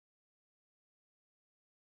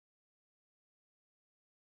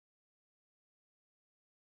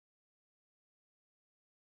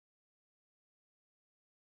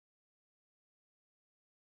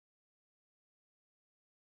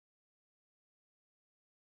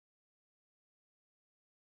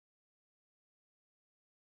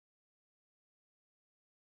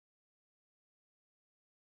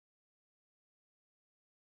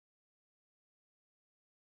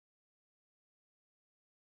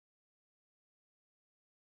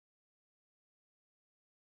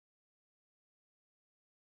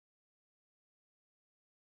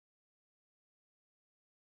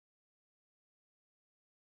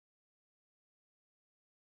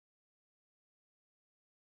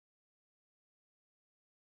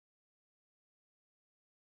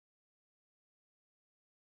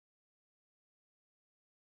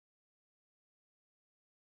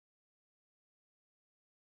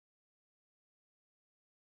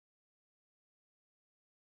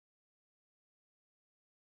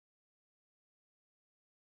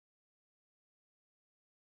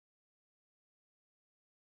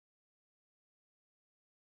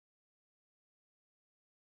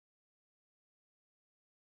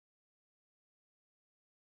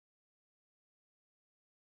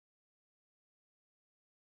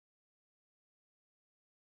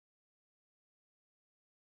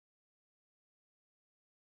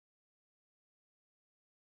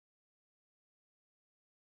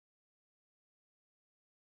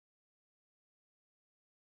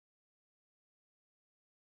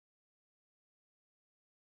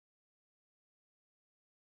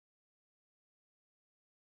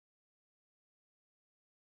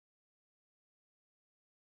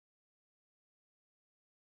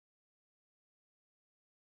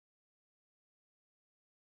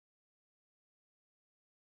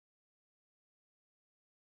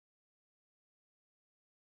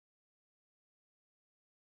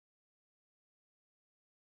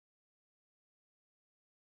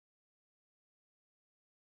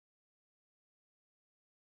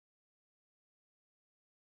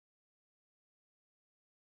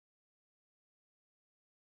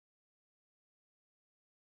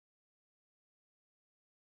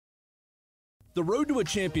The road to a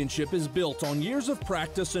championship is built on years of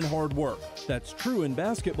practice and hard work. That's true in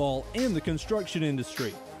basketball and the construction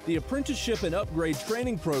industry. The apprenticeship and upgrade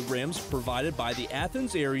training programs provided by the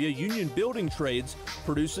Athens Area Union Building Trades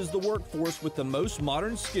produces the workforce with the most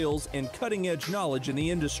modern skills and cutting-edge knowledge in the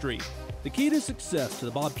industry. The key to success to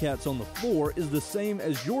the Bobcats on the floor is the same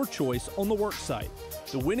as your choice on the work site.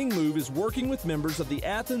 The winning move is working with members of the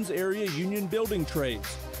Athens Area Union Building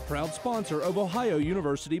Trades, proud sponsor of Ohio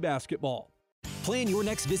University basketball. Plan your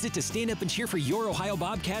next visit to stand up and cheer for your Ohio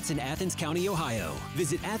Bobcats in Athens County, Ohio.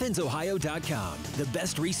 Visit AthensOhio.com, the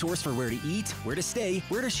best resource for where to eat, where to stay,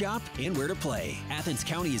 where to shop, and where to play. Athens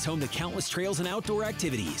County is home to countless trails and outdoor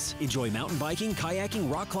activities. Enjoy mountain biking,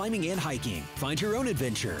 kayaking, rock climbing, and hiking. Find your own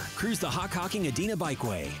adventure. Cruise the Hockhocking Adena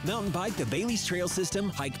Bikeway. Mountain bike the Bailey's Trail System.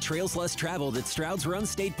 Hike trails less traveled at Stroud's Run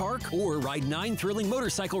State Park. Or ride 9 thrilling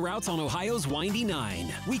motorcycle routes on Ohio's Windy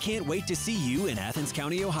 9. We can't wait to see you in Athens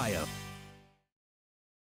County, Ohio.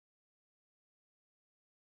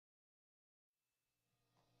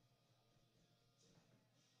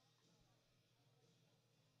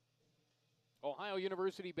 Ohio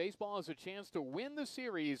University baseball has a chance to win the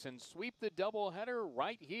series and sweep the doubleheader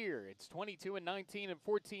right here. It's 22-19 and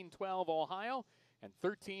 14-12 Ohio, and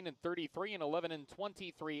 13-33 and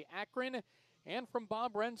 11-23 Akron. And from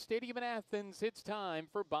Bob Wrenn Stadium in Athens, it's time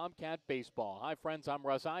for Bobcat baseball. Hi, friends. I'm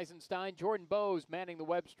Russ Eisenstein. Jordan Bowes manning the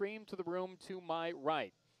web stream to the room to my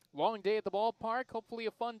right. Long day at the ballpark, hopefully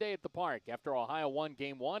a fun day at the park. After Ohio won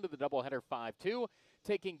Game 1 of the doubleheader 5-2,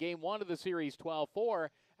 taking Game 1 of the series 12-4,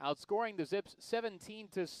 outscoring the Zips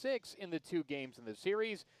 17-6 in the 2 games in the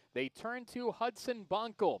series, they turn to Hudson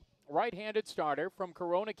Bonkel, right-handed starter from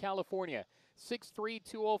Corona, California. 6'3",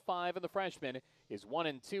 205, and the freshman is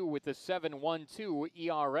 1-2 with a 7.12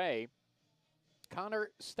 ERA. Connor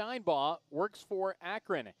Steinbaugh works for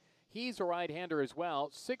Akron. He's a right-hander as well,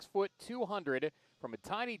 6 foot 200, from a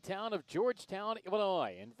tiny town of Georgetown,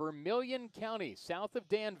 Illinois, in Vermilion County, south of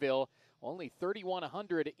Danville. Only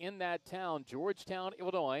 3,100 in that town, Georgetown,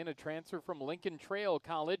 Illinois, and a transfer from Lincoln Trail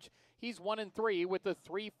College. He's 1-3 with a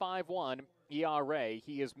 3.51 ERA.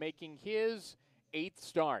 He is making his 8th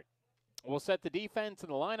start. We'll set the defense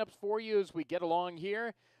and the lineups for you as we get along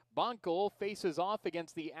here. Bonkel faces off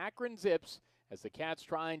against the Akron Zips as the Cats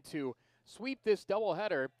trying to sweep this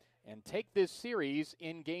doubleheader and take this series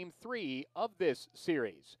in Game 3 of this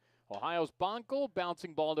series. Ohio's Bonkel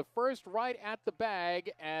bouncing ball to first, right at the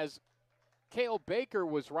bag as Cale Baker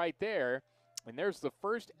was right there. And there's the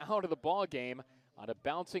first out of the ball game on a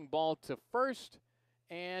bouncing ball to first.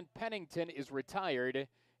 And Pennington is retired,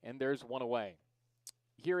 and there's one away.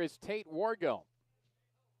 Here is Tate Wargo.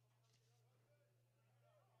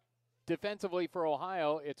 Defensively for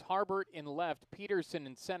Ohio, it's Harbert in left, Peterson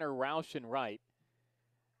in center, Roush in right.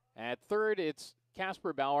 At third, it's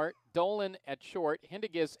Casper Bauer, Dolan at short,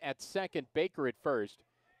 Hindegis at second, Baker at first.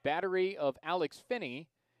 Battery of Alex Finney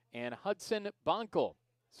and Hudson Bonkel.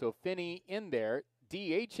 So Finney in there.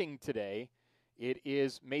 DHing today, it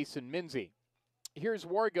is Mason Minzy. Here's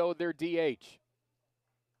Wargo, their DH.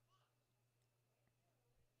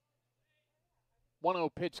 1-0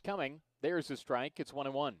 pitch coming. There's a strike. It's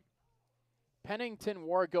 1-1. Pennington,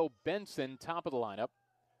 Wargo, Benson, top of the lineup.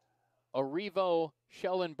 Arrivo,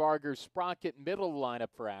 Schellenbarger, Sprocket, middle of the lineup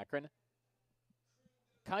for Akron.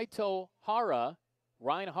 Kaito, Hara,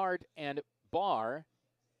 Reinhardt, and Barr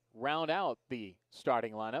round out the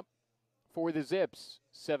starting lineup. For the Zips,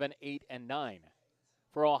 7, 8, and 9.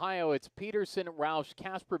 For Ohio, it's Peterson, Roush,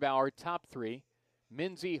 Casper Bauer, top 3.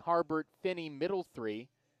 Minzy, Harbert, Finney, middle 3.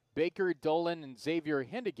 Baker, Dolan, and Xavier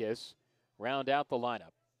Hindegis round out the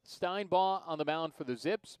lineup. Steinbaugh on the mound for the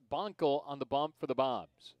Zips. Bonkel on the bump for the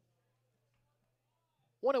Bobs.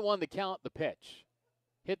 1-1 the count, the pitch.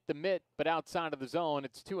 Hit the mitt, but outside of the zone,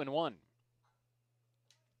 it's 2-1.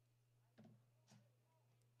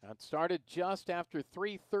 That started just after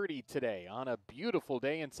 3:30 today on a beautiful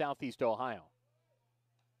day in Southeast Ohio.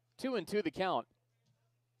 2-2 the count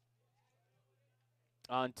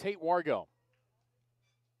on Tate Wargo.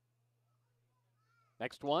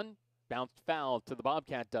 Next one, bounced foul to the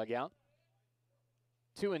Bobcat dugout.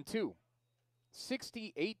 2-2.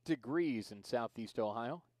 68 degrees in Southeast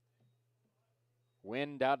Ohio.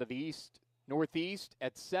 Wind out of the east, northeast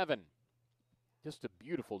at 7. Just a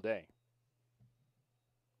beautiful day.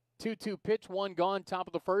 2-2 pitch, 1 gone, top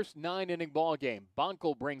of the first, 9-inning ball game.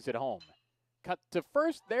 Bonkel brings it home. Cut to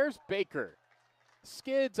first, there's Baker.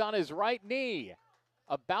 Skids on his right knee.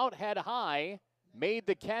 About head high, made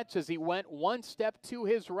the catch as he went one step to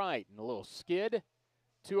his right. And a little skid,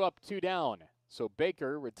 2 up, 2 down. So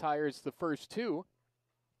Baker retires the first 2.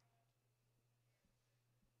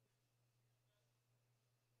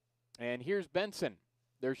 And here's Benson,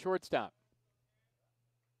 their shortstop.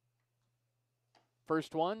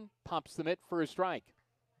 First one, pops the mitt for a strike.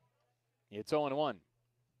 It's 0-1.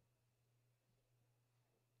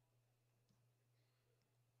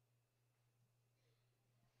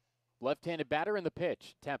 Left-handed batter in the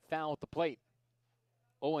pitch. Tap foul at the plate.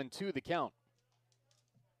 0-2 the count.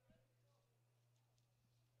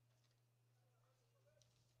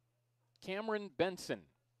 Cameron Benson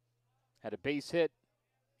had a base hit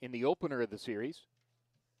in the opener of the series.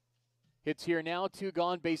 Hits here now, 2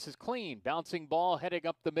 gone, bases clean. Bouncing ball heading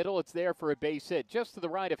up the middle. It's there for a base hit just to the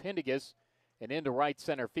right of Hindigas and into right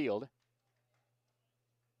center field.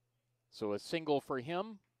 So a single for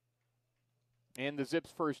him and the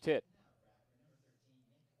Zips' first hit.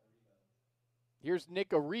 Here's Nick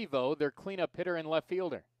Arrivo, their cleanup hitter and left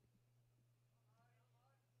fielder.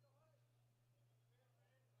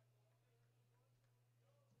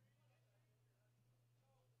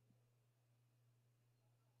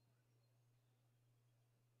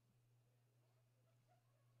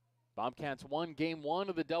 Bobcats won Game 1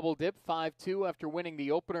 of the double dip 5-2 after winning the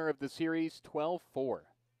opener of the series 12-4.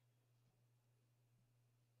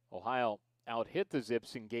 Ohio out-hit the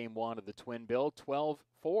Zips in Game 1 of the Twin Bill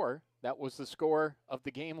 12-4. That was the score of the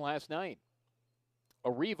game last night.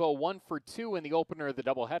 Arrivo 1 for 2 in the opener of the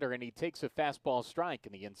doubleheader, and he takes a fastball strike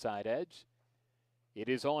in the inside edge. It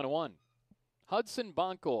is 0-1. Hudson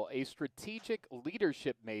Bonkel, a strategic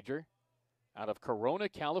leadership major out of Corona,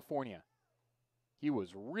 California. He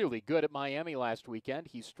was really good at Miami last weekend.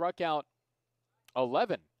 He struck out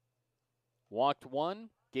 11, walked 1,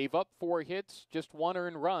 gave up 4 hits, just 1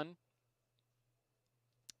 earned run.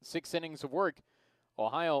 6 innings of work.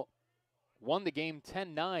 Ohio won the game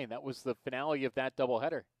 10-9. That was the finale of that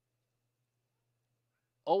doubleheader.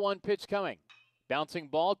 0-1 pitch coming. Bouncing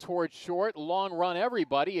ball towards short. Long run,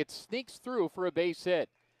 everybody. It sneaks through for a base hit.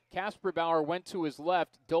 Casper Bauer went to his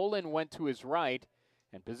left. Dolan went to his right.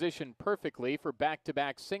 And positioned perfectly for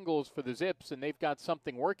back-to-back singles for the Zips, and they've got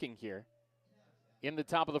something working here. In the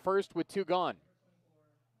top of the first with 2 gone.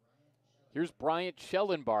 Here's Bryant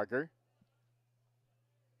Schellenbarger,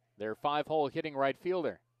 their 5-hole hitting right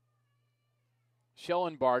fielder.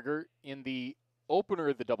 Schellenbarger, in the opener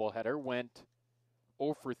of the doubleheader, went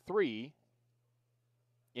 0 for 3.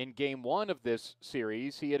 In Game 1 of this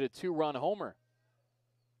series, he hit a 2-run homer.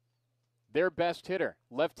 Their best hitter,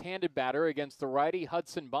 left-handed batter against the righty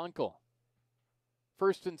Hudson Bonkel.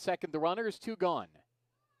 First and second, the runners, 2 gone.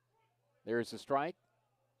 There's a strike.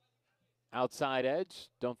 Outside edge.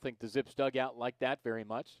 Don't think the Zips dug out like that very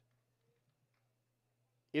much.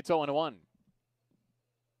 It's 0-1.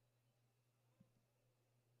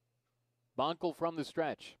 Bonkel from the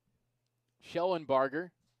stretch.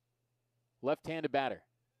 Schellenbarger, left-handed batter.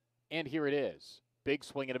 And here it is. Big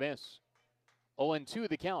swing and a miss. 0-2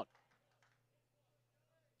 the count.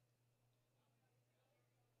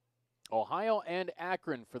 Ohio and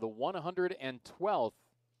Akron for the 112th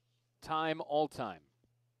time all-time.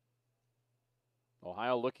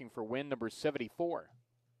 Ohio looking for win number 74.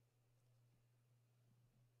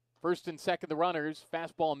 First and second, the runners.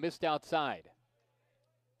 Fastball missed outside.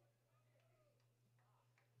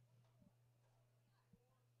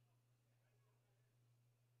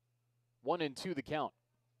 One and 2 the count.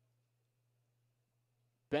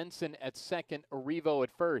 Benson at second, Arrivo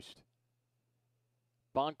at first.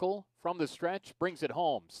 Bonkel from the stretch brings it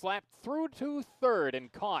home. Slapped through to third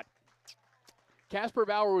and caught. Casper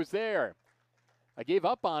Bauer was there. I gave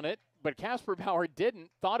up on it, but Casper Bauer didn't.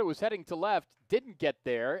 Thought it was heading to left. Didn't get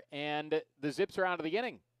there, and the Zips are out of the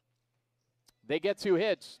inning. They get 2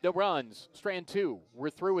 hits, no runs. Strand 2. We're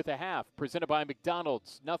through with a half. Presented by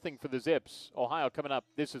McDonald's. Nothing for the Zips. Ohio coming up.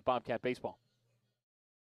 This is Bobcat Baseball.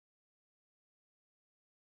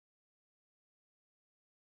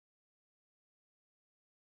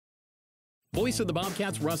 Voice of the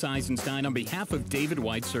Bobcats, Russ Eisenstein, on behalf of David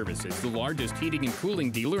White Services, the largest heating and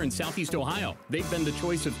cooling dealer in Southeast Ohio. They've been the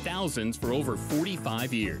choice of thousands for over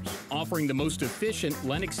 45 years. Offering the most efficient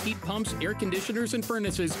Lennox heat pumps, air conditioners, and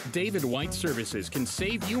furnaces, David White Services can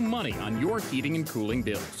save you money on your heating and cooling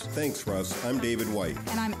bills. Thanks, Russ. I'm David White.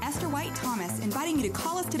 And I'm Esther White Thomas, inviting you to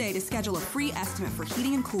call us today to schedule a free estimate for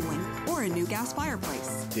heating and cooling or a new gas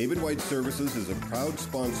fireplace. David White Services is a proud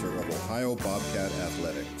sponsor of Ohio Bobcat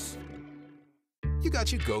Athletics. You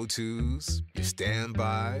got your go-tos, your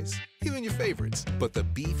standbys, even your favorites. But the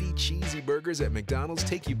beefy, cheesy burgers at McDonald's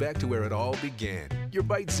take you back to where it all began. Your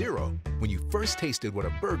Bite Zero, when you first tasted what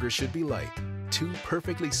a burger should be like. 2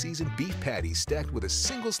 perfectly seasoned beef patties stacked with a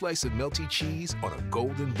single slice of melty cheese on a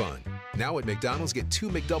golden bun. Now at McDonald's, get 2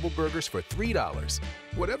 McDouble burgers for $3.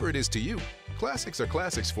 Whatever it is to you, classics are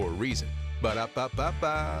classics for a reason.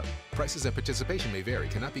 Ba-da-ba-ba-ba. Prices and participation may vary.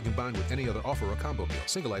 Cannot be combined with any other offer or combo meal.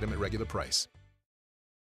 Single item at regular price.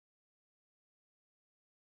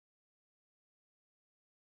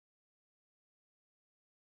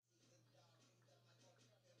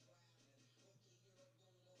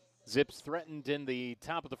 Zips threatened in the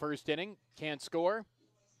top of the first inning. Can't score.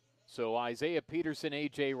 So Isaiah Peterson,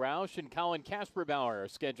 A.J. Roush, and Colin Kasperbauer are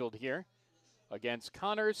scheduled here against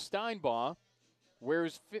Connor Steinbaugh.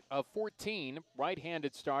 Wears 14,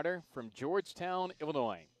 right-handed starter from Georgetown,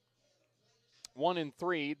 Illinois.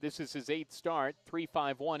 1-3. This is his 8th start.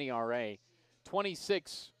 3.51 ERA.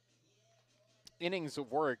 26 innings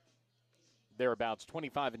of work, thereabouts.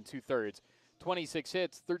 25 2/3. 26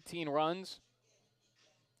 hits, 13 runs,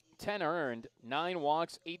 10 earned, 9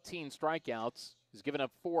 walks, 18 strikeouts. He's given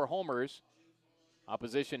up 4 homers.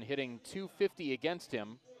 Opposition hitting .250 against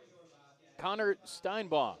him. Connor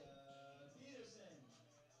Steinbaugh.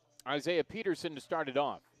 Isaiah Peterson to start it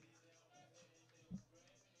off.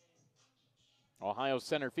 Ohio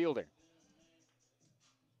center fielder.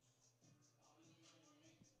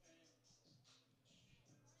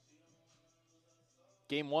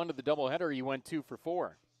 Game 1 of the doubleheader, he went 2 for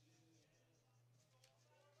 4.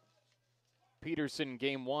 Peterson,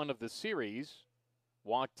 game 1 of the series,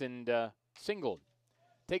 walked and singled.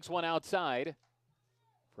 Takes one outside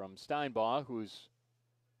from Steinbaugh, who's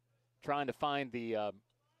trying to find the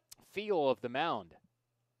feel of the mound.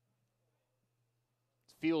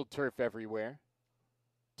 It's field turf everywhere.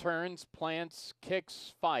 Turns, plants,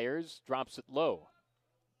 kicks, fires, drops it low.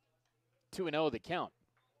 2-0 the count.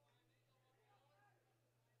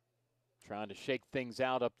 Trying to shake things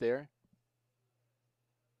out up there.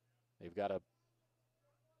 They've got a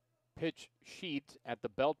pitch sheet at the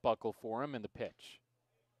belt buckle for him in the pitch.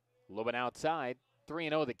 A little bit outside.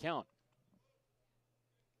 3-0 the count.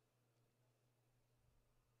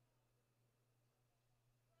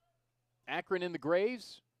 Akron in the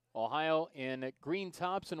grays, Ohio in green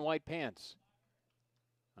tops and white pants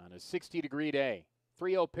on a 60-degree day.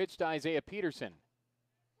 3-0 pitch to Isaiah Peterson.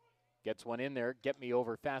 Gets one in there, get me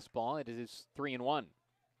over fastball. It is 3-1.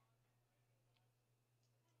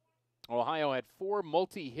 Ohio had 4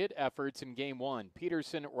 multi-hit efforts in game 1.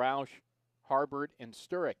 Peterson, Roush, Harbert, and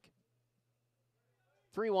Sturrock.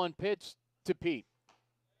 3-1 pitch to Pete.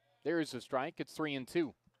 There's a strike. It's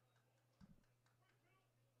 3-2.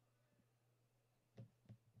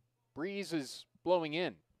 Breeze is blowing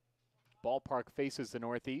in. Ballpark faces the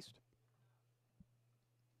northeast.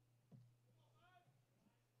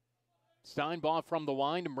 Steinbaugh from the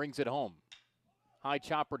wind and brings it home. High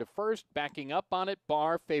chopper to first, backing up on it.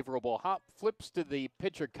 Barr, favorable hop, flips to the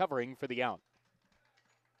pitcher covering for the out.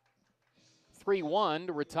 3-1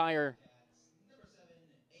 to retire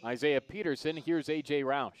Isaiah Peterson. Here's A.J.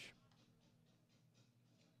 Roush.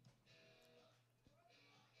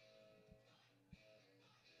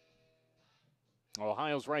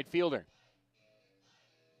 Ohio's right fielder.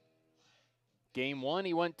 Game 1,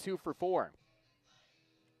 he went 2 for 4.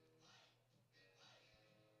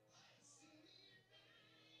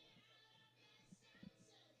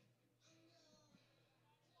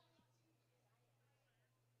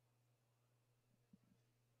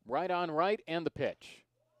 Right on right and the pitch.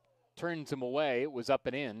 Turns him away. It was up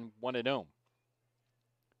and in. 1-0.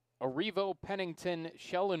 Arrivo, Pennington,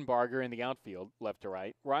 Schellenbarger in the outfield, left to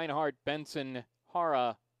right. Reinhardt, Benson,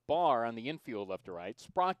 Hara, Barr on the infield, left to right.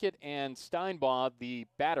 Sprocket and Steinbaugh, the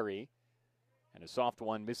battery. And a soft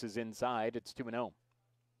one misses inside. It's 2-0.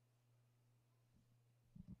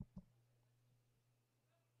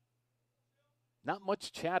 Not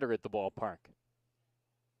much chatter at the ballpark.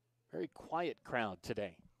 Very quiet crowd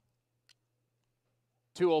today.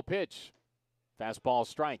 2-0 pitch. Fastball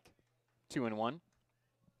strike. 2-1.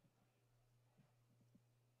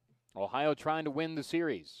 Ohio trying to win the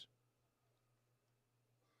series.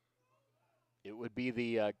 It would be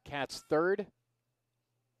the Cats' third,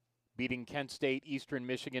 beating Kent State, Eastern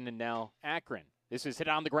Michigan, and now Akron. This is hit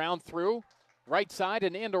on the ground through right side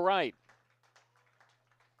and into right.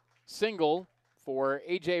 Single for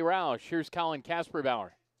A.J. Roush. Here's Colin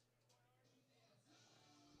Kasperbauer.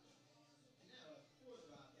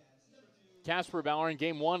 Kasperbauer in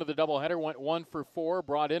game 1 of the doubleheader went 1 for 4,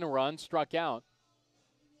 brought in a run, struck out.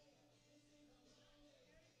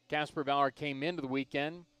 Kasperbauer came into the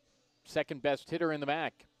weekend second best hitter in the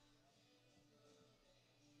MAC.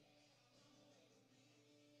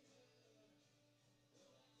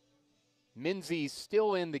 Minzy's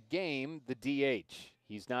still in the game, the DH.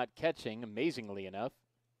 He's not catching, amazingly enough.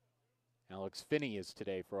 Alex Finney is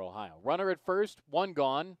today for Ohio. Runner at first, 1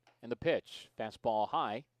 gone, and the pitch. Fastball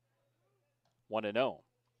high, 1-0.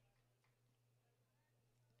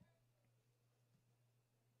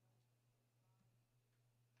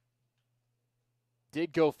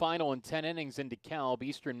 Did go final in 10 innings in DeKalb.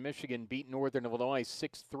 Eastern Michigan beat Northern Illinois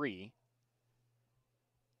 6-3.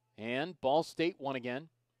 And Ball State won again.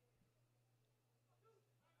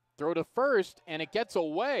 Throw to first, and it gets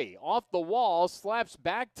away. Off the wall, slaps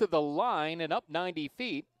back to the line, and up 90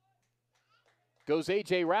 feet goes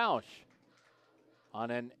A.J. Roush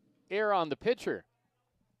on an error on the pitcher.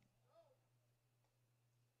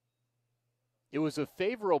 It was a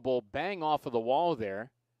favorable bang off of the wall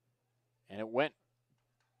there, and it went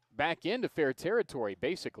back into fair territory,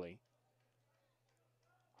 basically.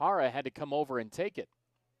 Hara had to come over and take it.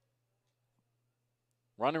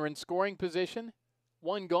 Runner in scoring position.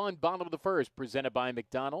 One gone, bottom of the first, presented by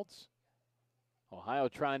McDonald's. Ohio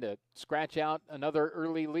trying to scratch out another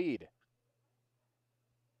early lead.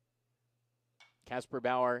 Casper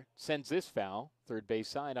Bauer sends this foul, third base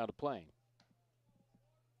side, out of play.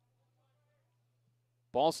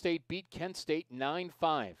 Ball State beat Kent State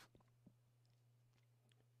 9-5.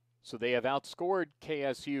 So they have outscored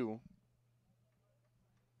KSU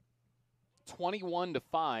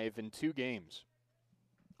 21-5 in 2 games.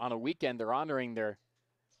 On a weekend, they're honoring their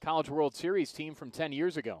College World Series team from 10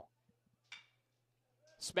 years ago.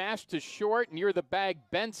 Smash to short, near the bag.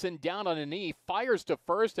 Benson down on a knee, fires to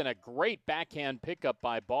first, and a great backhand pickup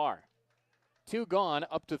by Barr. 2 gone,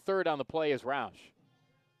 up to third on the play is Roush.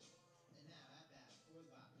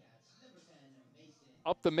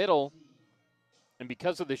 Up the middle, and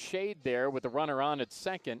because of the shade there with the runner on at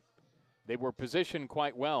second, they were positioned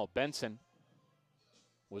quite well. Benson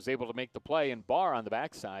was able to make the play, and Barr on the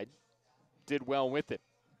backside did well with it.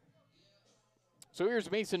 So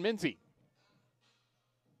here's Mason Minzy.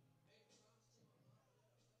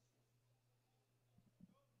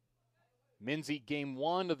 Minzy, game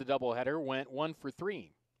 1 of the doubleheader, went 1 for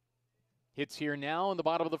 3. Hits here now in the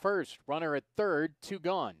bottom of the first. Runner at third, 2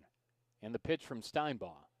 gone. And the pitch from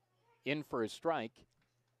Steinbaugh. In for a strike.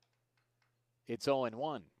 It's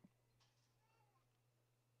 0-1.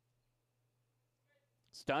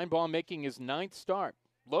 Steinbaugh making his 9th start.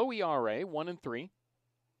 Low ERA, 1-3.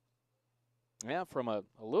 Yeah, from a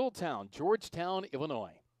little town, Georgetown,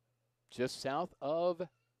 Illinois, just south of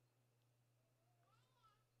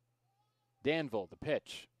Danville. The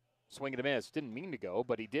pitch, swing and a miss. Didn't mean to go,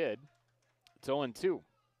 but he did. It's 0-2.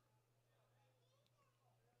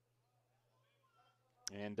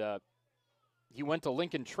 And he went to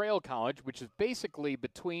Lincoln Trail College, which is basically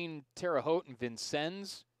between Terre Haute and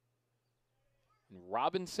Vincennes, in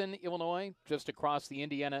Robinson, Illinois, just across the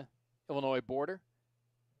Indiana-Illinois border.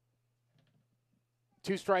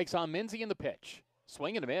 2 strikes on Minzy in the pitch.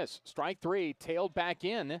 Swing and a miss. Strike 3, tailed back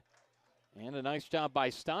in. And a nice job by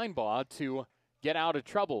Steinbaugh to get out of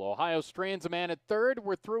trouble. Ohio strands a man at third.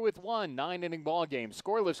 We're through with 1 9-inning ball game.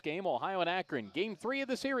 Scoreless game, Ohio and Akron. Game 3 of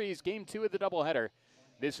the series, game 2 of the doubleheader.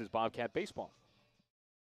 This is Bobcat Baseball.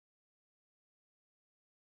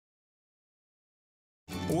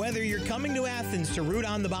 Whether you're coming to Athens to root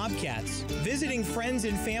on the Bobcats, visiting friends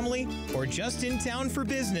and family, or just in town for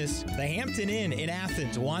business, the Hampton Inn in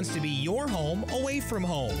Athens wants to be your home away from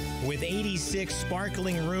home. With 86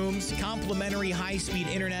 sparkling rooms, complimentary high-speed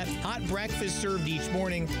internet, hot breakfast served each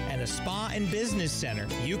morning, and a spa and business center,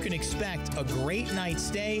 you can expect a great night's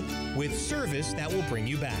stay with service that will bring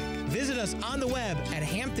you back. Visit us on the web at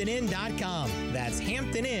hamptoninn.com. That's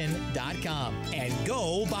hamptoninn.com. And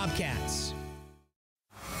go Bobcats!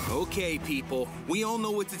 Okay, people, we all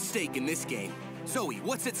know what's at stake in this game. Zoe,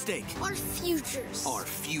 what's at stake? Our futures. Our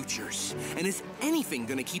futures. And is anything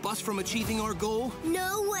gonna keep us from achieving our goal?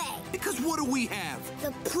 No way. Because what do we have?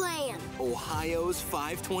 The plan. Ohio's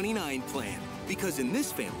 529 plan. Because in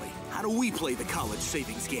this family, how do we play the college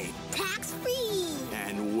savings game? Tax-free.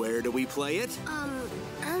 And where do we play it? I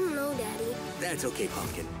don't know, Daddy. That's okay,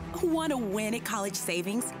 Pumpkin. Want to win at college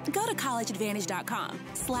savings? Go to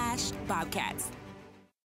collegeadvantage.com/Bobcats.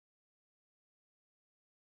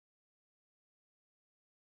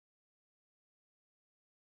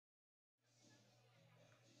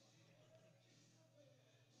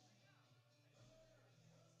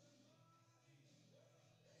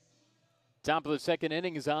 Top of the second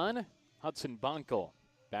inning is on. Hudson Bonkel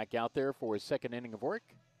back out there for his second inning of work.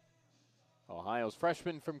 Ohio's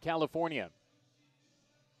freshman from California.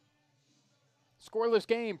 Scoreless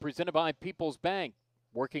game presented by People's Bank.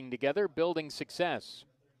 Working together, building success.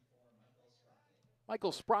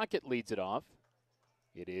 Michael Sprocket leads it off.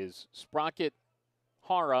 It is Sprocket,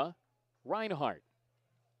 Hara, Reinhardt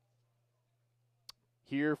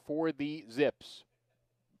here for the Zips,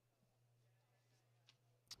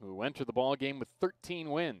 who enter the ball game with 13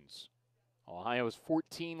 wins. Ohio's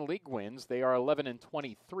 14 league wins. They are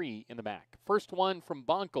 11-23 in the MAC. First one from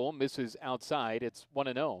Bonkel misses outside. It's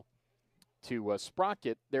 1-0. to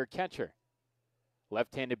Sprocket, their catcher.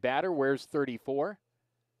 Left-handed batter wears 34.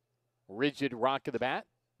 Rigid rock of the bat.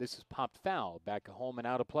 This is popped foul. Back home and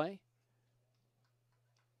out of play.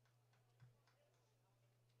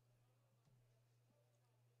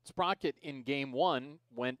 Sprocket in game 1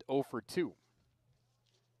 went 0 for 2.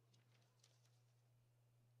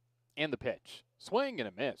 And the pitch. Swing and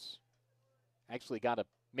a miss. Actually got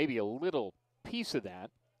maybe a little piece of that.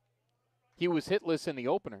 He was hitless in the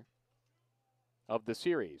opener of the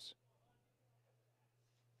series.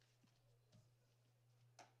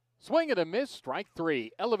 Swing and a miss, strike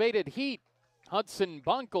 3. Elevated heat. Hudson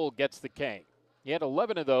Bunkle gets the K. He had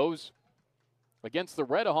 11 of those against the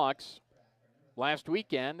Red Hawks last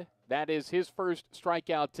weekend. That is his first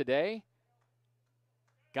strikeout today.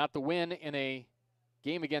 Got the win in a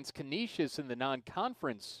game against Canisius in the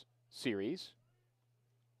non-conference series.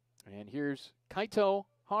 And here's Kaito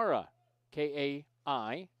Hara, K-A-I-T-O,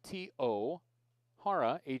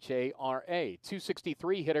 Hara, H-A-R-A.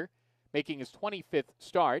 263 hitter, making his 25th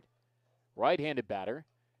start. Right-handed batter.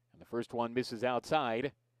 And the first one misses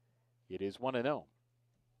outside. It is 1-0.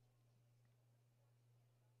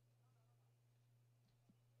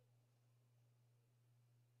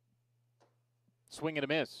 Swing and a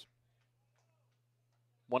miss.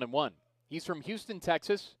 1-1. He's from Houston,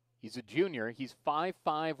 Texas. He's a junior. He's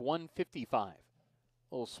 5'5", 155.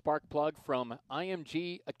 Little spark plug from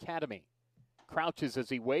IMG Academy. Crouches as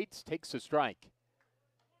he waits, takes a strike.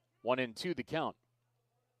 1-2 the count.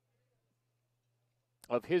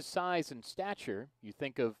 Of his size and stature, you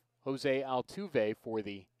think of Jose Altuve for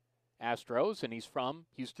the Astros, and he's from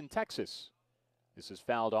Houston, Texas. This is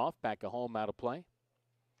fouled off, back at home, out of play.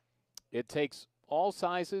 It takes all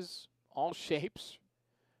sizes, all shapes.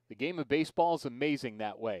 The game of baseball is amazing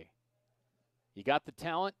that way. You got the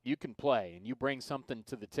talent, you can play, and you bring something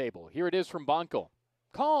to the table. Here it is from Bonkel.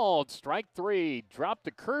 Called strike 3. Dropped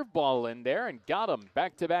a curveball in there and got him.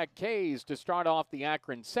 Back-to-back Ks to start off the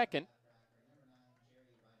Akron second.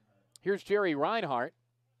 Here's Jerry Reinhardt,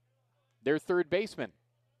 their third baseman.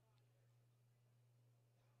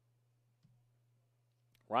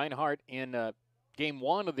 Reinhardt in game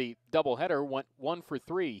 1 of the doubleheader went 1 for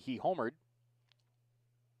 3. He homered.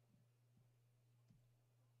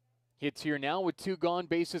 Hits here now with 2 gone,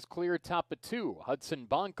 bases clear, top of 2. Hudson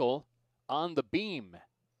Bonkel on the beam,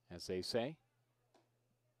 as they say.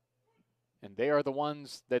 And they are the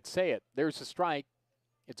ones that say it. There's a strike.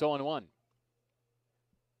 It's 0-1.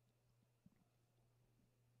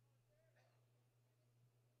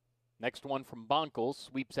 Next one from Bonkel,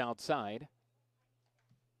 sweeps outside.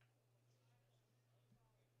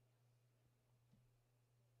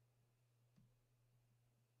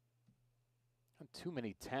 Too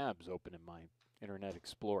many tabs open in my Internet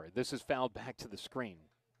Explorer. This is fouled back to the screen.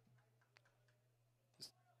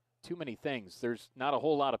 Too many things. There's not a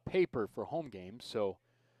whole lot of paper for home games, so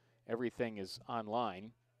everything is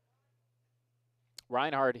online.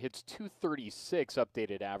 Reinhardt hits 236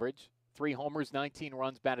 updated average. 3 homers, 19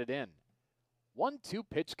 runs batted in. 1-2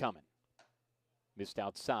 pitch coming. Missed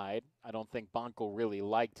outside. I don't think Bonkel really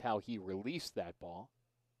liked how he released that ball.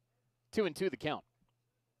 2-2 the count.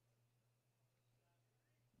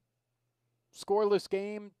 Scoreless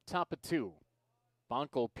game, top of 2.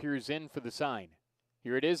 Bonkel peers in for the sign.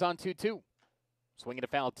 Here it is on 2-2. Swinging a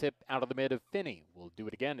foul tip out of the mid of Finney. We'll do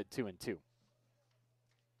it again at 2-2.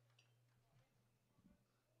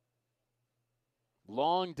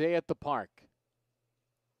 Long day at the park.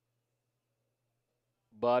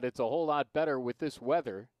 But it's a whole lot better with this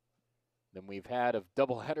weather than we've had of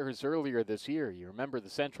doubleheaders earlier this year. You remember the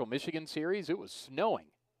Central Michigan series? It was snowing.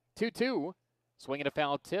 2-2. Swinging a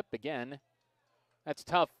foul tip again. That's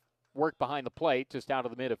tough work behind the plate, just out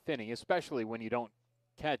of the mid of Finney, especially when you don't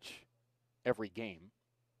catch every game.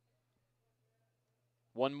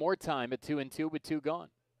 One more time at 2-2 with 2 gone.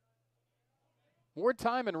 More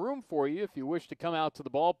time and room for you if you wish to come out to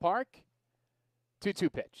the ballpark.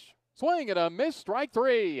 2-2 pitch. Swing and a miss, strike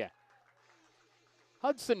 3.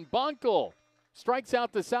 Hudson Bonkel strikes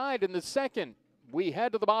out the side in the second. We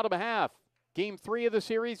head to the bottom half. Game 3 of the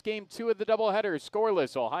series, Game 2 of the doubleheader.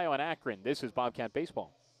 Scoreless, Ohio and Akron. This is Bobcat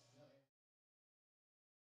Baseball.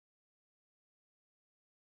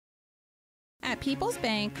 At People's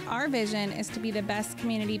Bank, our vision is to be the best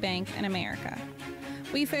community bank in America.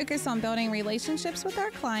 We focus on building relationships with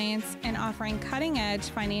our clients and offering cutting-edge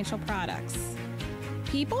financial products.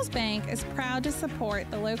 People's Bank is proud to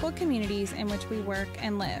support the local communities in which we work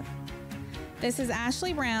and live. This is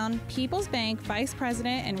Ashley Brown, People's Bank Vice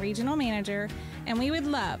President and Regional Manager, and we would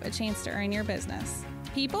love a chance to earn your business.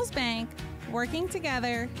 People's Bank, working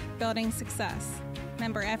together, building success.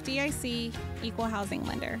 Member FDIC, Equal Housing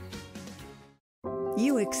Lender.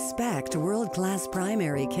 You expect world-class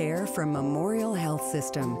primary care from Memorial Health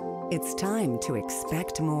System. It's time to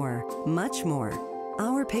expect more, much more.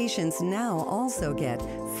 Our patients now also get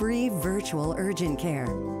free virtual urgent care,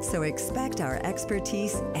 so expect our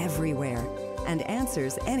expertise everywhere and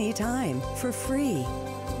answers anytime for free.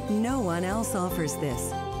 No one else offers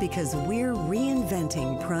this because we're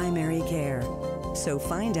reinventing primary care. So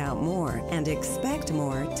find out more and expect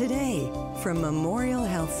more today from Memorial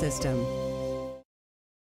Health System.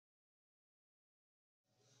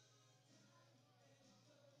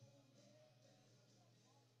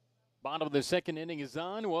 Bottom of the second inning is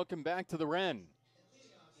on. Welcome back to the Wren.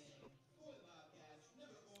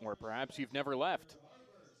 Or perhaps you've never left.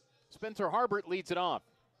 Spencer Harbert leads it off.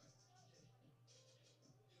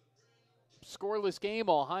 Scoreless game,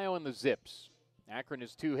 Ohio and the Zips. Akron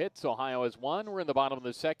has 2 hits, Ohio has 1. We're in the bottom of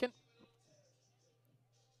the second.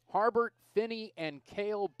 Harbert, Finney, and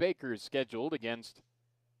Cale Baker scheduled against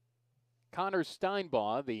Connor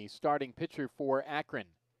Steinbaugh, the starting pitcher for Akron.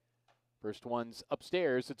 First one's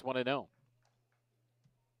upstairs, it's 1-0.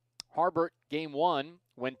 Harbert, game 1,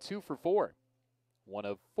 went 2 for 4. 1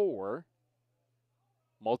 of 4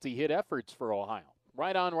 multi-hit efforts for Ohio.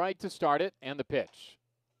 Right on right to start it, and the pitch.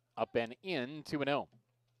 Up and in, 2-0.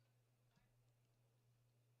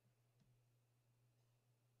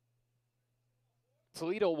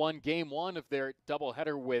 Toledo won game 1 of their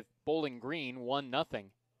doubleheader with Bowling Green, 1-0.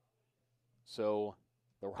 So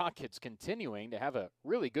the Rockets continuing to have a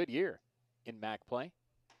really good year in MAC play.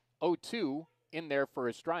 0-2 in there for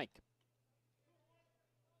a strike.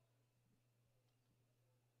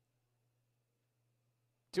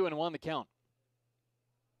 Two and 1 the count.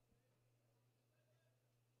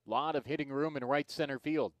 Lot of hitting room in right center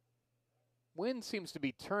field. Wind seems to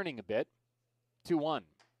be turning a bit. 2-1.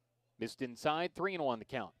 Missed inside, 3-1 the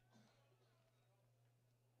count.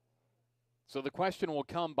 So the question will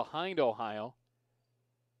come behind Ohio.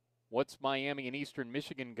 What's Miami and Eastern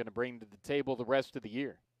Michigan going to bring to the table the rest of the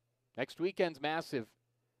year? Next weekend's massive.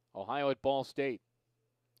 Ohio at Ball State.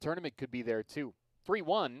 Tournament could be there too.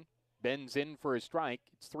 3-1. Bends in for a strike.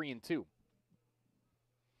 It's 3-2.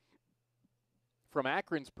 From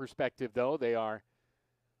Akron's perspective, though, they are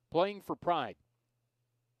playing for pride.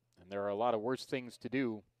 And there are a lot of worse things to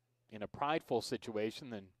do in a prideful situation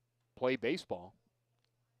than play baseball.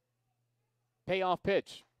 Payoff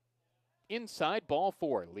pitch. Inside, ball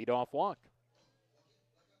 4. Leadoff walk.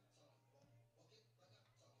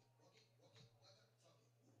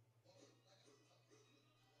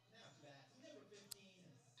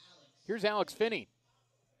 Here's Alex Finney.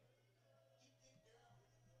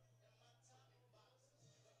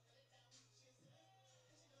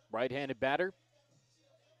 Right-handed batter.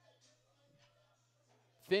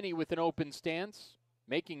 Finney with an open stance,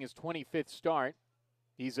 making his 25th start.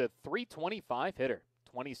 He's a .325 hitter,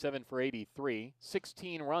 27 for 83,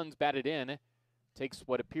 16 runs batted in. Takes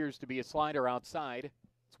what appears to be a slider outside.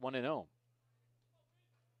 It's 1-0.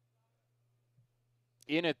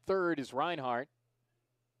 In at third is Reinhardt.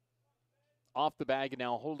 Off the bag and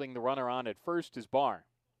now holding the runner on at first is Barr.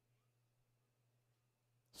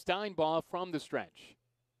 Steinbaugh from the stretch.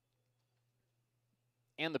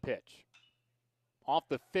 And the pitch. Off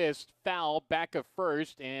the fist, foul, back of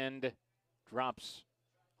first, and drops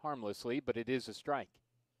harmlessly, but it is a strike.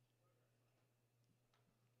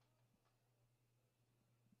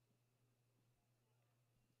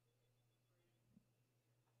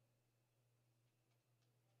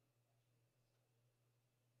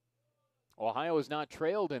 Ohio is not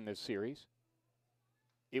trailed in this series.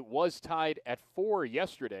 It was tied at 4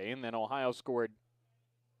 yesterday, and then Ohio scored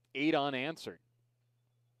 8 unanswered.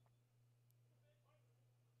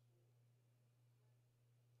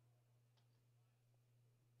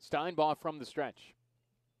 Steinbaugh from the stretch.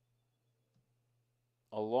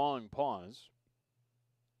 A long pause.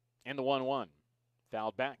 And the 1-1.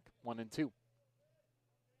 Fouled back, 1-2.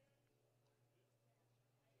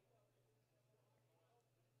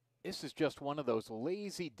 This is just one of those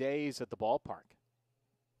lazy days at the ballpark.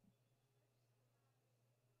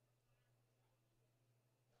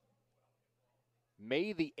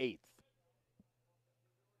 May the 8th.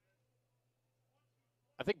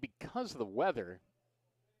 I think because of the weather,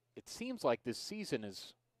 it seems like this season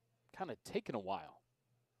has kind of taken a while.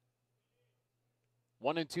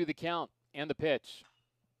 1-2 the count and the pitch.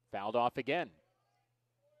 Fouled off again.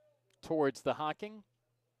 Towards the Hocking.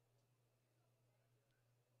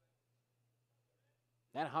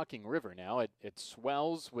 That Hocking River now, it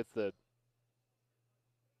swells with the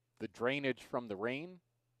drainage from the rain.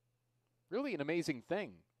 Really an amazing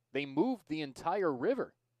thing. They moved the entire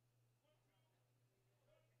river.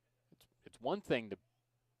 It's one thing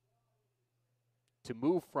to to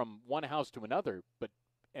move from one house to another, but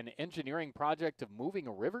an engineering project of moving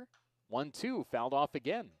a river? 1-2, fouled off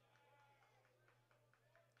again.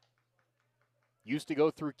 Used to go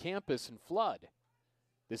through campus and flood.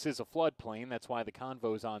 This is a floodplain, that's why the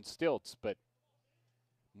convo's on stilts, but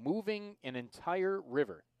moving an entire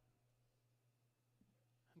river,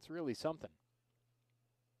 that's really something.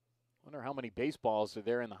 Wonder how many baseballs are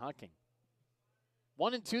there in the Hocking.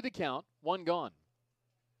 1-2 the count, one gone.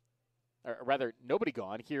 Or rather, nobody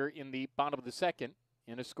gone here in the bottom of the second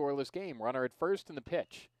in a scoreless game. Runner at first in the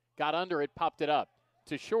pitch. Got under it, popped it up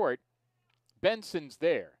to short. Benson's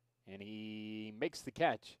there, and he makes the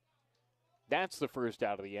catch. That's the first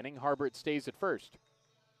out of the inning. Harbert stays at first.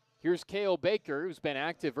 Here's Cale Baker, who's been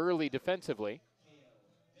active early defensively.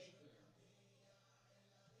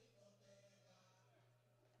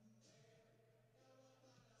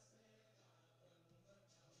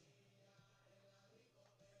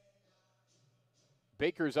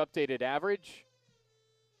 Baker's updated average,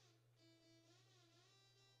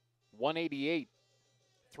 188.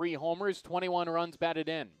 3 homers, 21 runs batted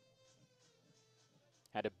in.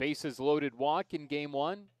 Had a bases-loaded walk in Game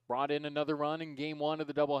 1. Brought in another run in Game 1 of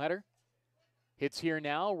the doubleheader. Hits here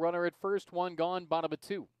now. Runner at first, one gone, bottom of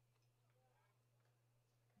 2.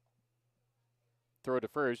 Throw to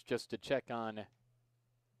first just to check on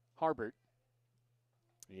Harbert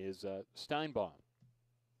is Steinbaum.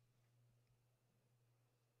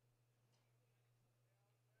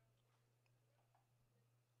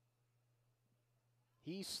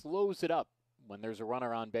 He slows it up when there's a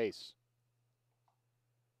runner on base.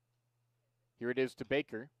 Here it is to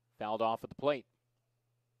Baker, fouled off at the plate.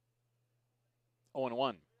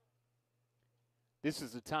 0-1. This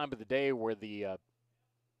is the time of the day where the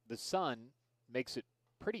sun makes it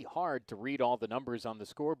pretty hard to read all the numbers on the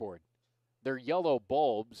scoreboard. They're yellow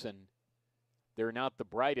bulbs, and they're not the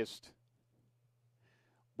brightest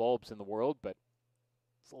bulbs in the world, but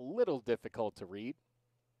it's a little difficult to read.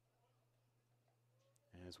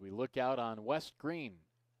 As we look out on West Green,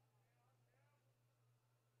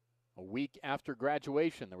 a week after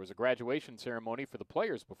graduation, there was a graduation ceremony for the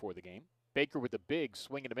players before the game. Baker with a big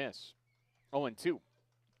swing and a miss. 0-2.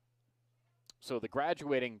 So the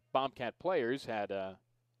graduating Bobcat players had a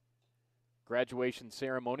graduation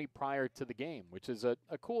ceremony prior to the game, which is a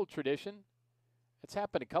cool tradition. It's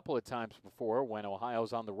happened a couple of times before when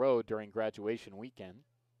Ohio's on the road during graduation weekend.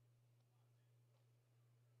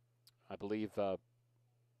 I believe the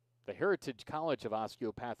Heritage College of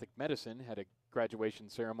Osteopathic Medicine had a graduation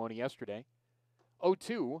ceremony yesterday.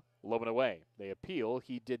 0-2, low and away. They appeal.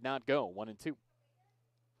 He did not go. 1-2.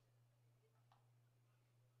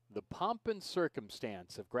 The pomp and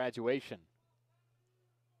circumstance of graduation.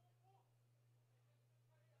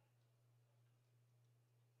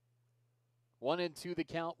 One and two the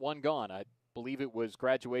count, one gone. I believe it was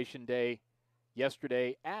graduation day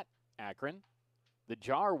yesterday at Akron. The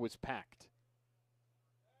jar was packed.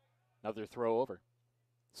 Another throw over.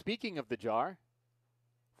 Speaking of the jar,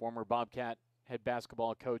 former Bobcat head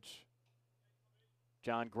basketball coach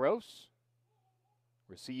John Gross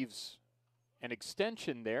receives an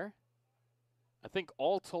extension there. I think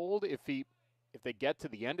all told, if they get to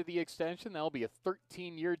the end of the extension, that'll be a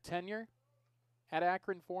 13-year tenure at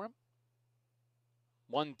Akron for him.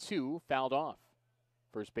 1-2, fouled off.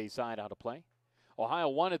 First base side out of play. Ohio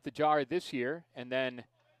won at the jar this year, and then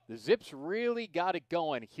the Zips really got it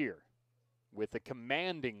going here with a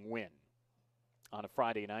commanding win on a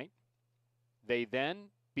Friday night. They then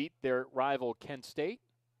beat their rival Kent State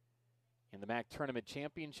in the MAC Tournament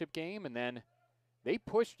Championship game, and then they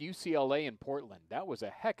pushed UCLA in Portland. That was a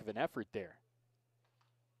heck of an effort there.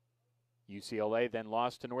 UCLA then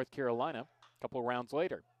lost to North Carolina a couple of rounds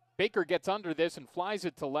later. Baker gets under this and flies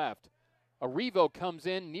it to left. Arrivo comes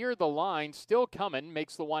in near the line, still coming,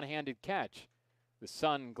 makes the one-handed catch. The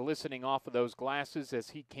sun glistening off of those glasses as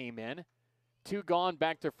he came in. 2 gone,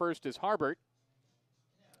 back to first is Harbert.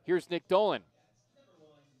 Here's Nick Dolan.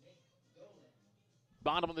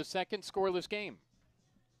 Bottom of the second, scoreless game.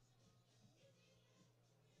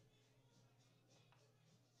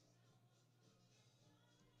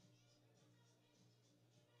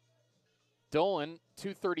 Dolan,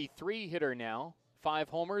 233 hitter now. 5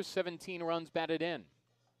 homers, 17 runs batted in.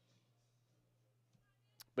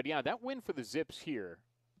 But yeah, that win for the Zips here,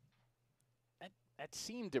 that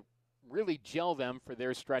seemed to really gel them for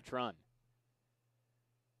their stretch run.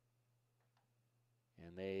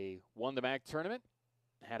 And they won the MAC tournament.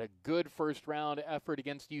 Had a good first round effort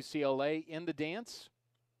against UCLA in the dance.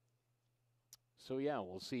 So yeah,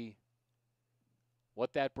 we'll see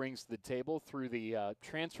what that brings to the table through the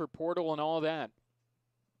transfer portal and all that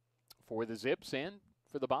for the Zips and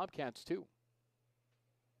for the Bobcats too.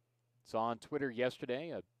 Saw on Twitter yesterday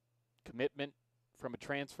a commitment from a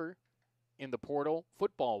transfer in the portal,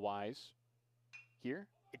 football-wise. Here,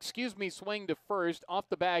 excuse me, swing to first, off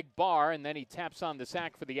the bag Barr, and then he taps on the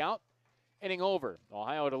sack for the out. Inning over.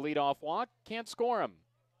 Ohio to lead off walk, can't score him.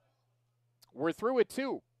 We're through at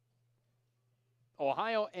 2.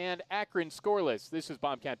 Ohio and Akron scoreless. This is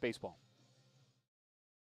Bobcat Baseball.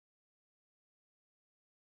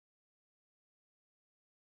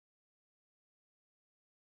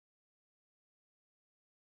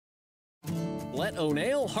 Let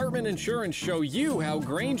O'Neill Hartman Insurance show you how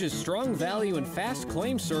Grange's strong value and fast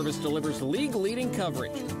claim service delivers league-leading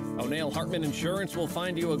coverage. O'Neill Hartman Insurance will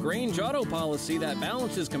find you a Grange auto policy that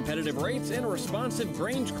balances competitive rates and responsive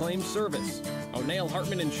Grange claim service. O'Neill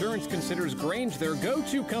Hartman Insurance considers Grange their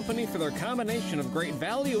go-to company for their combination of great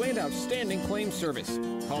value and outstanding claim service.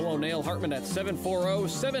 Call O'Neill Hartman at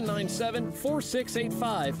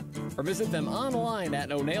 740-797-4685 or visit them online at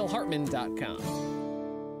o'neillhartman.com.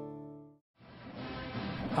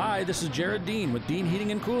 Hi, this is Jared Dean with Dean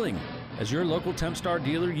Heating and Cooling. As your local Tempstar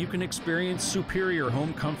dealer, you can experience superior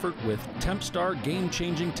home comfort with Tempstar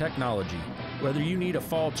game-changing technology. Whether you need a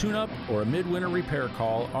fall tune-up or a midwinter repair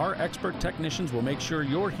call, our expert technicians will make sure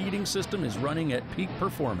your heating system is running at peak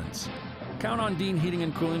performance. Count on Dean Heating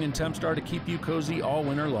and Cooling and Tempstar to keep you cozy all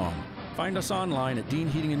winter long. Find us online at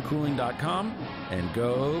deanheatingandcooling.com and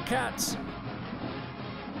go Cats!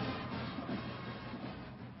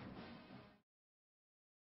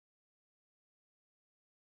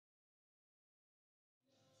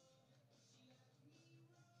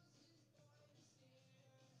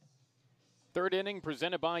 Third inning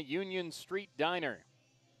presented by Union Street Diner.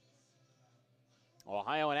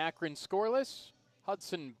 Ohio and Akron scoreless.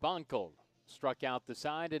 Hudson Bonkel struck out the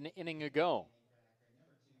side an inning ago.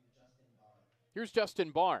 Here's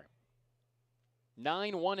Justin Barr.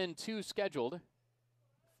 9-1-2 scheduled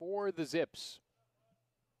for the Zips.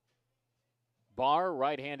 Barr,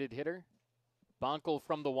 right-handed hitter. Bonkel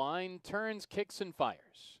from the wine, turns, kicks, and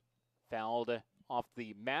fires. Fouled off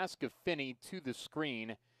the mask of Finney to the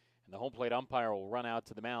screen. And the home plate umpire will run out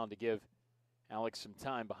to the mound to give Alex some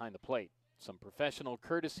time behind the plate. Some professional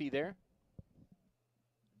courtesy there.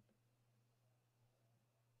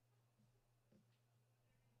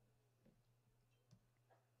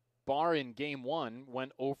 Barr in game 1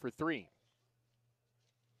 went 0 for 3.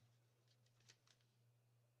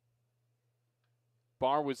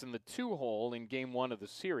 Barr was in the 2-hole in game 1 of the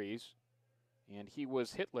series, and he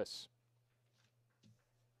was hitless.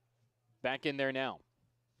 Back in there now.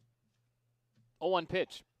 0-1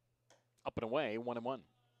 pitch. Up and away, 1-1.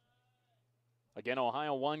 Again,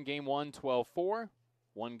 Ohio won game 1, 12-4.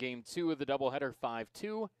 Won game 2 of the doubleheader,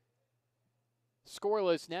 5-2.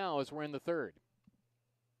 Scoreless now as we're in the third.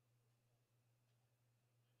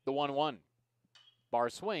 The 1-1. Barr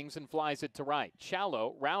swings and flies it to right.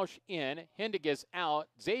 Shallow, Roush in, Hindigas out,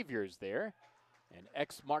 Xavier's there. And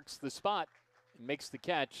X marks the spot and makes the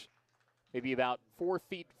catch. Maybe about 4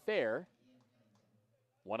 feet fair.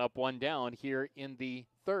 1 up, 1 down here in the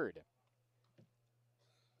third.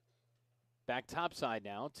 Back topside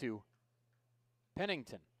now to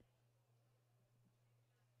Pennington.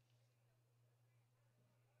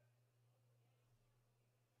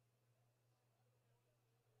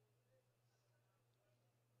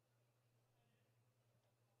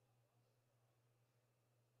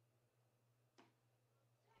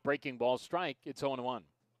 Breaking ball strike, it's 0-1.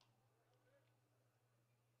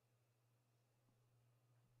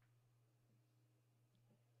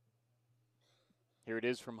 Here it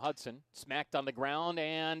is from Hudson. Smacked on the ground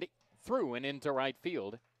and through and into right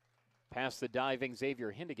field. Past the diving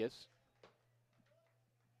Xavier Hindigas.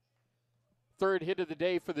 Third hit of the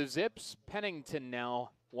day for the Zips. Pennington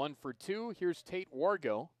now 1 for 2. Here's Tate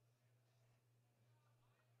Wargo.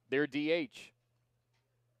 Their DH.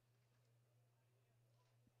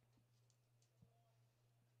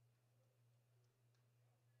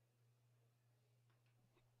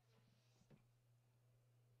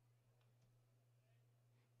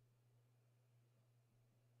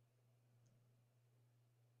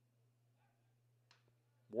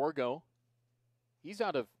 Wargo, he's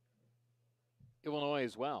out of Illinois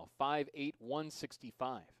as well. 5'8",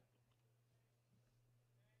 165.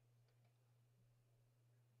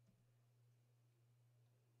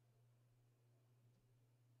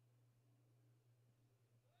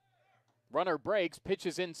 Runner breaks,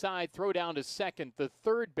 pitches inside, throw down to second. The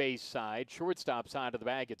third base side, shortstop side of the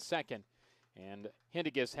bag at second. And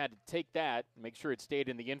Hindigas had to take that, make sure it stayed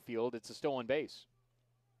in the infield. It's a stolen base.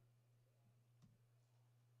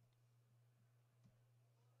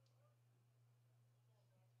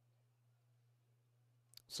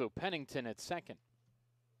 So Pennington at second.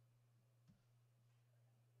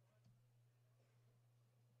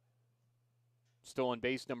 Stolen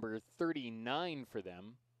base number 39 for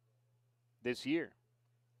them this year.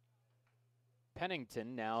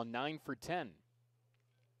 Pennington now 9 for 10.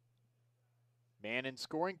 Man in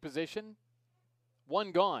scoring position.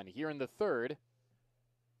 One gone here in the third.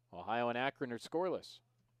 Ohio and Akron are scoreless.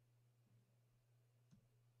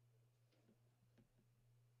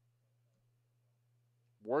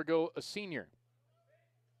 Wargo, a senior.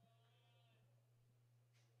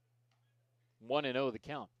 1-0 the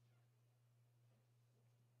count.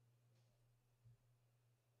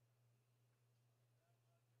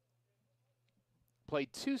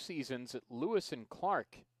 Played 2 seasons at Lewis and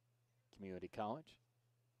Clark Community College.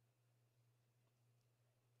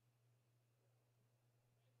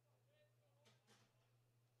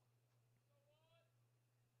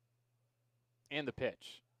 And the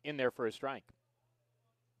pitch in there for a strike.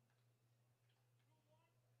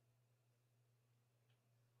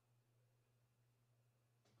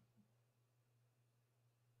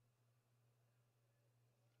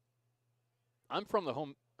 I'm from the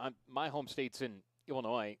home. My home state's in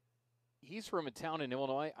Illinois. He's from a town in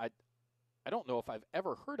Illinois I don't know if I've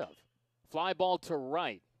ever heard of. Fly ball to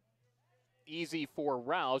right. Easy for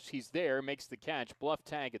Roush. He's there, makes the catch. Bluff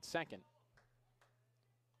tag at second.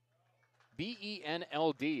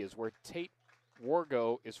 Benld is where Tate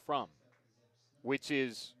Wargo is from, which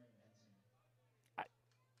is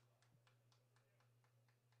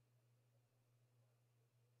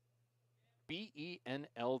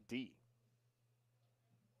Benld.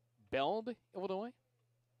 Beld, Illinois.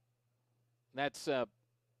 That's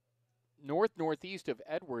northeast of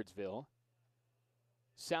Edwardsville,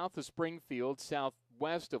 south of Springfield,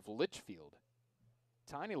 southwest of Litchfield.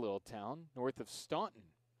 Tiny little town north of Staunton.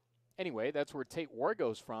 Anyway, that's where Tate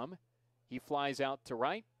Wargo's from. He flies out to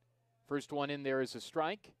right. First one in there is a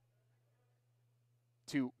strike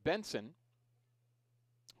to Benson,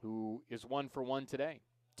 who is 1 for 1 today.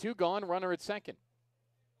 2 gone, runner at second.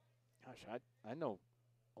 Gosh, I know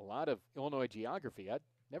a lot of Illinois geography. I'd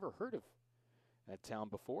never heard of that town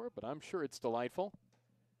before, but I'm sure it's delightful.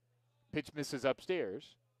 Pitch misses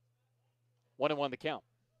upstairs. 1-1 the count.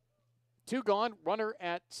 2 gone, runner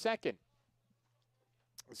at second.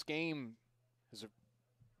 This game has a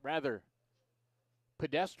rather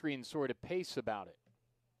pedestrian sort of pace about it.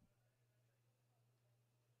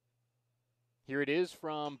 Here it is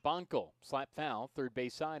from Bonkel. Slap foul, third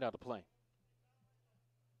base side out of play.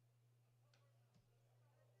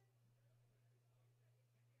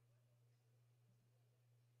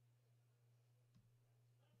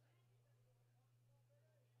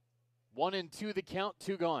 One and 2 the count,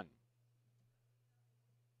 2 gone.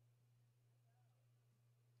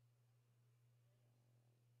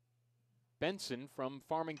 Benson from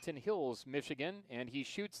Farmington Hills, Michigan, and he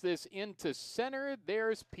shoots this into center.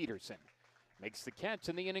 There's Peterson. Makes the catch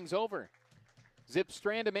and the inning's over. Zip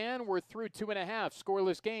strand a man, we're through 2.5.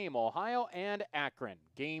 Scoreless game, Ohio and Akron.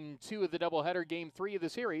 Game 2 of the doubleheader, game 3 of the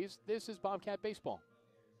series. This is Bobcat Baseball.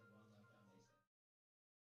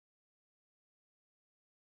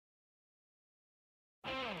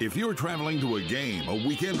 If you're traveling to a game, a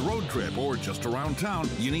weekend road trip, or just around town,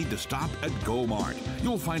 you need to stop at Go-Mart.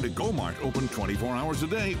 You'll find a Go-Mart open 24 hours a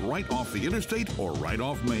day right off the interstate or right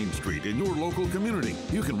off Main Street in your local community.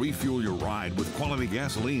 You can refuel your ride with quality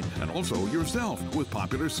gasoline and also yourself with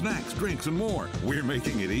popular snacks, drinks, and more. We're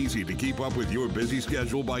making it easy to keep up with your busy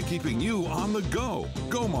schedule by keeping you on the go.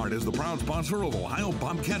 Go-Mart is the proud sponsor of Ohio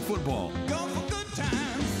Bobcat football. Go for good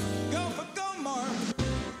times. Go for Go-Mart.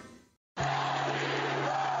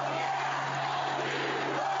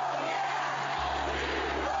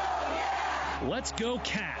 Let's go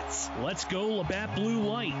Cats. Let's go Labatt Blue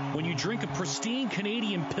Light. When you drink a pristine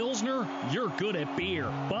Canadian Pilsner, you're good at beer.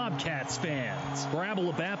 Bobcats fans, grab a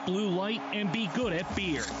Labatt Blue Light and be good at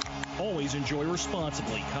beer. Always enjoy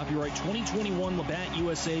responsibly. Copyright 2021 Labatt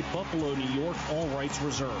USA, Buffalo, New York. All rights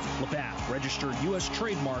reserved. Labatt, registered U.S.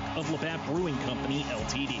 trademark of Labatt Brewing Company,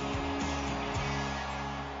 Ltd.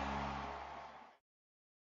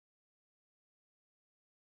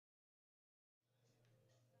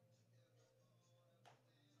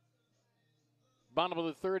 Bottom of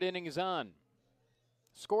the third inning is on.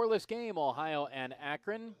 Scoreless game, Ohio and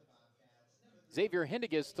Akron. Xavier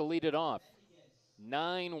Hindigas to lead it off.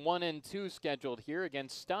 9-1-2 scheduled here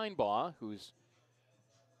against Steinbaugh, whose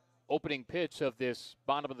opening pitch of this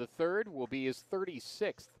bottom of the third will be his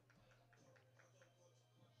 36th.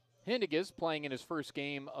 Hindigas playing in his first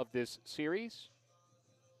game of this series.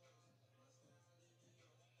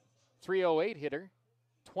 308 hitter.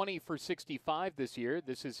 20 for 65 this year.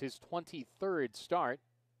 This is his 23rd start.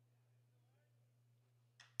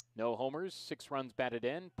 No homers, 6 runs batted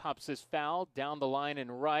in. Pops this foul down the line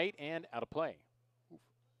and right and out of play.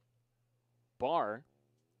 Barr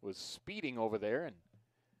was speeding over there and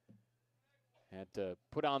had to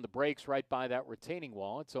put on the brakes right by that retaining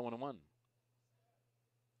wall. It's 0-1.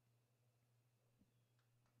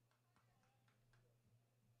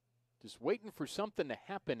 Just waiting for something to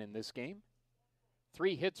happen in this game.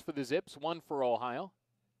 3 hits for the Zips, 1 for Ohio.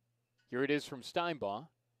 Here it is from Steinbaugh.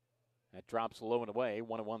 That drops low and away,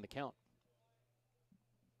 1-1 the count.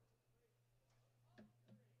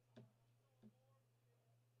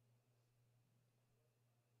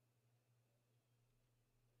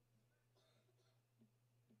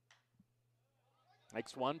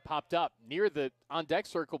 Next one popped up near the on-deck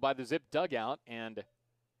circle by the Zip dugout, and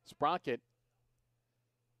Sprocket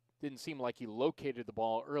didn't seem like he located the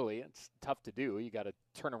ball early. It's tough to do. You got to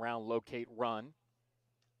turn around, locate, run.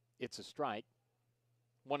 It's a strike.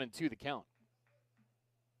 1-2 the count.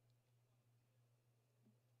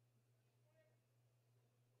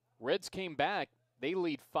 Reds came back. They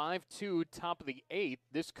lead 5-2, top of the 8th.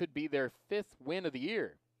 This could be their 5th win of the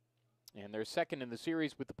year, and they're second in the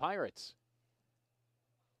series with the Pirates.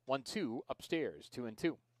 1-2 upstairs,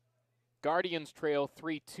 2-2. Guardians trail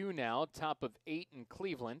 3-2 now, top of 8 in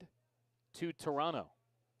Cleveland, 2 Toronto.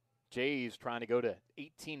 Jays trying to go to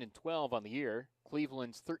 18-12 on the year.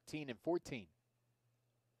 Cleveland's 13-14.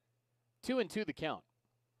 2-2 the count.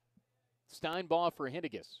 Steinbaugh for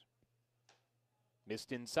Hindigas.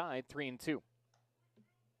 Missed inside, 3-2.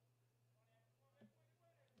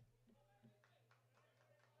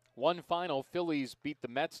 One final, Phillies beat the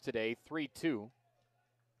Mets today, 3-2.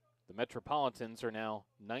 The Metropolitans are now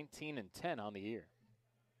 19-10 on the year.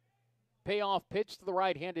 Payoff pitch to the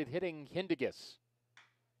right-handed hitting Hindigas.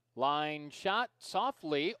 Line shot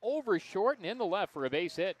softly over short and in the left for a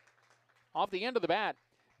base hit. Off the end of the bat,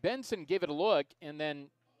 Benson gave it a look and then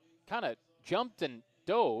kind of jumped and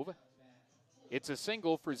dove. It's a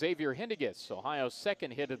single for Xavier Hindigas, Ohio's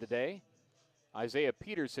second hit of the day. Isaiah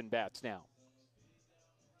Peterson bats now.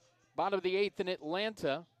 Bottom of the 8th in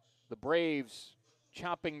Atlanta, the Braves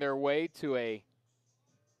chopping their way to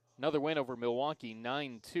another win over Milwaukee,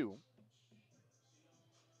 9-2.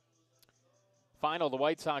 Final, the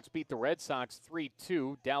White Sox beat the Red Sox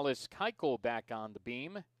 3-2. Dallas Keuchel back on the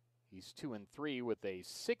beam. He's 2-3 with a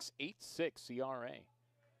 6.86 ERA.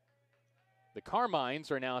 The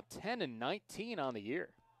Carmines are now 10-19 on the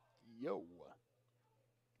year. Yo.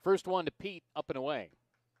 First one to Pete, up and away.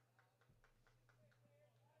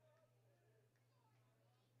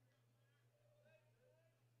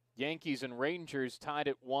 Yankees and Rangers tied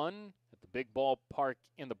at 1 at the big ballpark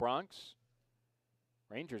in the Bronx.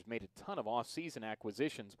 Rangers made a ton of off-season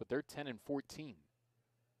acquisitions, but they're 10-14.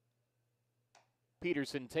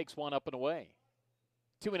 Peterson takes one up and away.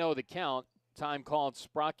 2-0 the count. Time called.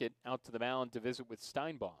 Sprocket out to the mound to visit with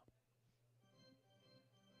Steinbaugh.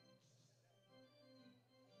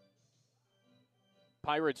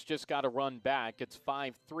 Pirates just got a run back. It's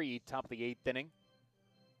 5-3, top of the 8th inning.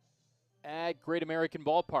 At Great American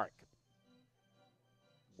Ballpark,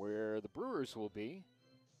 where the Brewers will be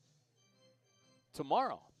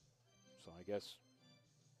tomorrow. So I guess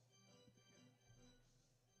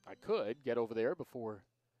I could get over there before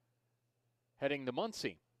heading to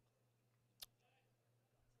Muncie.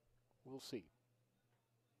 We'll see.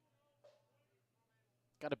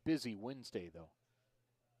 Got a busy Wednesday, though.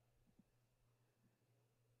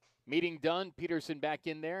 Meeting done. Peterson back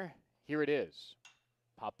in there. Here it is.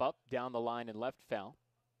 Pop up, down the line, and left foul.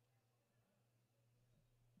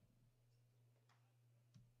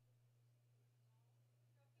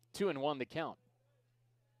 Two and one the count.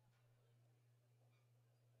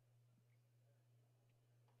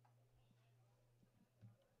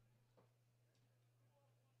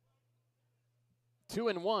 Two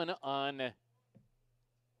and one on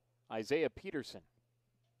Isaiah Peterson.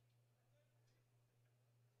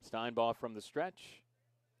 Steinbaugh from the stretch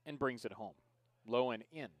and brings it home. Low and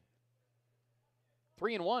in.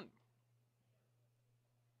 3-1.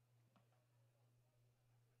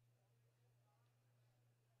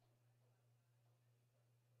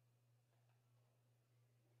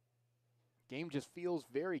 Game just feels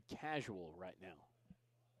very casual right now.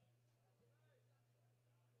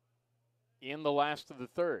 In the last of the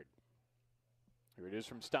third. Here it is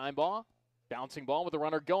from Steinbaugh. Bouncing ball with the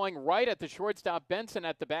runner going right at the shortstop. Benson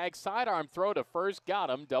at the bag. Sidearm throw to first. Got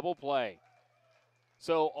him. Double play.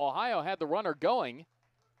 So Ohio had the runner going,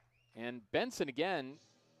 and Benson again,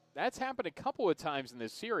 that's happened a couple of times in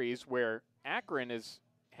this series where Akron has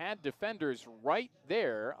had defenders right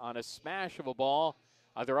there on a smash of a ball,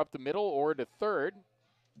 either up the middle or to third.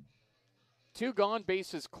 2 gone,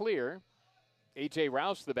 bases clear. A.J.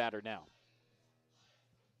 Rouse the batter now.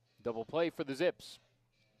 Double play for the Zips.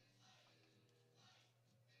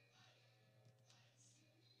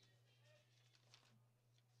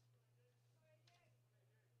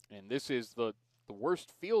 And this is the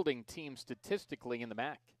worst fielding team statistically in the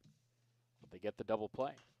MAC. But they get the double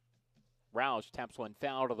play. Roush taps one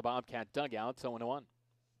foul to the Bobcat dugout, 0-1.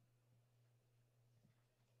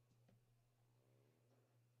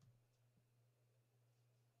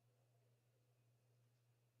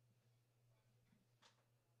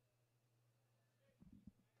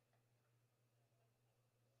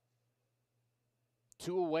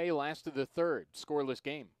 Two away, last of the third. Scoreless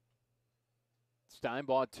game.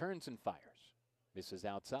 Steinbaugh turns and fires. Misses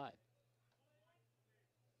outside.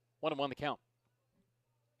 1-1 the count.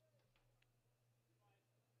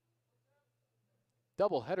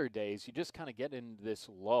 Doubleheader days, you just kind of get into this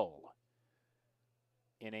lull.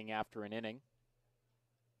 Inning after an inning.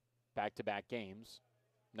 Back-to-back games.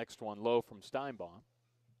 Next one low from Steinbaugh.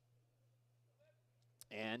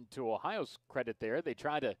 And to Ohio's credit there, they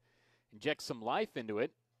try to inject some life into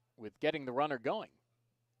it with getting the runner going.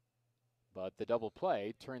 But the double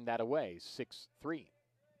play turned that away, 6-3.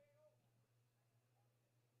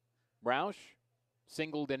 Roush,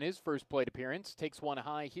 singled in his first plate appearance, takes one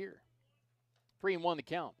high here. 3-1 the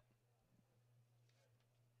count.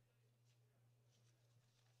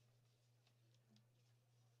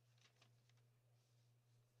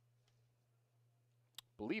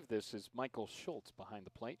 Believe this is Michael Schultz behind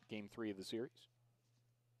the plate, game 3 of the series.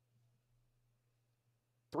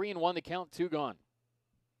 3-1 the count, 2 gone.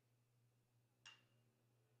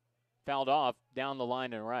 Fouled off down the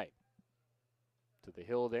line and right. To the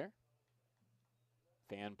hill there.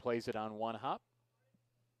 Fan plays it on one hop.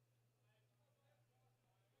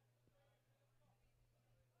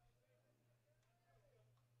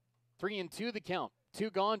 Three and two the count. 2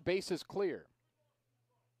 gone, bases clear.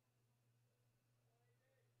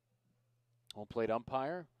 Home plate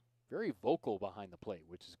umpire, very vocal behind the plate,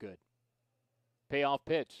 which is good. Payoff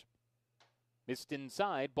pitch. Missed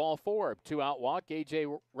inside, ball 4. 2-out walk, A.J.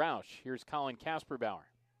 Roush. Here's Colin Kasperbauer.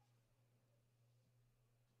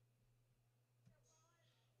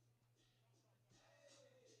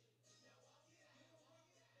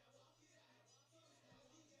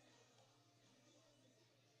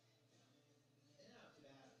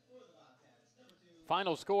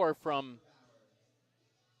 Final score from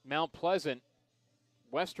Mount Pleasant,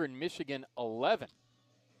 Western Michigan 11,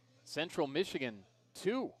 Central Michigan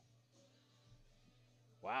 2.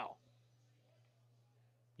 Wow.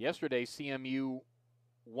 Yesterday, CMU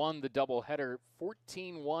won the doubleheader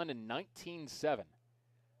 14-1 and 19-7.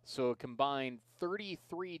 So a combined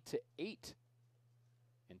 33-8.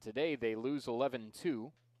 And today they lose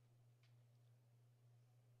 11-2.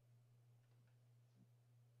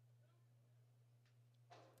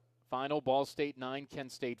 Final, Ball State 9,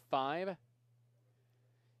 Kent State 5.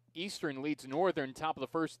 Eastern leads Northern, top of the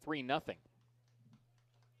first, 3-0.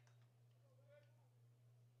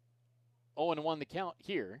 0-1 the count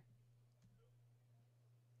here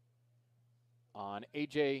on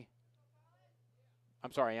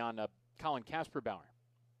Colin Kasperbauer.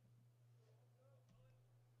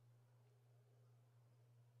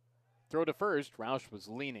 Throw to first. Roush was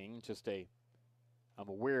leaning. I'm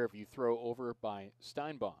aware of you throw over by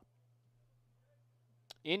Steinbaugh.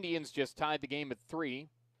 Indians just tied the game at 3,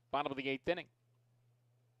 bottom of the 8th inning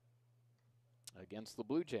against the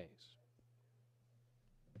Blue Jays.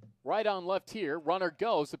 Right on left here, runner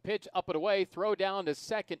goes. The pitch up and away, throw down to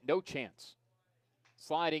second, no chance.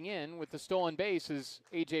 Sliding in with the stolen base is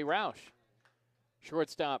A.J. Roush.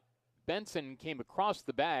 Shortstop Benson came across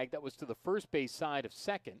the bag. That was to the first base side of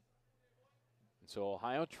second. And so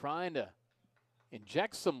Ohio trying to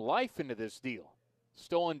inject some life into this deal.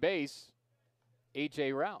 Stolen base,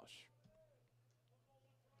 A.J. Roush.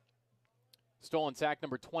 Stolen sack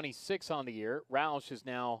number 26 on the year. Roush is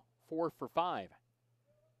now 4 for 5.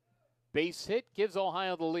 Base hit gives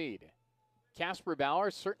Ohio the lead.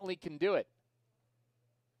 Kasperbauer certainly can do it.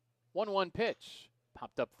 1-1 pitch.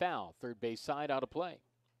 Popped up foul. Third base side out of play.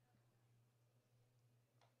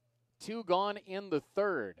 2 gone in the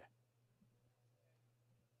third.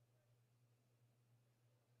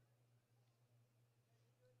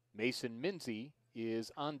 Mason Minzy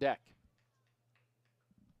is on deck.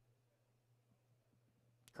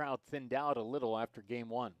 Crowd thinned out a little after game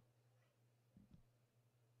 1.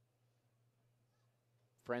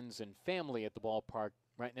 Friends and family at the ballpark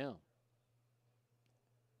right now.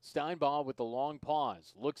 Steinbaugh with the long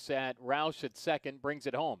pause. Looks at Roush at second, brings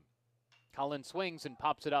it home. Cullen swings and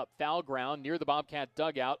pops it up. Foul ground near the Bobcat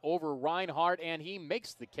dugout over Reinhardt, and he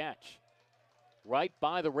makes the catch. Right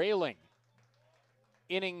by the railing.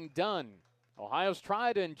 Inning done. Ohio's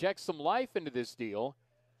tried to inject some life into this deal,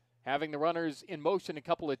 having the runners in motion a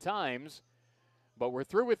couple of times, but we're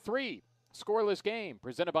through with 3. Scoreless game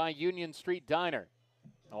presented by Union Street Diner.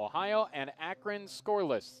 Ohio and Akron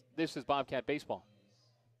scoreless. This is Bobcat Baseball.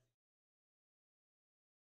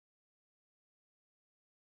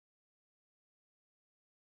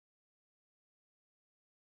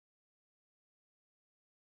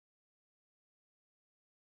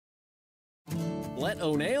 Let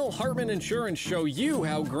O'Neill Hartman Insurance show you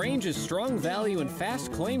how Grange's strong value and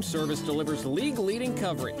fast claim service delivers league-leading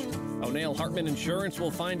coverage. O'Neill Hartman Insurance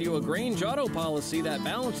will find you a Grange auto policy that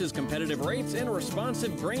balances competitive rates and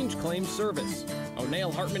responsive Grange claim service.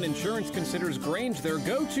 O'Neill Hartman Insurance considers Grange their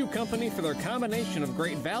go-to company for their combination of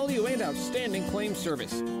great value and outstanding claim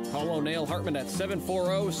service. Call O'Neill Hartman at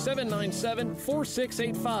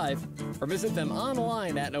 740-797-4685 or visit them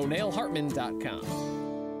online at o'neillhartman.com.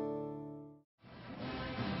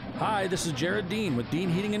 Hi, this is Jared Dean with Dean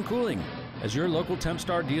Heating and Cooling. As your local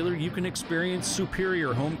Tempstar dealer, you can experience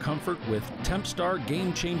superior home comfort with Tempstar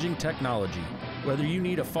game-changing technology. Whether you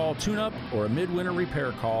need a fall tune-up or a midwinter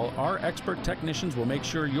repair call, our expert technicians will make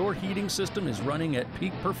sure your heating system is running at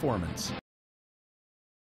peak performance.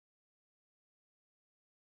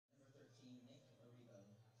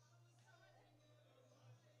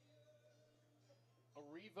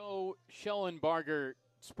 Arrivo Schellenbarger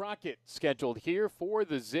Sprocket scheduled here for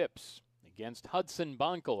the Zips against Hudson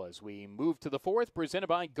Bonkel as we move to the fourth, presented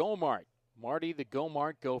by Go-Mart. Marty the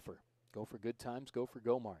Go-Mart Gopher. Go for good times, go for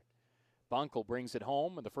Go-Mart. Bonkel brings it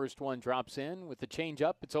home, and the first one drops in with the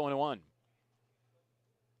change-up. It's 0-1.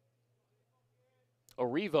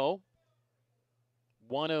 Arrivo,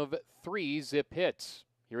 one of 3 Zip hits.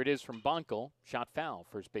 Here it is from Bonkel. Shot foul,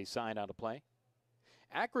 first base side out of play.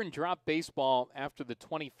 Akron dropped baseball after the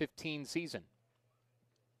 2015 season.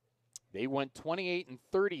 They went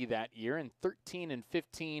 28-30 that year and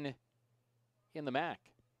 13-15 in the MAC.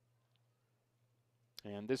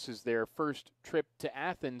 And this is their first trip to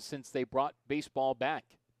Athens since they brought baseball back.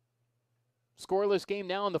 Scoreless game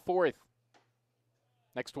now in the fourth.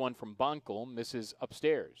 Next one from Bonkel, misses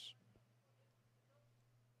upstairs.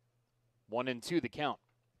 1-2 the count.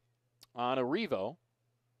 On Arrivo,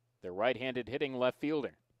 their right-handed hitting left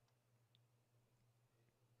fielder.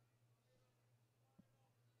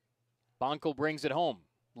 Bonkel brings it home,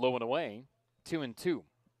 low and away, 2-2.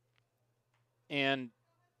 And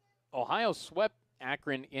Ohio swept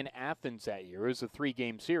Akron in Athens that year. It was a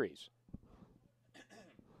 3-game series.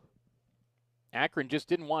 Akron just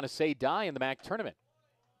didn't want to say die in the MAC tournament.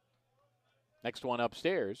 Next one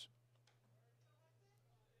upstairs.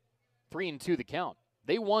 3-2 the count.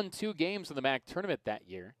 They won 2 games in the MAC tournament that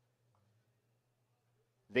year.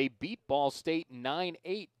 They beat Ball State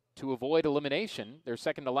 9-8 to avoid elimination, their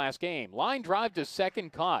second to last game. Line drive to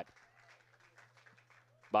second, caught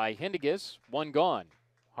by Hindigas, 1 gone.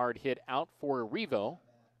 Hard hit out for Arrivo.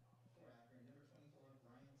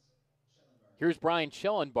 Here's Brian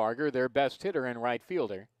Schellenbarger, their best hitter and right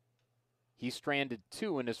fielder. He stranded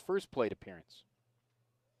 2 in his first plate appearance.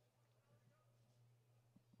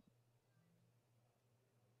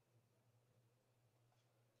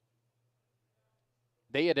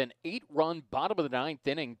 They had an 8-run bottom of the 9th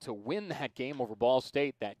inning to win that game over Ball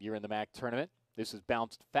State that year in the MAC tournament. This is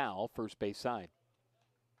bounced foul, first base side.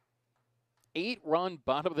 8-run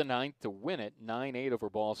bottom of the 9th to win it, 9-8 over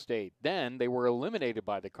Ball State. Then they were eliminated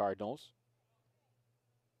by the Cardinals.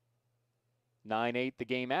 9-8 the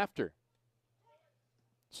game after.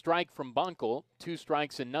 Strike from Bonkel, 2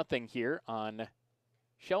 strikes and nothing here on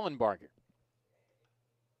Schellenbarger.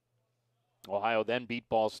 Ohio then beat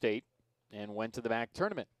Ball State and went to the MAC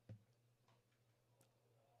tournament.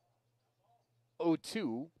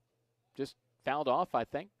 0-2, just fouled off, I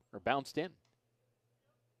think, or bounced in.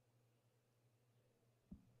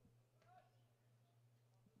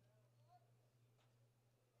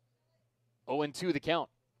 Oh, and 2 the count.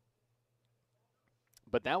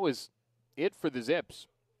 But that was it for the Zips.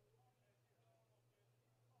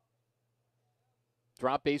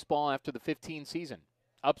 Drop baseball after the 15 season.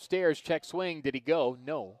 Upstairs, check swing. Did he go?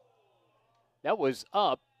 No. That was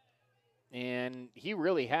up, and he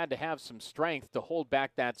really had to have some strength to hold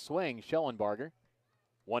back that swing, Schellenbarger.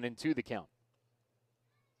 1-2 the count.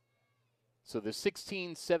 So the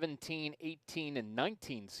 16, 17, 18, and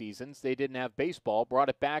 19 seasons, they didn't have baseball, brought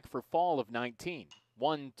it back for fall of 19.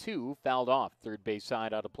 1-2, fouled off, third base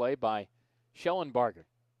side out of play by Schellenbarger.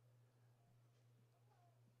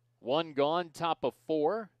 1 gone, top of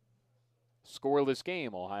 4. Scoreless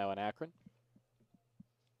game, Ohio and Akron.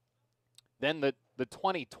 Then the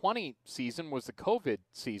 2020 season was the COVID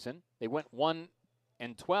season. They went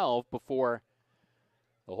 1-12 before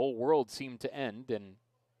the whole world seemed to end and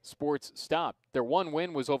sports stopped. Their 1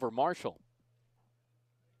 win was over Marshall.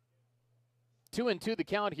 2-2 the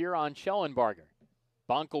count here on Schellenbarger.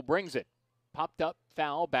 Bonkel brings it. Popped up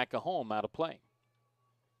foul, back at home, out of play.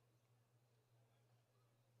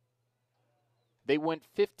 They went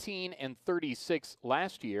 15-36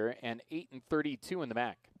 last year and 8-32 in the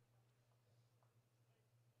MAC.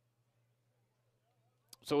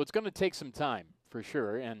 So it's going to take some time for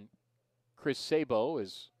sure. And Chris Sabo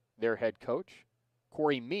is their head coach.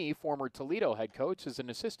 Corey Mee, former Toledo head coach, is an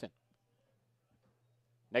assistant.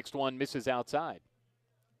 Next one misses outside.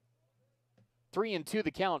 3-2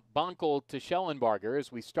 the count. Bonkel to Schellenbarger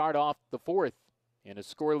as we start off the fourth in a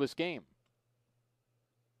scoreless game.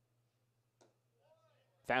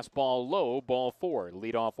 Fastball low, ball 4,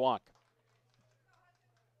 leadoff walk.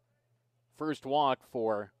 First walk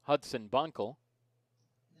for Hudson Bonkel.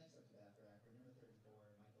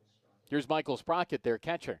 Here's Michael Sprocket, their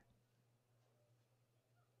catcher.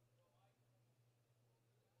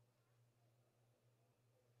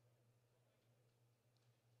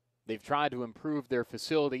 They've tried to improve their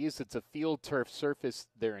facilities. It's a field turf surface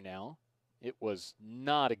there now. It was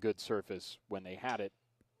not a good surface when they had it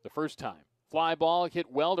the first time. Fly ball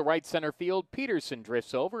hit well to right center field. Peterson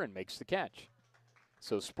drifts over and makes the catch.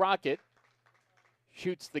 So Sprocket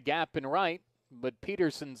shoots the gap in right, but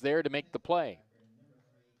Peterson's there to make the play.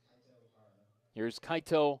 Here's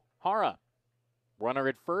Kaito Hara. Runner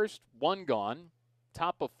at first, one gone.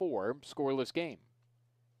 Top of 4, scoreless game.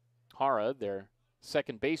 Hara, their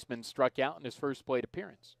second baseman, struck out in his first plate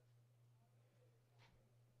appearance.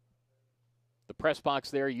 The press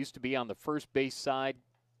box there used to be on the first base side.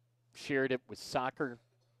 Shared it with soccer.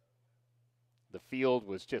 The field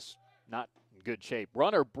was just not in good shape.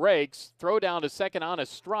 Runner breaks, throw down to second on a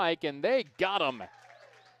strike, and they got him.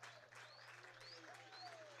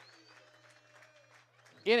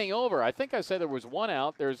 Inning over. I think I said there was one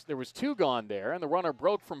out. There was 2 gone there, and the runner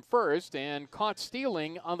broke from first and caught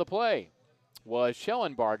stealing on the play was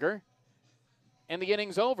Schellenbarger, and the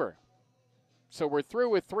inning's over. So we're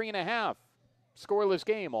through with 3.5. Scoreless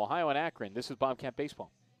game, Ohio and Akron. This is Bobcat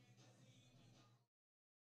Baseball.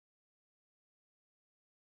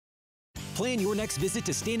 Plan your next visit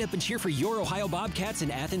to stand up and cheer for your Ohio Bobcats in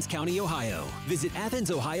Athens County, Ohio. Visit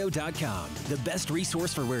AthensOhio.com, the best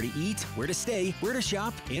resource for where to eat, where to stay, where to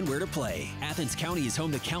shop, and where to play. Athens County is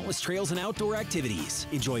home to countless trails and outdoor activities.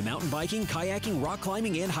 Enjoy mountain biking, kayaking, rock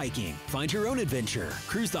climbing, and hiking. Find your own adventure.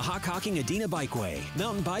 Cruise the Hockhocking Adena Bikeway.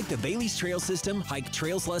 Mountain bike the Bailey's Trail System. Hike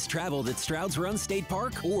trails less traveled at Stroud's Run State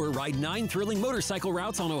Park. Or ride 9 thrilling motorcycle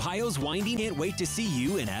routes on Ohio's winding. Can't wait to see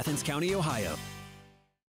you in Athens County, Ohio.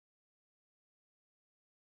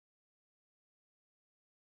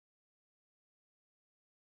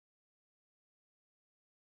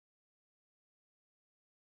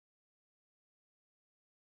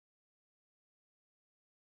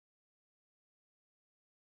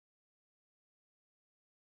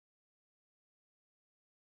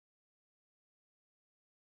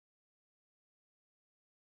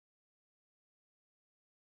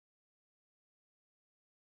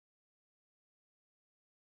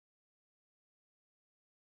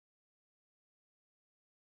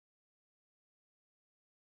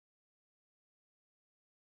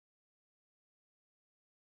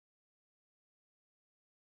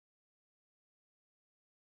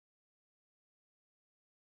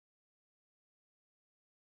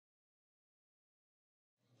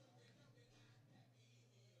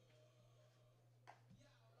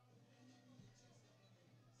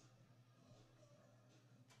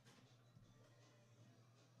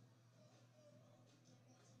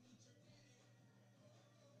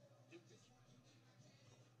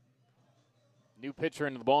 New pitcher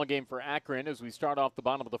into the ballgame for Akron as we start off the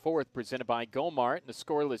bottom of the fourth, presented by Gomart. And the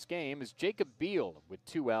scoreless game is Jacob Beal with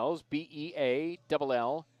 2 L's,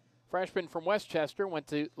 B-E-A-L-L. Freshman from Westchester, went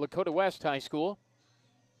to Lakota West High School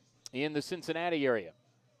in the Cincinnati area.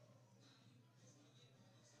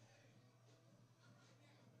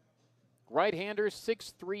 Right-hander,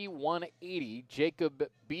 6'3", 180, Jacob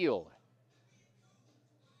Beal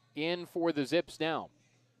in for the Zips now.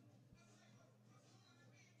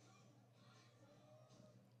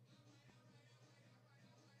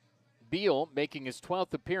 Beal making his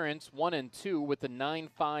 12th appearance, 1-2 with a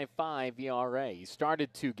 9.55 ERA. He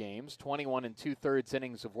started 2 games, 21 2/3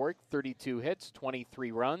 innings of work, 32 hits,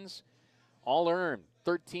 23 runs, all earned,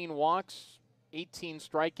 13 walks, 18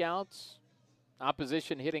 strikeouts.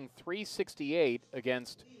 Opposition hitting .368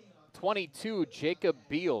 against 22 Jacob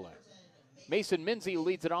Beal. Mason Minzy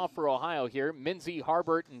leads it off for Ohio here. Minzy,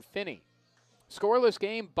 Harbert, and Finney. Scoreless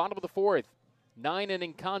game, bottom of the fourth.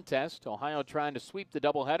 9-inning contest. Ohio trying to sweep the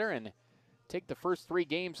doubleheader and take the first 3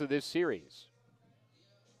 games of this series.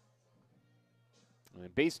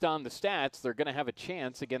 And based on the stats, they're going to have a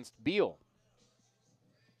chance against Beal.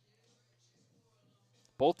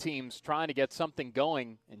 Both teams trying to get something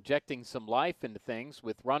going, injecting some life into things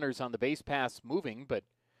with runners on the base paths moving, but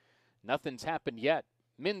nothing's happened yet.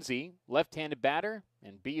 Minzy, left-handed batter,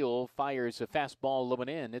 and Beal fires a fastball low and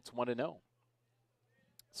in. It's 1-0.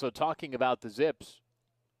 So talking about the Zips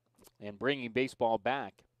and bringing baseball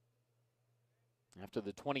back. After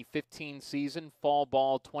the 2015 season, fall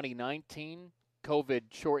ball 2019,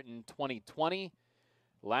 COVID-shortened 2020.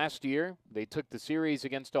 Last year, they took the series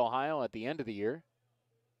against Ohio at the end of the year.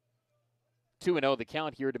 2-0 the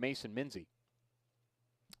count here to Mason Minzy.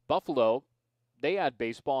 Buffalo, they had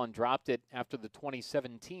baseball and dropped it after the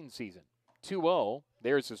 2017 season. 2-0,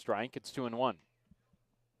 there's a strike. It's 2-1.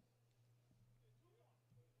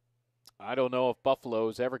 I don't know if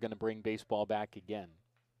Buffalo's ever going to bring baseball back again.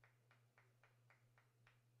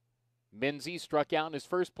 Minzy struck out in his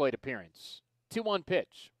first plate appearance. 2-1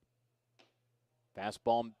 pitch.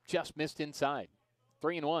 Fastball just missed inside.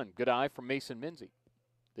 3-1. Good eye from Mason Minzy.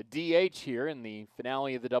 The DH here in the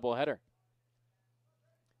finale of the doubleheader.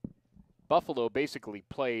 Buffalo basically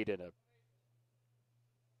played in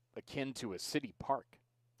akin to a city park.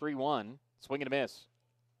 3-1. Swing and a miss.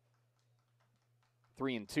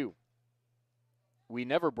 3-2. We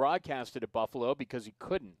never broadcasted at Buffalo because you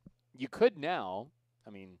couldn't. You could now.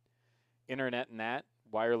 I mean, internet and that,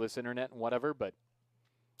 wireless internet and whatever, but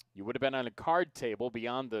you would have been on a card table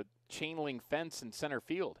beyond the chain link fence in center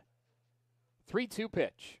field. 3-2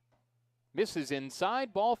 pitch. Misses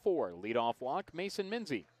inside, ball 4. Leadoff walk, Mason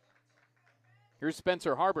Minzy. Here's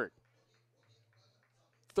Spencer Harbert.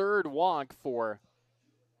 Third walk for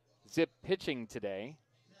Zip pitching today.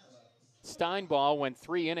 Steinball went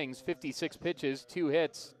 3 innings, 56 pitches, 2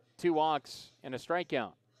 hits, 2 walks, and a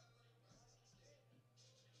strikeout.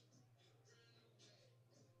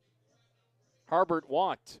 Harbert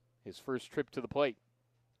walked his first trip to the plate.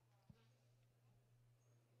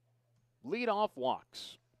 Leadoff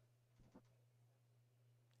walks.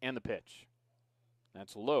 And the pitch.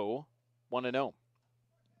 That's low, 1-0.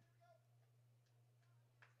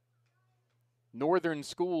 Northern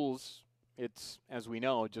schools, it's, as we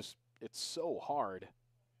know, it's so hard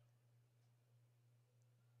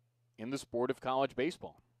in the sport of college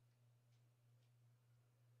baseball.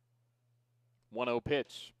 1-0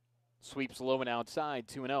 pitch. Sweeps low and outside,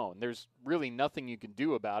 2-0. And there's really nothing you can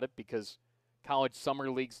do about it because college summer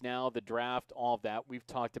leagues now, the draft, all of that, we've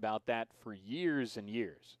talked about that for years and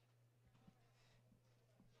years.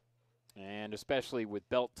 And especially with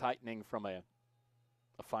belt tightening from a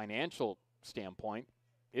financial standpoint,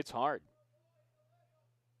 it's hard.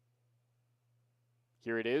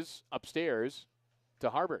 Here it is, upstairs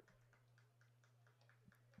to Harbert.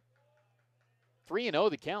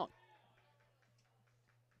 3-0 the count.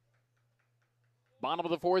 Bottom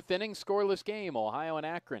of the 4th inning, scoreless game, Ohio and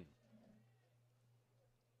Akron.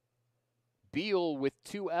 Beal with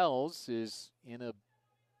 2 L's is in a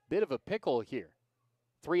bit of a pickle here.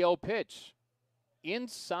 3-0 pitch.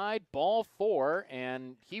 Inside, ball 4,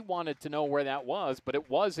 and he wanted to know where that was, but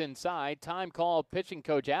it was inside. Time call, pitching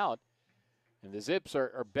coach out. And the Zips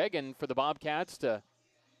are begging for the Bobcats to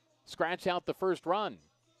scratch out the first run.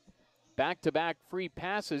 Back-to-back free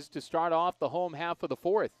passes to start off the home half of the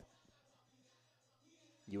 4th.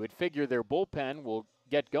 You would figure their bullpen will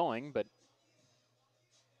get going, but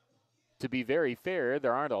to be very fair,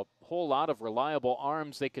 there aren't a whole lot of reliable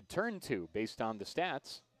arms they could turn to based on the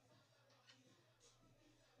stats.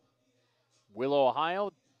 Will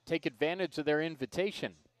Ohio take advantage of their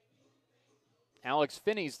invitation? Alex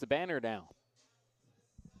Finney's the banner now.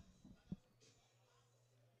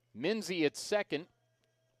 Minzy at second.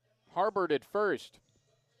 Harbert at first.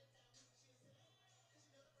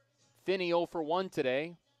 Finney 0 for 1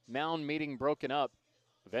 today. Mound meeting broken up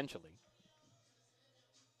eventually.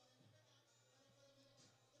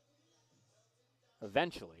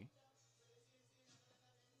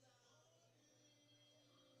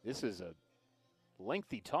 This is a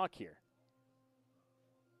lengthy talk here.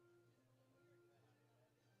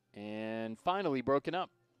 And finally broken up.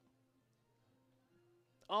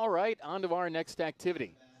 All right, on to our next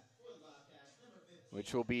activity,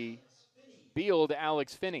 which will be Beal to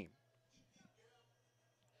Alex Finney.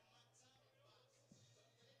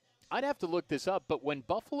 I'd have to look this up, but when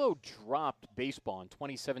Buffalo dropped baseball in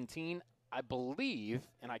 2017, I believe,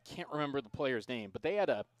 and I can't remember the player's name, but they had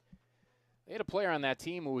a player on that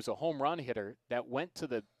team who was a home run hitter that went to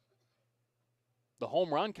the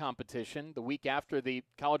home run competition the week after the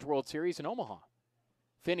College World Series in Omaha.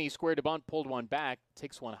 Finney squared a bunt, pulled one back,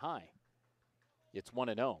 takes one high. It's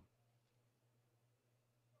 1-0.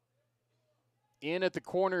 In at the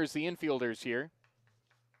corners, the infielders here.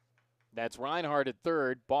 That's Reinhardt at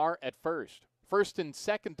third, Barr at first. First and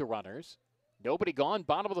second, the runners. Nobody gone,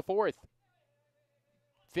 bottom of the fourth.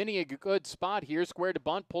 Finney a good spot here, squared to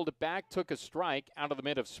bunt, pulled it back, took a strike out of the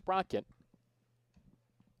mid of Sprocket.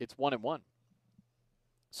 It's 1-1.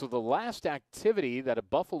 So the last activity that a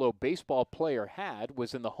Buffalo baseball player had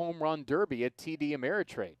was in the home run derby at TD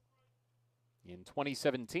Ameritrade in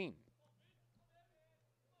 2017.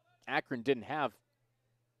 Akron didn't have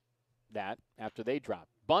that after they dropped.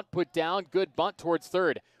 Bunt put down, good bunt towards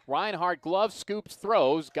third. Reinhardt glove, scoops,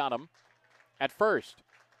 throws, got him at first.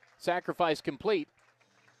 Sacrifice complete.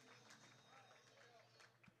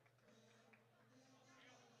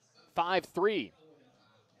 5-3.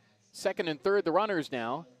 Second and third, the runners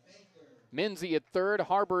now. Minzy at third,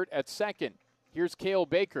 Harbert at second. Here's Cale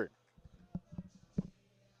Baker.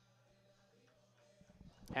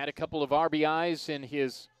 Had a couple of RBIs in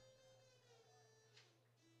his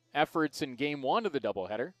efforts in game one of the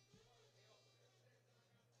doubleheader.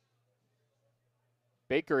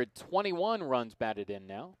 Baker at 21 runs batted in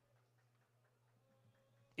now.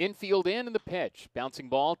 Infield in the pitch. Bouncing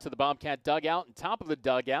ball to the Bobcat dugout and top of the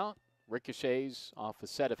dugout. Ricochets off a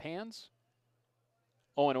set of hands.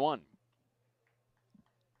 0-1.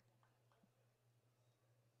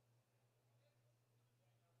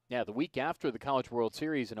 Yeah, the week after the College World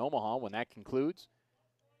Series in Omaha, when that concludes,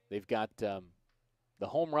 they've got the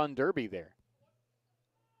home run derby there.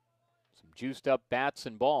 Some juiced up bats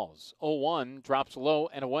and balls. 0-1 drops low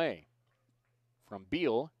and away from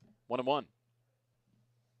Beal. 1-1.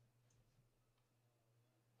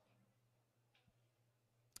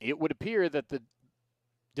 It would appear that the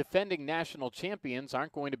defending national champions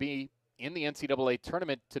aren't going to be in the NCAA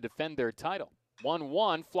tournament to defend their title.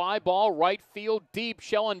 1-1, fly ball, right field, deep.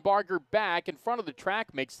 Schellenbarger back in front of the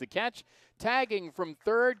track, makes the catch. Tagging from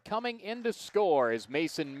third, coming in to score is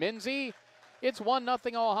Mason Minzy. It's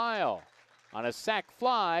 1-0 Ohio on a sac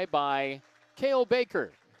fly by Cale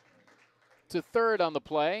Baker. To third on the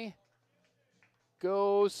play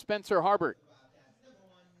goes Spencer Harbert.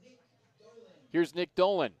 Here's Nick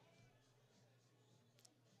Dolan.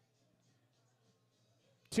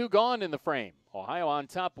 2 gone in the frame. Ohio on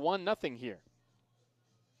top 1-0 here.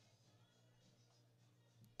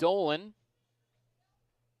 Dolan,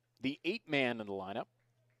 the 8th man in the lineup,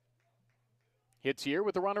 hits here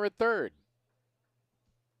with the runner at third.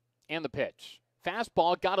 And the pitch.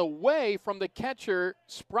 Fastball got away from the catcher,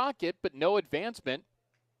 Sprocket, but no advancement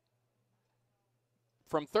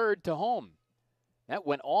from third to home. That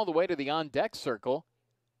went all the way to the on-deck circle.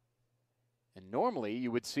 And normally you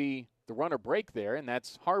would see the runner break there, and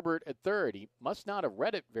that's Harbert at third. He must not have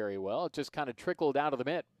read it very well. It just kind of trickled out of the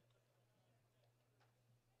mitt.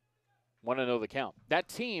 Want to know the count. That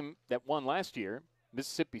team that won last year,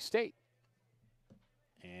 Mississippi State.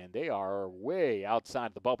 And they are way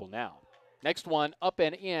outside the bubble now. Next one, up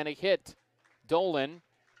and in, a hit. Dolan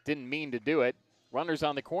didn't mean to do it. Runners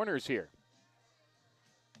on the corners here.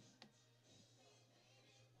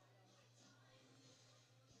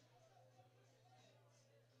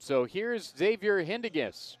 So here's Xavier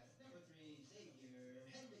Hindigas.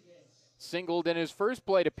 Singled in his first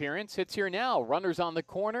plate appearance. Hits here now. Runners on the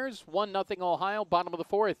corners. 1-0 Ohio, bottom of the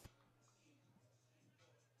fourth.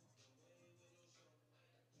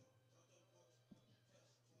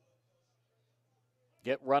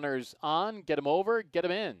 Get runners on, get them over, get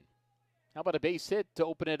them in. How about a base hit to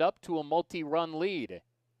open it up to a multi-run lead?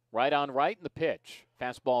 Right on right in the pitch.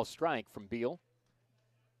 Fastball strike from Beal.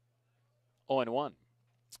 0-1.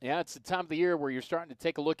 Yeah, it's the time of the year where you're starting to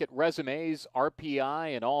take a look at resumes,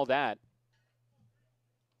 RPI, and all that.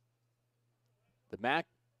 The MAC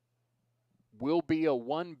will be a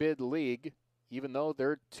one-bid league, even though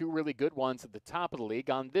there are 2 really good ones at the top of the league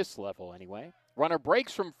on this level anyway. Runner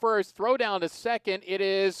breaks from first, throw down to second. It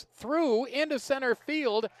is through into center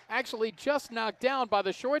field, actually just knocked down by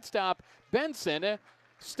the shortstop, Benson.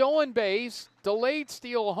 Stolen base, delayed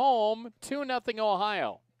steal home, 2-0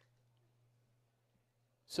 Ohio.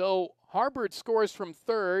 So Harbert scores from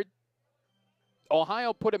third.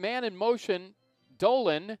 Ohio put a man in motion.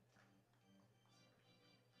 Dolan.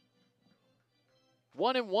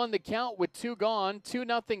 1-1 the count with 2 gone.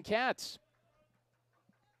 2-0 Cats.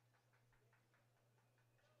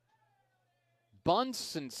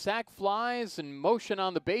 Bunts and sac flies and motion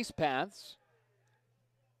on the base paths.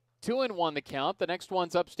 2-1 the count. The next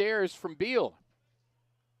one's upstairs from Beal.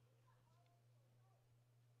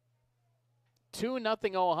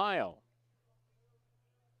 2-0 Ohio.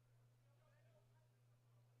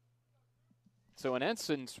 So in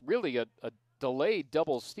essence, really a delayed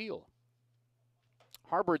double steal.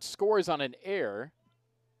 Harbert scores on an error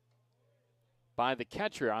by the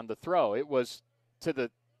catcher on the throw. It was to the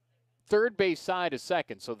third base side of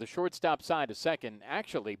second, so the shortstop side of second.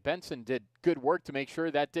 Actually, Benson did good work to make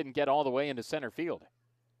sure that didn't get all the way into center field.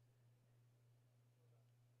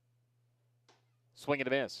 Swing and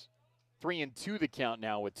a miss. 3-2 the count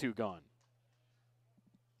now with 2 gone.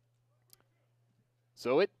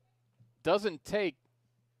 So it doesn't take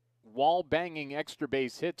wall-banging extra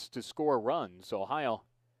base hits to score runs. Ohio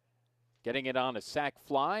getting it on a sac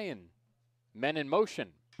fly and men in motion.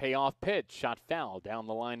 Payoff pitch, shot foul down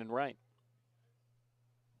the line and right.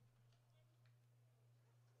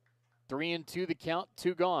 3-2 the count,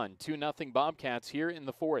 2 gone. 2-0 Bobcats here in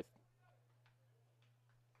the 4th.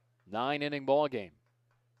 9-inning ball game.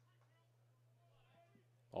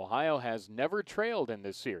 Ohio has never trailed in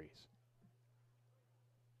this series.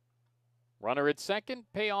 Runner at second,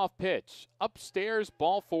 payoff pitch. Upstairs,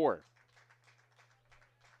 ball 4.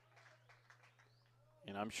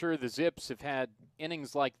 And I'm sure the Zips have had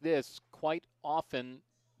innings like this quite often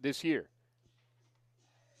this year,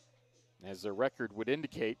 as their record would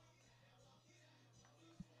indicate.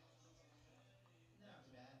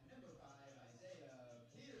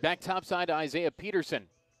 Back topside to Isaiah Peterson.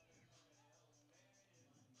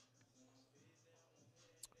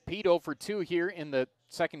 Pete 0 for 2 here in the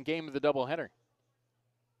second game of the doubleheader.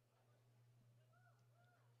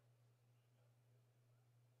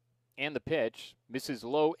 And the pitch misses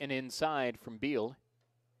low and inside from Beal.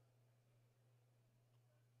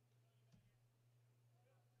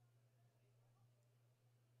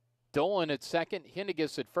 Dolan at second,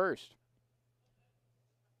 Hinnigus at first.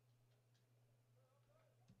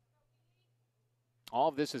 All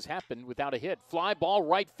of this has happened without a hit. Fly ball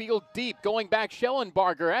right field deep. Going back,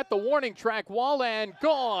 Schellenbarger at the warning track wall and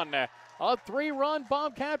gone. A 3-run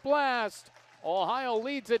Bobcat blast. Ohio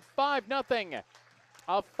leads at 5-0.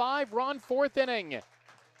 A 5-run 4th inning.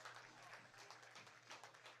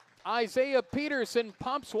 Isaiah Peterson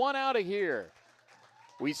pumps one out of here.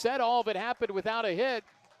 We said all of it happened without a hit.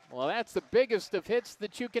 Well, that's the biggest of hits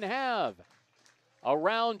that you can have. A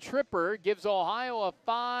round tripper gives Ohio a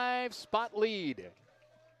 5-spot lead.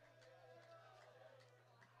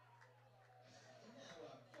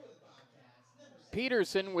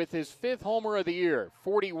 Peterson with his 5th homer of the year.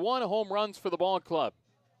 41 home runs for the ball club.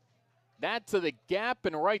 That to the gap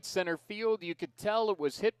in right center field. You could tell it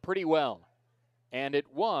was hit pretty well. And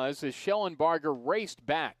it was as Schellenbarger raced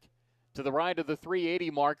back to the right of the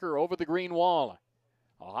 380 marker over the green wall.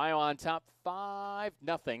 Ohio on top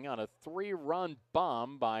 5-0 on a 3-run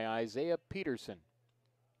bomb by Isaiah Peterson.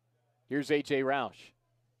 Here's A.J. Roush.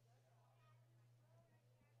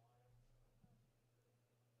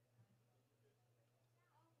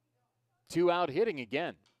 Two-out hitting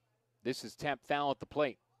again. This is tapped foul at the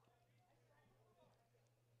plate.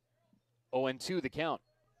 0-2 the count.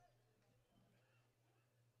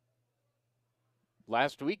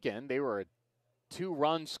 Last weekend, they were a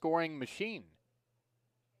 2-run scoring machine.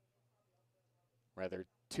 Rather,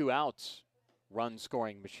 2 outs run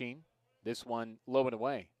scoring machine. This one low and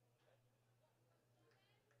away.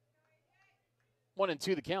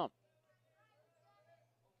 1-2 the count.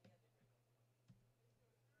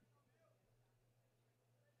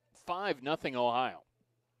 5-0 Ohio.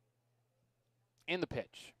 And the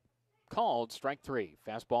pitch. Called strike 3.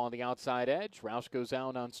 Fastball on the outside edge. Roush goes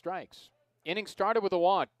out on strikes. Inning started with a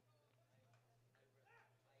walk.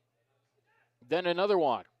 Then another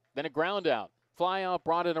walk. Then a ground out. Fly out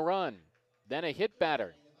brought in a run. Then a hit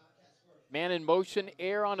batter. Man in motion,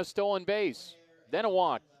 error on a stolen base. Then a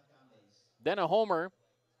walk. Then a homer.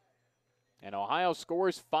 And Ohio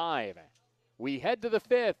scores 5. We head to the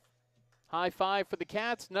 5th. High 5 for the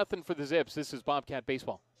Cats, nothing for the Zips. This is Bobcat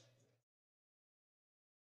Baseball.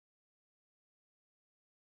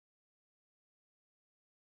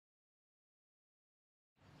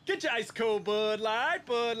 Get your ice cold Bud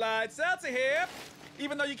Light Seltzer here.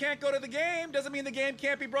 Even though you can't go to the game, doesn't mean the game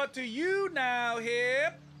can't be brought to you now,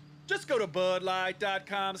 hip. Just go to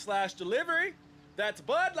budlight.com/delivery. That's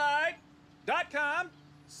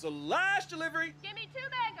budlight.com/delivery. Give me 2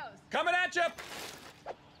 mangoes. Coming at you.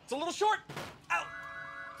 It's a little short. Ow.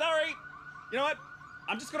 Sorry. You know what?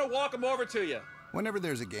 I'm just going to walk them over to you. Whenever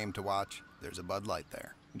there's a game to watch, there's a Bud Light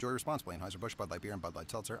there. Enjoy responsibly. Anheuser-Busch, Bud Light Beer, and Bud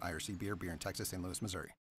Light Seltzer. IRC Beer, beer in Texas, St. Louis,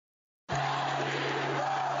 Missouri.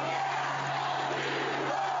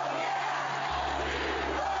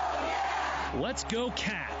 Let's go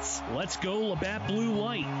Cats. Let's go Labatt Blue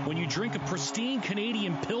Light. When you drink a pristine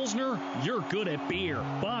Canadian Pilsner, you're good at beer.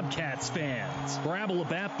 Bobcats fans, grab a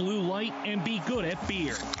Labatt Blue Light and be good at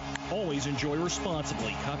beer. Always enjoy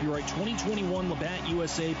responsibly. Copyright 2021 Labatt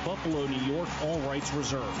USA, Buffalo, New York. All rights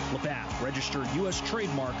reserved. Labatt, registered U.S.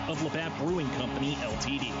 trademark of Labatt Brewing Company,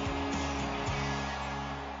 Ltd.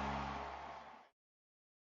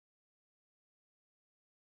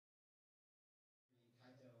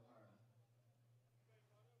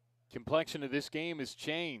 Complexion of this game has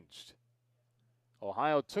changed.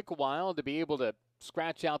 Ohio took a while to be able to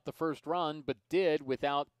scratch out the first run, but did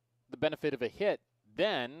without the benefit of a hit.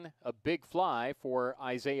 Then a big fly for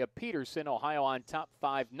Isaiah Peterson. Ohio on top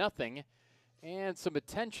 5-0. And some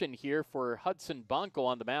attention here for Hudson Bonkel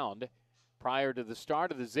on the mound prior to the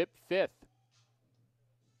start of the Zip fifth.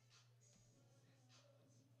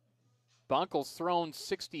 Bonkel's thrown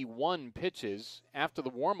 61 pitches. After the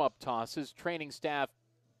warm-up tosses, training staff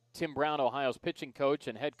Tim Brown, Ohio's pitching coach,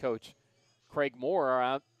 and head coach Craig Moore are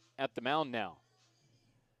out at the mound now.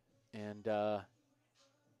 And I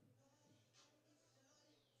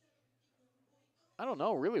don't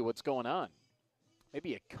know really what's going on.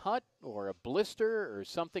 Maybe a cut or a blister or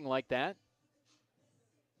something like that.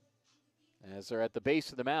 As they're at the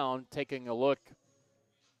base of the mound taking a look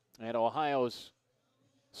at Ohio's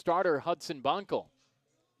starter Hudson Bonkel,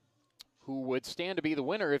 who would stand to be the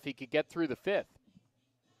winner if he could get through the fifth.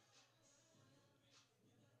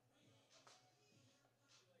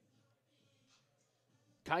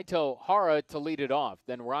 Kaito Hara to lead it off,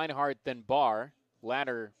 then Reinhardt, then Barr,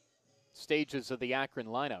 latter stages of the Akron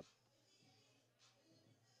lineup.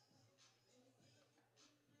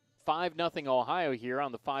 5-0 Ohio here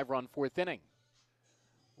on the 5-run fourth inning.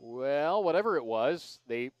 Well, whatever it was,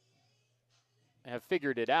 they have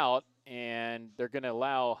figured it out, and they're going to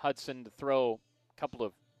allow Hudson to throw a couple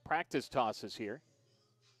of practice tosses here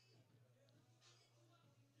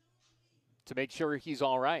to make sure he's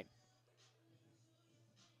all right.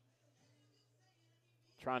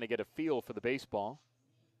 Trying to get a feel for the baseball.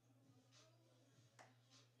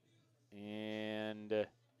 And,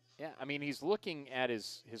 yeah, I mean, he's looking at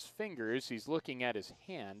his fingers. He's looking at his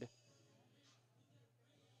hand,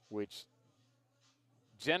 which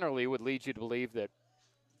generally would lead you to believe that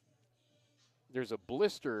there's a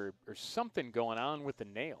blister or something going on with the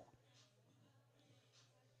nail.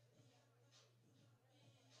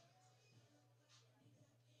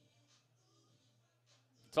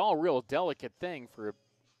 It's all a real delicate thing for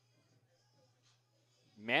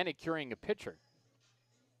manicuring a pitcher.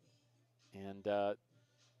 And they're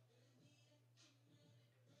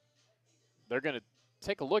going to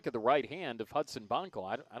take a look at the right hand of Hudson Bonkel.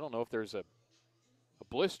 I don't know if there's a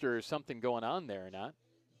blister or something going on there or not.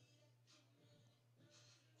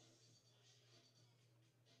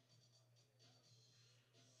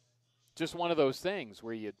 Just one of those things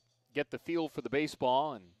where you get the feel for the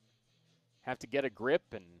baseball and have to get a grip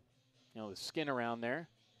and, you know, the skin around there.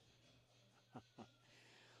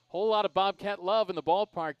 Whole lot of Bobcat love in the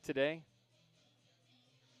ballpark today,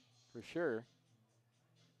 for sure.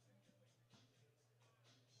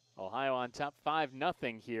 Ohio on top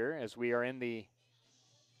 5-0 here as we are in the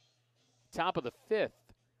top of the fifth.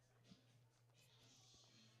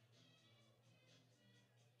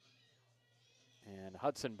 And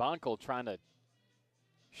Hudson Bonkel trying to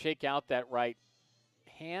shake out that right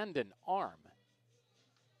hand and arm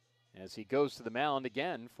as he goes to the mound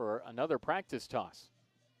again for another practice toss.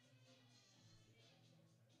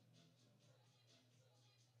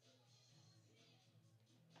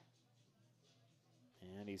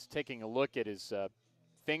 And he's taking a look at his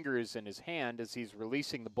fingers in his hand as he's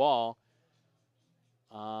releasing the ball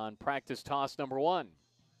on practice toss number 1.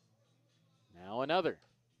 Now another.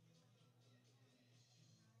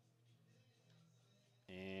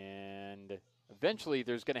 And eventually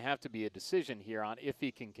there's going to have to be a decision here on if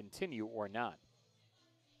he can continue or not.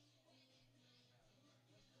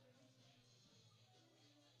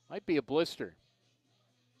 Might be a blister.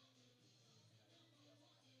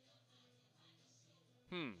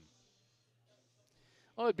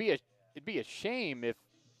 Well, it'd be a shame if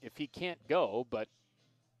he can't go, but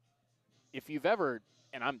if you've ever,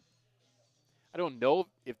 and I don't know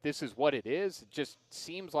if this is what it is, it just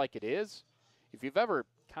seems like it is. If you've ever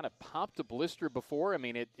kind of popped a blister before, I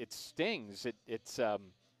mean, it stings. It's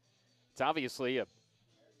obviously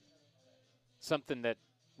something that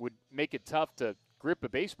would make it tough to grip a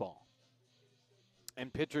baseball.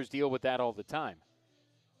 And pitchers deal with that all the time.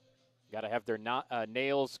 Got to have their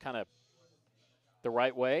nails kind of the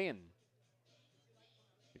right way, and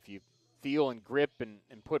if you feel and grip and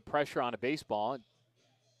put pressure on a baseball, it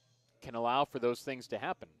can allow for those things to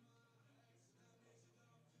happen.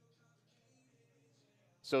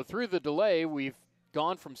 So through the delay, we've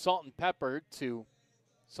gone from Salt and Peppa to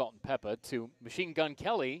Machine Gun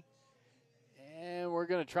Kelly, and we're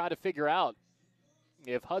going to try to figure out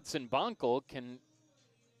if Hudson Bonkel can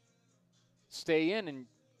stay in and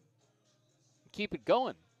keep it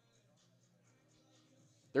going.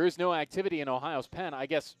 There is no activity in Ohio's pen. I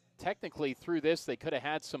guess technically through this they could have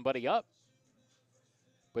had somebody up.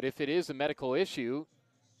 But if it is a medical issue,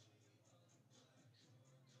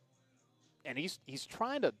 And he's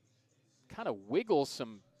trying to kind of wiggle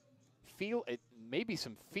some maybe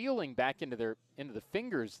some feeling back into the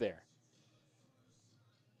fingers there.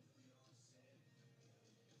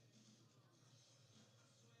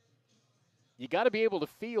 You got to be able to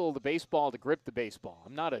feel the baseball to grip the baseball.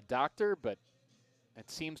 I'm not a doctor, but that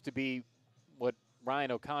seems to be what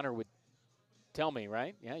Ryan O'Connor would tell me,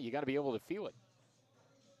 right? Yeah, you got to be able to feel it.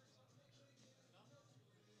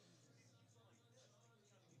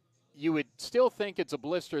 You would still think it's a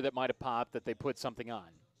blister that might have popped, that they put something on.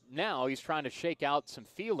 Now he's trying to shake out some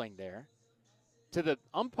feeling there. To the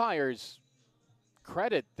umpire's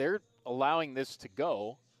credit, they're allowing this to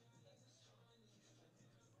go.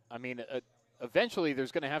 I mean, eventually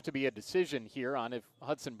there's going to have to be a decision here on if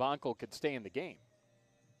Hudson Bonkel could stay in the game.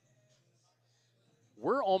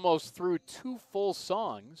 We're almost through 2 full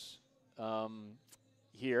songs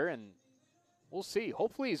here, and we'll see.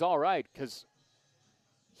 Hopefully he's all right, because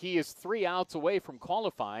he is 3 outs away from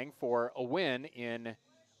qualifying for a win in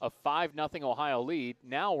a 5-0 Ohio lead.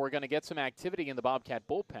 Now we're going to get some activity in the Bobcat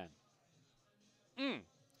bullpen.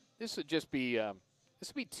 This would just be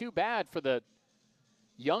too bad for the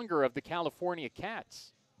younger of the California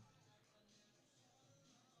Cats.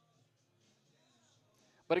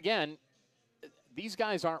 But again, these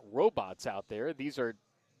guys aren't robots out there. These are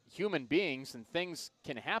human beings, and things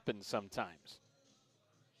can happen sometimes.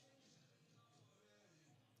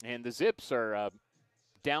 And the Zips are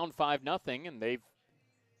down 5-0, and they've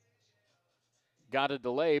got a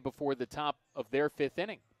delay before the top of their 5th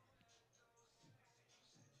inning.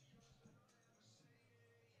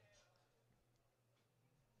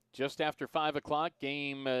 Just after 5 o'clock,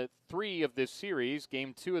 game 3 of this series,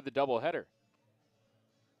 game 2 of the doubleheader.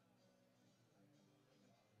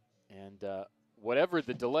 And whatever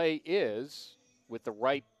the delay is, with the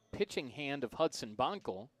right pitching hand of Hudson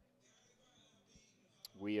Bonkel,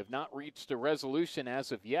 we have not reached a resolution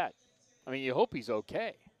as of yet. I mean, you hope he's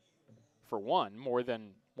okay, for one, more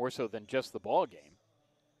so than just the ball game.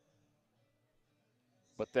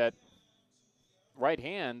 But that right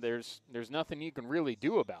hand, there's nothing you can really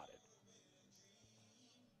do about it.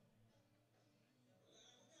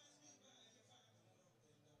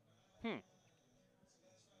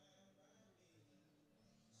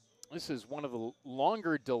 This is one of the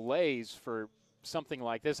longer delays for something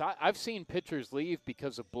like this. I've seen pitchers leave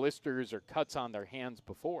because of blisters or cuts on their hands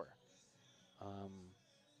before.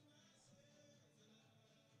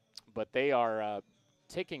 But they are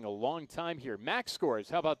taking a long time here. Max scores,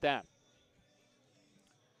 how about that?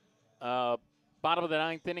 Bottom of the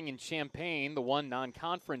 9th inning in Champaign, the one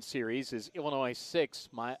non-conference series is Illinois 6,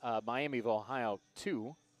 Miami of Ohio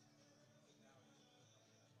 2.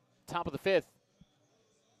 Top of the 5th,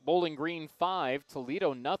 Bowling Green 5,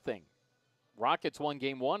 Toledo nothing. Rockets won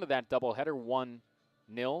game 1 of that doubleheader,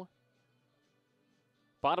 1-0.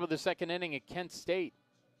 Bottom of the 2nd inning at Kent State,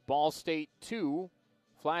 Ball State 2,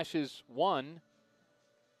 Flashes 1.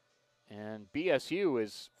 And BSU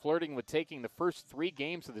is flirting with taking the first 3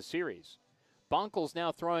 games of the series. Bonkel's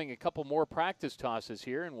now throwing a couple more practice tosses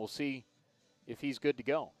here, and we'll see if he's good to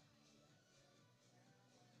go.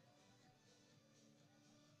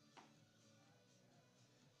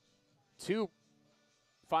 Two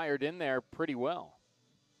fired in there pretty well.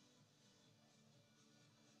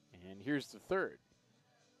 And here's the third.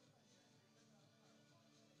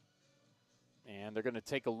 And they're going to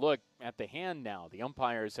take a look at the hand now. The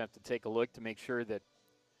umpires have to take a look to make sure that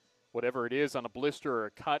whatever it is on a blister or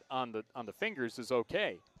a cut on the fingers is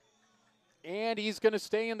okay. And he's going to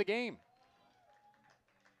stay in the game.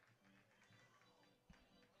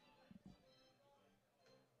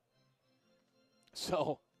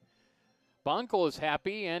 So Bonkel is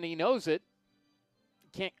happy, and he knows it.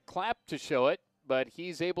 Can't clap to show it, but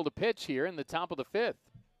he's able to pitch here in the top of the 5th.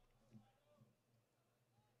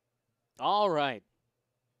 All right.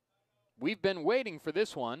 We've been waiting for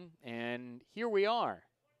this one, and here we are.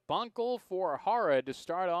 Bonkel for Hara to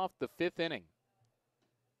start off the 5th inning.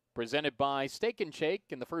 Presented by Steak and Shake,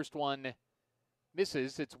 and the first one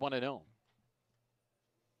misses. It's 1-0.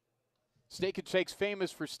 Steak and Shake's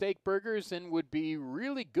famous for steak burgers and would be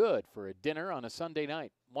really good for a dinner on a Sunday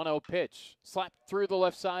night. 1-0 pitch. Slapped through the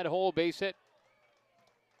left side hole, base hit.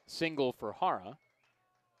 Single for Hara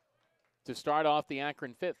to start off the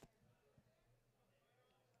Akron 5th.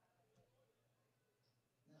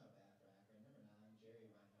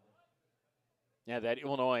 Yeah, that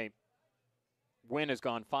Illinois win has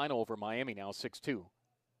gone final over Miami now, 6-2.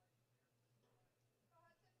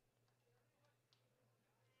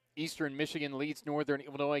 Eastern Michigan leads Northern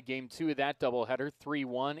Illinois game 2 of that doubleheader,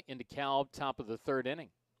 3-1 in DeKalb, top of the 3rd inning.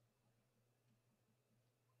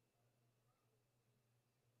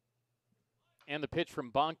 And the pitch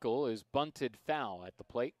from Bonkel is bunted foul at the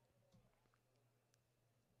plate.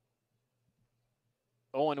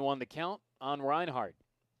 0-1 the count on Reinhardt.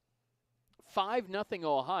 5-0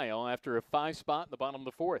 Ohio after a 5 spot in the bottom of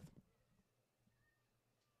the 4th.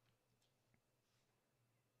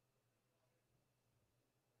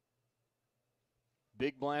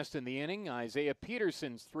 Big blast in the inning, Isaiah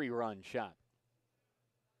Peterson's 3-run shot.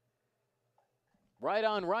 Right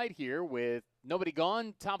on right here with nobody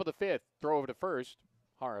gone, top of the 5th. Throw over to first.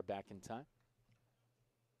 Hara back in time.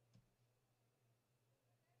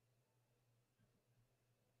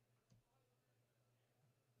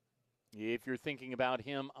 If you're thinking about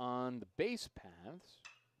him on the base paths,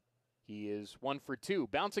 he is 1 for 2.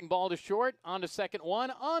 Bouncing ball to short, on to second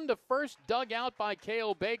one, on to first, dug out by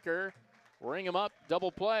Cale Baker. Ring him up,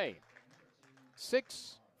 double play.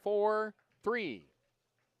 6-4-3.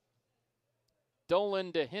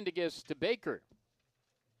 Dolan to Hindigus to Baker.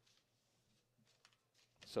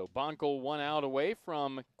 So Bonkel 1 out away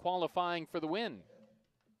from qualifying for the win.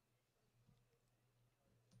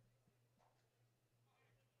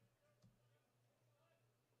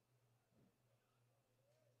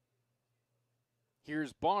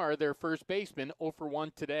 Here's Barr, their first baseman, 0 for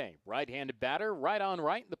 1 today. Right-handed batter, right on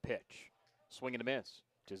right in the pitch. Swing and a miss.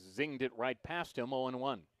 Just zinged it right past him,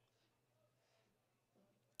 0-1.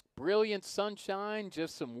 Brilliant sunshine,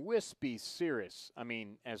 just some wispy cirrus. I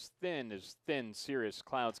mean, as thin cirrus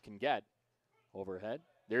clouds can get overhead.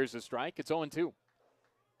 There's a strike. It's 0-2.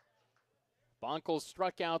 Bonkel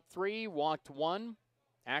struck out 3, walked 1.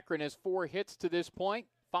 Akron has 4 hits to this point.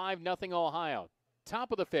 5-0 Ohio.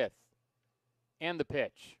 Top of the 5th. And the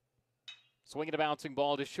pitch. Swinging a bouncing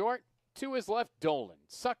ball to short. To his left, Dolan.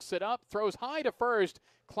 Sucks it up, throws high to first.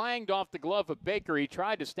 Clanged off the glove of Baker. He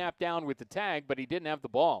tried to snap down with the tag, but he didn't have the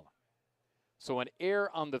ball. So an error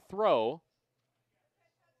on the throw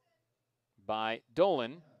by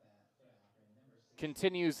Dolan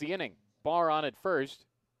continues the inning. Barr on at first.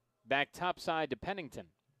 Back topside to Pennington.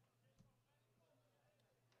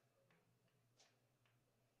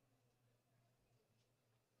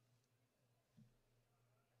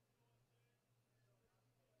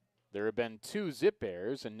 There have been 2 zip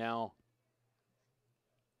errors and now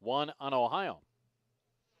 1 on Ohio.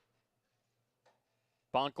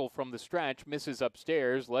 Bonkel from the stretch misses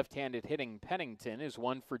upstairs. Left-handed hitting Pennington is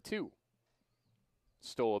 1 for 2.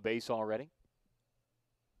 Stole a base already.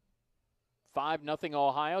 5-0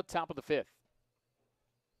 Ohio, top of the 5th.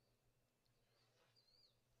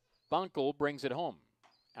 Bonkel brings it home.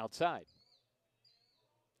 Outside.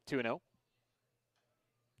 2-0.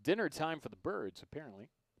 Dinner time for the birds, apparently.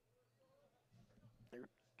 They're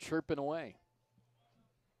chirping away.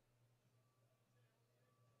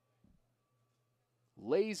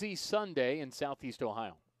 Lazy Sunday in Southeast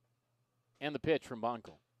Ohio. And the pitch from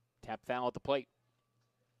Bonkel. Tap foul at the plate.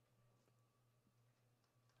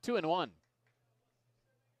 2-1.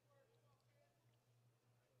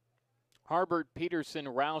 Harbert, Peterson,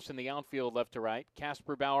 Rouse in the outfield left to right.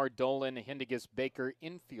 Casper Bauer, Dolan, Hindigus, Baker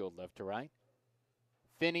infield left to right.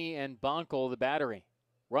 Finney and Bonkel the battery.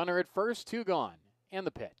 Runner at first, 2 gone. And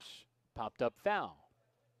the pitch. Popped up foul.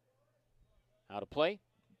 Out of play.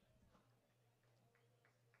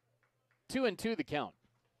 2-2 the count.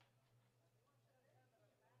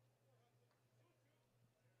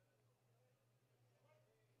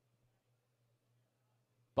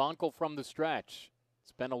 Bonkel from the stretch.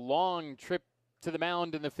 It's been a long trip to the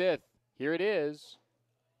mound in the 5th. Here it is.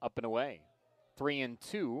 Up and away.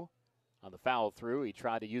 3-2 on the foul through. He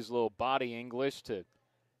tried to use a little body English to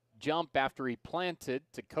jump after he planted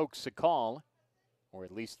to coax a call, or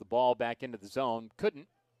at least the ball back into the zone. Couldn't.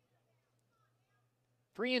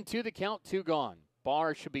 3-2 the count, 2 gone.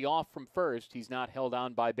 Barr should be off from first. He's not held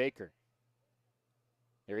on by Baker.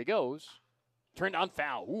 There he goes. Turned on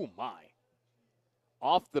foul. Ooh, my.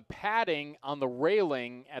 Off the padding on the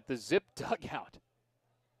railing at the Zip dugout.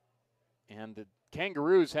 And the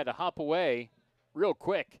Kangaroos had to hop away real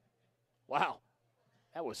quick. Wow.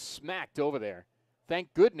 That was smacked over there.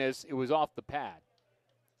 Thank goodness it was off the pad.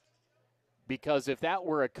 Because if that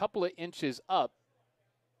were a couple of inches up,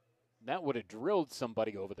 that would have drilled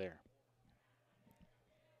somebody over there.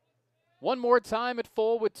 One more time at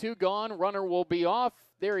full with 2 gone. Runner will be off.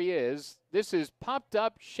 There he is. This is popped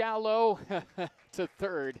up shallow to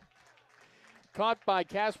third. Caught by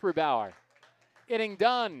Casper Bauer. Inning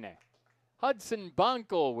done. Hudson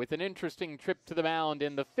Bonkel with an interesting trip to the mound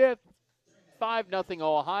in the 5th. 5-0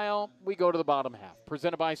 Ohio. We go to the bottom half.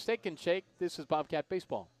 Presented by Steak and Shake. This is Bobcat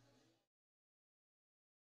Baseball.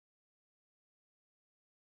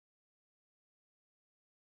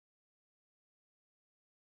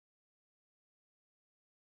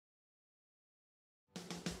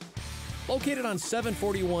 Located on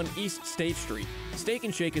 741 East State Street, Steak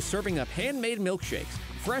and Shake is serving up handmade milkshakes,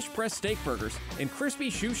 fresh pressed steak burgers, and crispy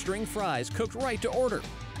shoestring fries cooked right to order.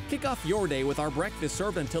 Kick off your day with our breakfast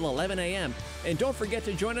served until 11 a.m. And don't forget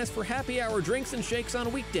to join us for happy hour drinks and shakes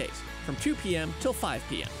on weekdays from 2 p.m. till 5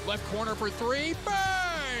 p.m. Left corner for three.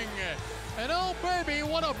 Bang! And oh, baby,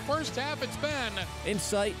 what a first half it's been. In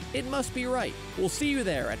sight, it must be right. We'll see you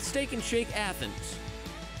there at Steak and Shake Athens.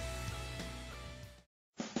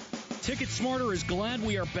 Ticket Smarter is glad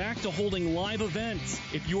we are back to holding live events.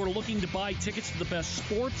 If you are looking to buy tickets to the best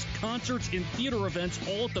sports, concerts, and theater events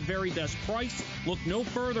all at the very best price, look no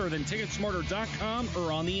further than Ticketsmarter.com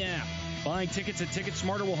or on the app. Buying tickets at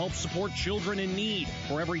TicketSmarter will help support children in need.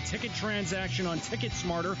 For every ticket transaction on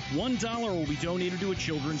TicketSmarter, $1 will be donated to a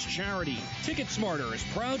children's charity. TicketSmarter is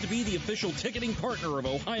proud to be the official ticketing partner of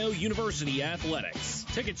Ohio University Athletics.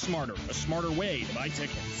 TicketSmarter, a smarter way to buy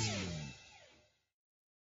tickets.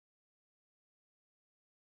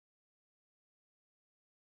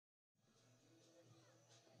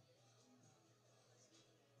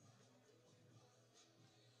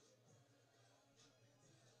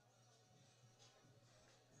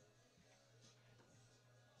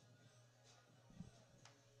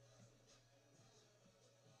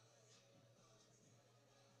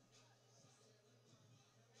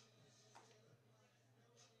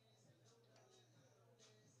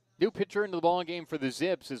 New pitcher into the ball game for the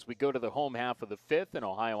Zips as we go to the home half of the fifth, and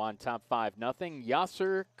Ohio on top 5-0.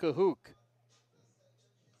 Yasser Kahuk.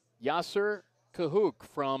 Yasser Kahuk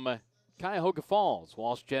from Cuyahoga Falls,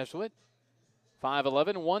 Walsh Jesuit.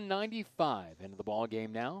 5'11", 195 into the ball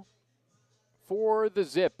game now for the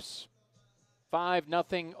Zips.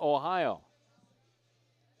 5-0 Ohio.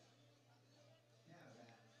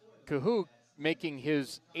 Kahuk making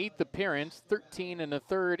his 8th appearance, 13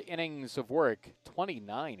 1/3 innings of work,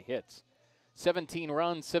 29 hits, 17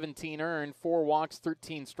 runs, 17 earned, 4 walks,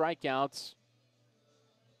 13 strikeouts.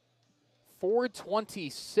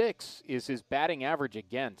 426 is his batting average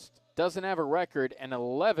against. Doesn't have a record, and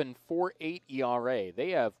 11.48 ERA.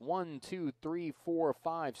 They have 1, 2, 3, 4,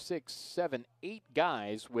 5, 6, 7, 8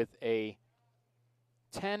 guys with a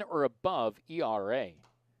 10 or above ERA.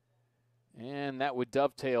 And that would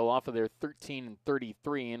dovetail off of their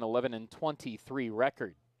 13-33 and 11-23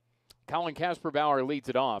 record. Colin Kasperbauer leads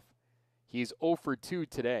it off. He's 0 for 2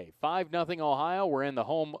 today. 5-0 Ohio. We're in the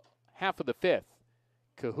home half of the fifth.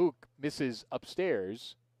 Kahuk misses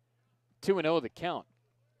upstairs. 2-0 the count.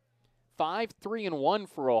 5-3-1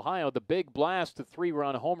 for Ohio. The big blast, a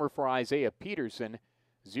 3-run homer for Isaiah Peterson.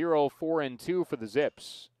 0-4-2 for the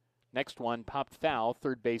Zips. Next one popped foul,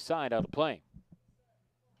 third base side out of play.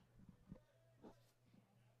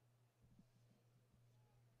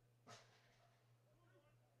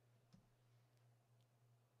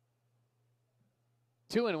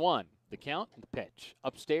 Two and one, the count and the pitch.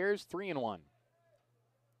 Upstairs, 3-1.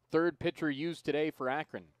 Third pitcher used today for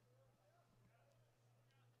Akron.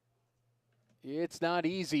 It's not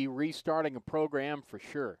easy restarting a program for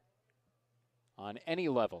sure, on any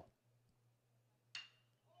level.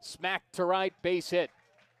 Smack to right, base hit.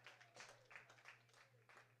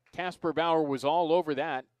 Kasperbauer was all over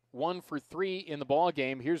that. 1 for 3 in the ball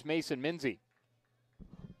game. Here's Mason Minzy.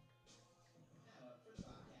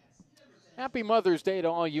 Happy Mother's Day to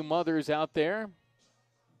all you mothers out there.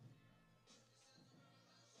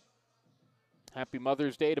 Happy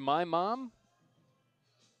Mother's Day to my mom.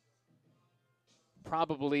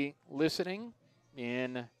 Probably listening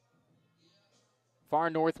in far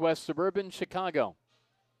northwest suburban Chicago.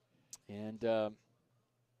 And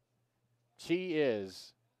she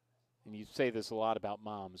is, and you say this a lot about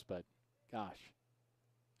moms, but gosh,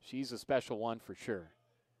 she's a special one for sure.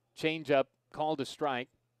 Change up, called a strike.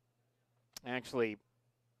 Actually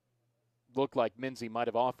looked like Minzy might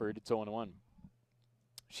have offered. It's 0-1.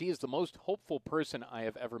 She is the most hopeful person I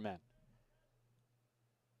have ever met.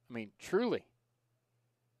 I mean, truly.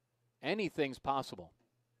 Anything's possible.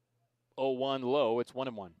 0-1 low, it's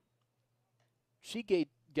 1-1. She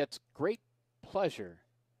gets great pleasure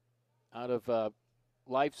out of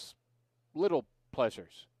life's little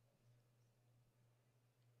pleasures.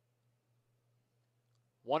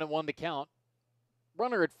 1-1 the count.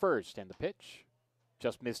 Runner at first, and the pitch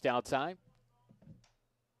just missed outside.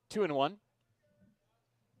 2-1.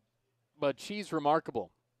 But she's remarkable.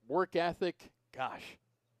 Work ethic, gosh.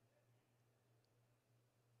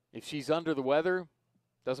 If she's under the weather,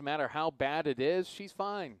 doesn't matter how bad it is, she's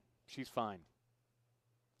fine. She's fine.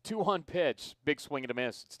 2-1 pitch, big swing and a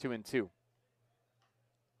miss. It's 2-2.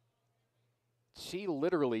 She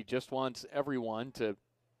literally just wants everyone to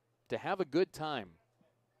have a good time.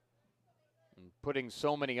 And putting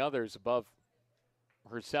so many others above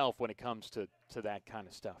herself when it comes to that kind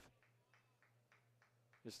of stuff.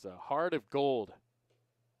 Just a heart of gold.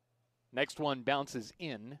 Next one bounces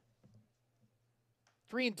in.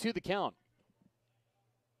 3-2 the count.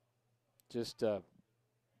 Just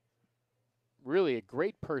really a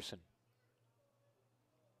great person.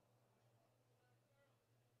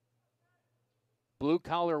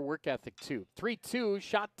 Blue-collar work ethic, too. 3-2,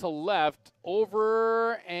 shot to left,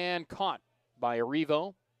 over and caught by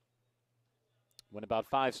Arrivo. Went about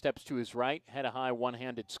 5 steps to his right, had a high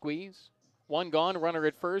one-handed squeeze. One gone, runner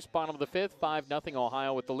at first, bottom of the 5th, 5-0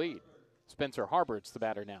 Ohio with the lead. Spencer Harbert's the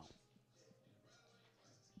batter now.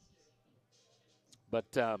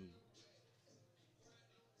 But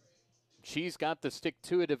she's got the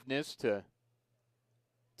stick-to-itiveness to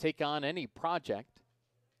take on any project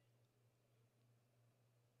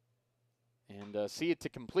and see it to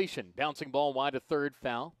completion. Bouncing ball wide of third,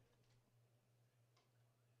 foul.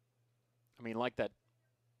 I mean, like that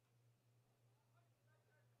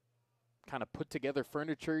kind of put-together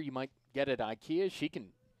furniture you might get at IKEA. She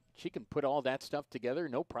can put all that stuff together,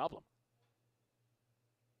 no problem.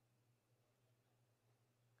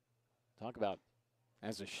 Talk about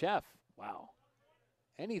as a chef, wow.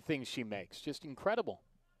 Anything she makes, just incredible.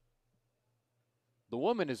 The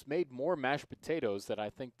woman has made more mashed potatoes than I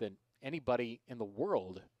think than anybody in the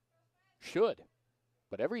world should.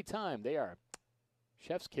 But every time they are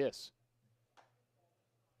chef's kiss.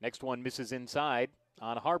 Next one misses inside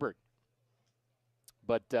on Harbert.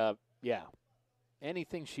 But, yeah,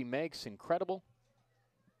 anything she makes, incredible.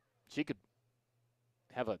 She could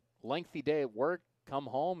have a lengthy day at work, come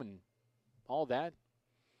home, and all that.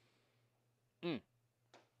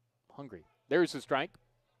 Hungry. There's the strike.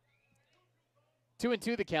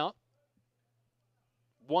 2-2 the count.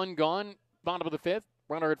 One gone, bottom of the 5th,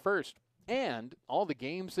 runner at first. And all the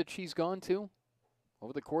games that she's gone to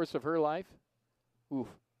over the course of her life, oof.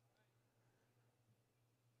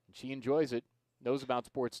 She enjoys it, knows about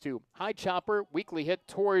sports too. High chopper, weakly hit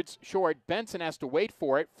towards short. Benson has to wait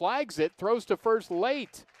for it, flags it, throws to first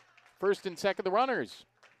late. First and second, the runners.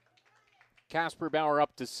 Casper Bauer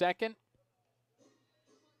up to second.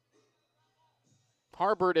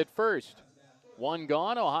 Harbert at first. One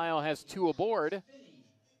gone, Ohio has 2 aboard.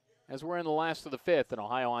 As we're in the last of the 5th, and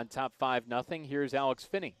Ohio on top 5-0. Here's Alex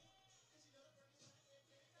Finney.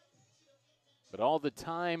 But all the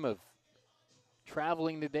time of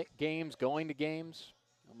traveling to games, going to games.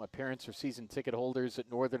 My parents are season ticket holders at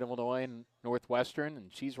Northern Illinois and Northwestern, and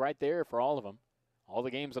she's right there for all of them. All the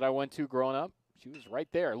games that I went to growing up, she was right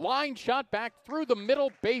there. Line shot back through the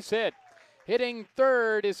middle, base hit. Hitting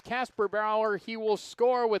third is Casper Bauer. He will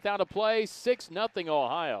score without a play, 6-0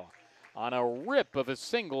 Ohio. On a rip of a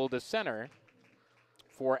single to center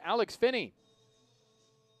for Alex Finney.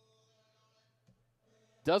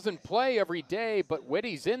 Doesn't play every day, but when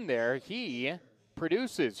he's in there, he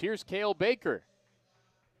produces. Here's Cale Baker.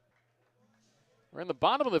 We're in the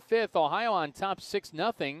bottom of the 5th, Ohio on top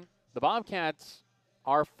 6-0. The Bobcats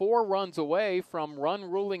are 4 runs away from run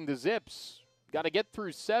ruling the Zips. Got to get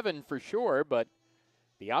through 7 for sure, but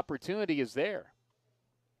the opportunity is there.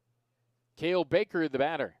 Cale Baker, the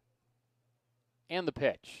batter. And the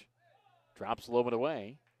pitch. Drops low and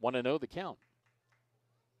away. 1-0 the count.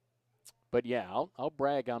 But yeah, I'll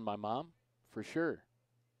brag on my mom for sure.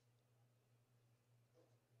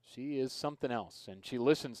 She is something else, and she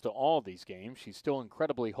listens to all these games. She's still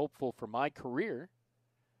incredibly hopeful for my career,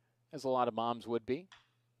 as a lot of moms would be.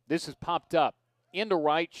 This is popped up. Into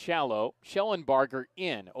right, shallow. Schellenbarger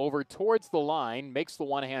in. Over towards the line. Makes the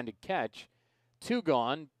one-handed catch. 2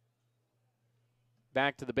 gone.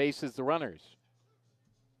 Back to the bases, the runners.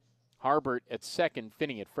 Harbert at second,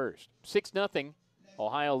 Finney at first. 6-0,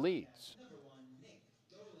 Ohio leads.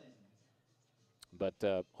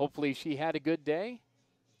 But hopefully she had a good day.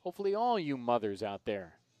 Hopefully all you mothers out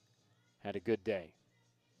there had a good day.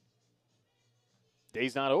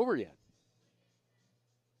 Day's not over yet.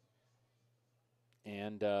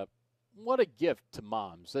 And what a gift to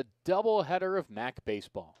moms. A doubleheader of MAC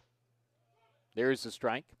baseball. There's the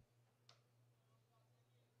strike.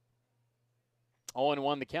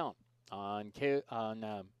 0-1 the count on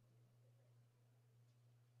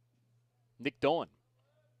Nick Dolan.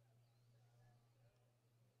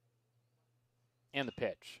 And the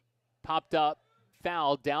pitch. Popped up,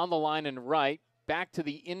 foul, down the line and right. Back to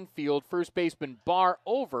the infield. First baseman Barr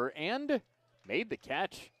over and made the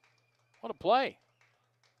catch. What a play.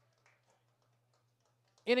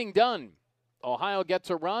 Inning done. Ohio gets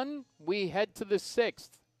a run. We head to the 6th.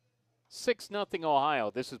 6-0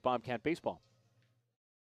 Ohio. This is Bobcat Baseball.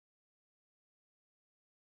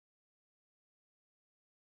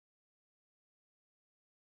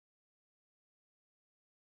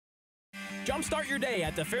 Jumpstart your day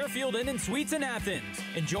at the Fairfield Inn & Suites in Athens.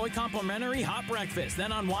 Enjoy complimentary hot breakfast,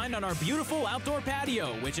 then unwind on our beautiful outdoor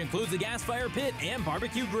patio, which includes a gas fire pit and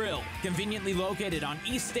barbecue grill. Conveniently located on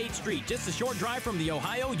East State Street, just a short drive from the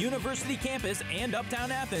Ohio University campus and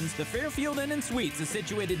uptown Athens, the Fairfield Inn & Suites is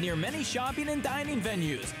situated near many shopping and dining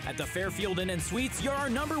venues. At the Fairfield Inn & Suites, you're our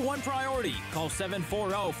 #1 priority. Call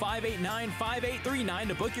 740-589-5839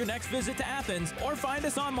 to book your next visit to Athens, or find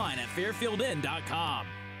us online at fairfieldinn.com.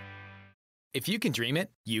 If you can dream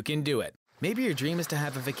it, you can do it. Maybe your dream is to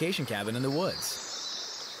have a vacation cabin in the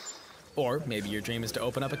woods. Or maybe your dream is to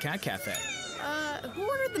open up a cat cafe. Who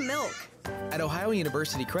ordered the milk? At Ohio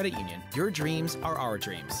University Credit Union, your dreams are our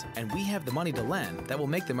dreams, and we have the money to lend that will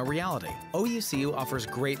make them a reality. OUCU offers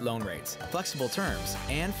great loan rates, flexible terms,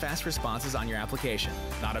 and fast responses on your application.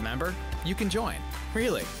 Not a member? You can join.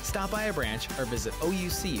 Really? Stop by a branch or visit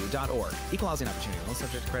oucu.org. Equal housing opportunity. Loan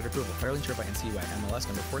subject to credit approval. Federally insured by NCUA. MLS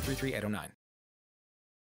number 433809.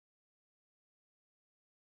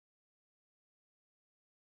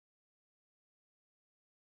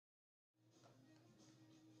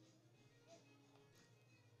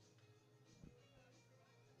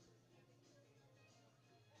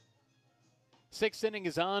 Sixth inning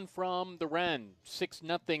is on from the Wren.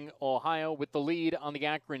 6-0 Ohio with the lead on the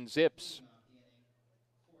Akron Zips.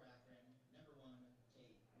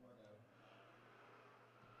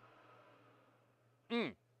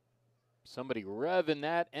 Somebody revving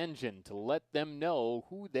that engine to let them know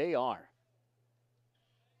who they are.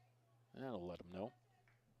 That'll let them know.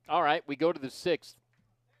 All right, we go to the sixth.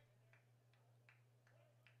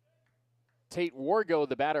 Tate Wargo,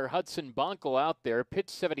 the batter, Hudson Bonkel out there. Pitch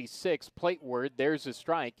 76, plate word. There's a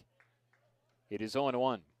strike. It is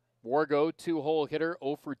 0-1. Wargo, 2-hole hitter,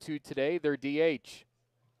 0 for 2 today. Their DH.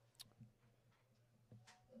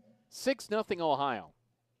 6-0 Ohio.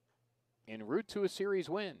 En route to a series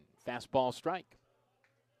win. Fastball strike.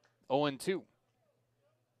 0-2.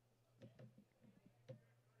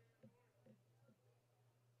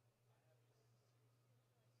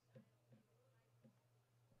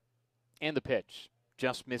 And the pitch.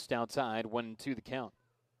 Just missed outside. 1-2 the count.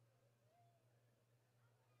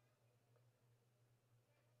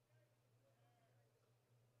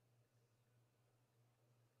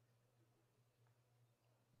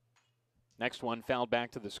 Next one fouled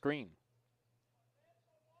back to the screen.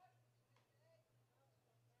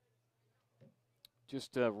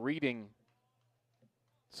 Just reading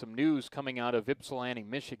some news coming out of Ypsilanti,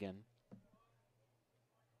 Michigan,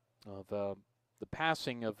 of the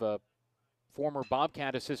passing of former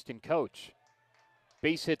Bobcat assistant coach.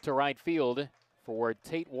 Base hit to right field for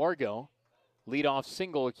Tate Wargo. Leadoff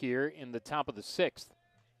single here in the top of the sixth.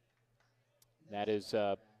 That is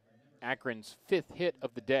Akron's 5th hit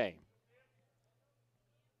of the day.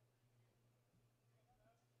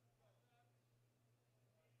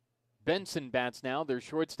 Benson bats now, their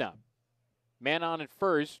shortstop. Man on at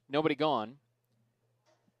first, nobody gone.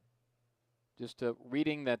 Just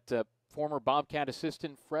reading that former Bobcat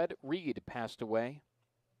assistant Fred Reed passed away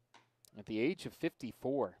at the age of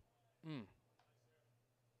 54.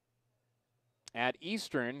 At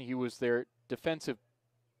Eastern, he was their defensive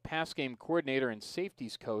pass game coordinator and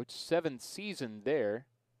safeties coach, 7th season there.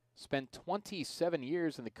 Spent 27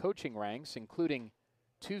 years in the coaching ranks, including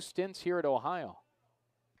 2 stints here at Ohio.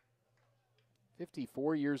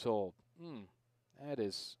 54 years old. That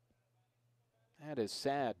is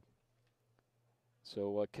sad.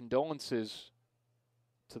 So condolences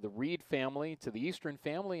to the Reed family, to the Eastern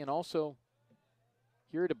family, and also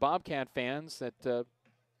here to Bobcat fans that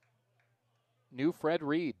knew Fred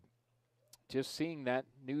Reed. Just seeing that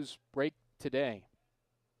news break today.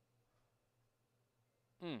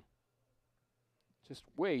 Just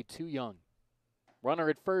way too young. Runner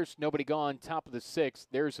at first, nobody gone, top of the 6th.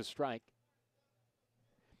 There's a strike.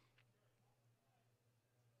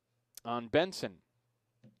 On Benson.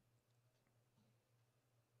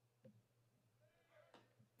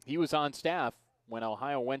 He was on staff when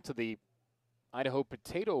Ohio went to the Idaho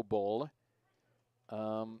Potato Bowl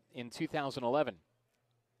in 2011.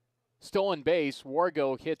 Stolen base,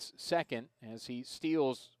 Wargo hits second as he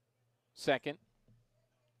steals second.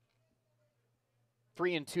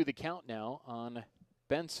 3-2 the count now on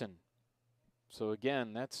Benson. So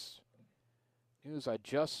again, that's news I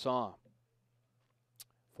just saw.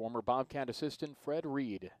 Former Bobcat assistant Fred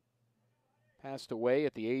Reed passed away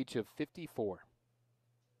at the age of 54.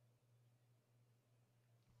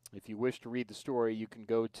 If you wish to read the story, you can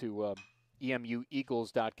go to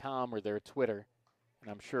emueagles.com or their Twitter, and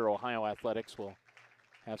I'm sure Ohio Athletics will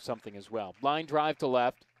have something as well. Line drive to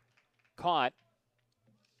left, caught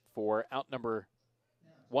for out number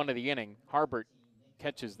 1 of the inning. Harbert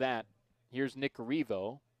catches that Here's Nick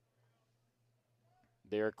Arrivo,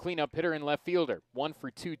 their cleanup hitter and left fielder. 1 for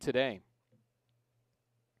 2 today.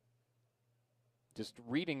 Just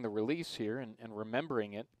reading the release here and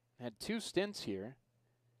remembering it. Had 2 stints here.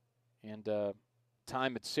 And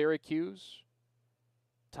time at Syracuse,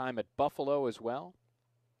 time at Buffalo as well.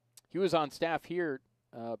 He was on staff here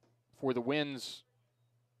for the wins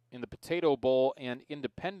in the Potato Bowl and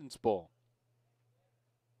Independence Bowl.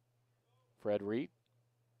 Fred Reed.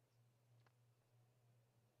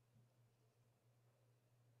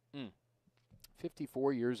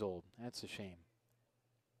 54 years old. That's a shame.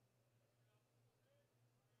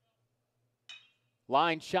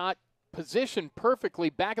 Line shot, positioned perfectly,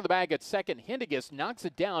 back of the bag at second. Hindigus knocks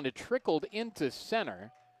it down. It trickled into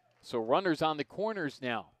center. So runners on the corners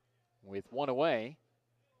now with 1 away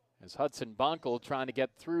as Hudson Bonkel trying to get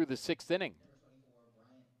through the 6th inning.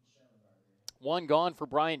 1 gone for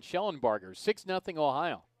Brian Schellenbarger. 6-0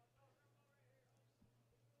 Ohio.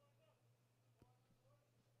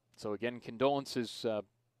 So again, condolences to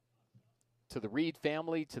the Reed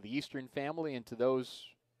family, to the Eastern family, and to those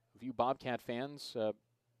of you Bobcat fans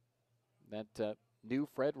that knew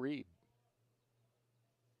Fred Reed.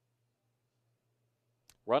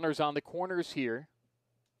 Runners on the corners here.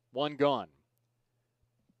 1 gone.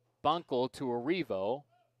 Bonkel to Arrivo.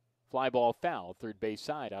 Fly ball foul, third base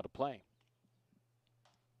side, out of play.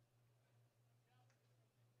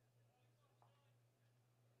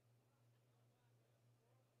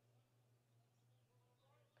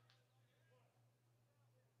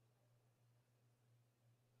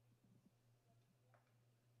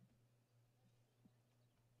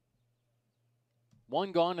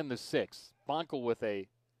 One gone in the 6th. Bonkel with a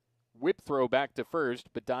whip throw back to first,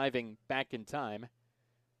 but diving back in time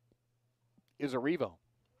is Arrivo.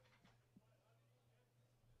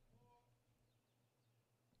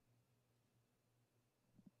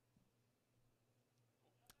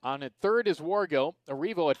 On at third is Wargo.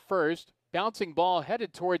 Arrivo at first. Bouncing ball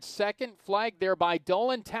headed towards second. Flagged there by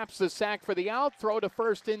Dolan. Taps the sack for the out. Throw to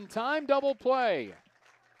first in time. Double play.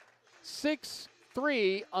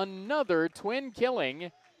 6-3. Another twin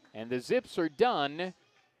killing. And the Zips are done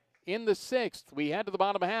in the 6th. We head to the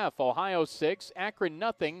bottom half. Ohio 6, Akron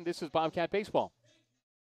nothing. This is Bobcat Baseball.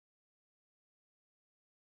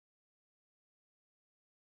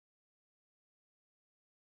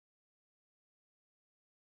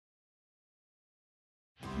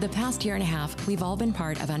 The past year and a half, we've all been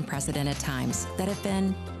part of unprecedented times that have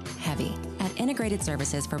been heavy. At Integrated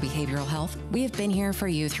Services for Behavioral Health, we have been here for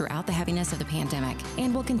you throughout the heaviness of the pandemic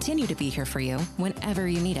and will continue to be here for you whenever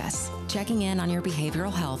you need us. Checking in on your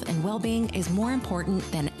behavioral health and well-being is more important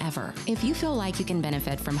than ever. If you feel like you can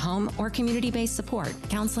benefit from home or community-based support,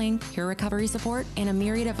 counseling, peer recovery support, and a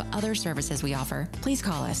myriad of other services we offer, please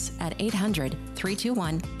call us at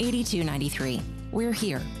 800-321-8293. We're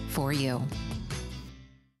here for you.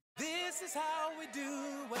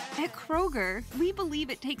 At Kroger, we believe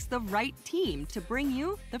it takes the right team to bring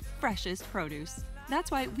you the freshest produce.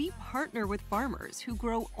 That's why we partner with farmers who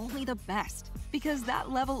grow only the best, because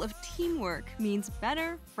that level of teamwork means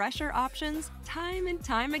better, fresher options time and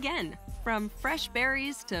time again. From fresh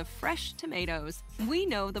berries to fresh tomatoes, we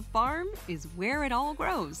know the farm is where it all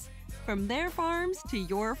grows. From their farms to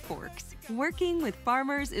your forks, working with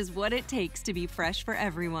farmers is what it takes to be fresh for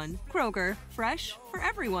everyone. Kroger, fresh for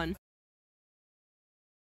everyone.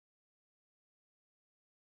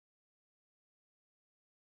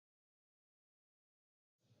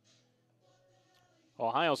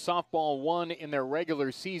 Ohio softball won in their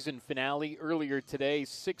regular season finale earlier today,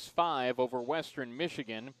 6-5 over Western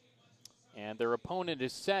Michigan. And their opponent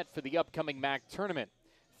is set for the upcoming MAC tournament.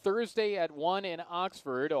 Thursday at 1 in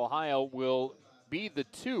Oxford, Ohio will be the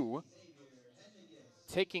 2,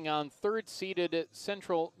 taking on third-seeded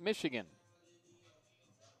Central Michigan.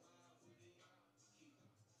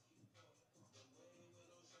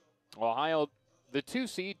 Ohio, the 2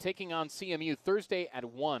 seed, taking on CMU Thursday at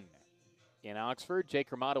 1. In Oxford,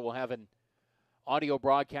 Jake Ramada will have an audio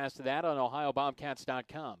broadcast of that on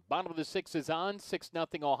OhioBobcats.com. Bottom of the 6 is on.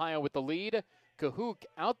 6-0 Ohio with the lead. Cahook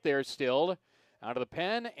out there still. Out of the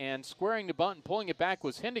pen and squaring the bunt and pulling it back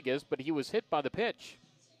was Hindigus, but he was hit by the pitch.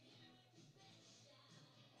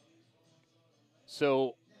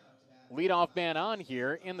 So, leadoff man on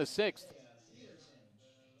here in the 6th.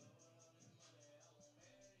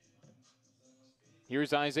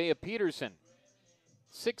 Here's Isaiah Peterson.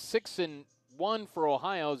 6-1 for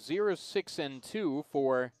Ohio, 0-6-2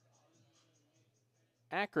 for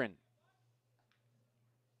Akron.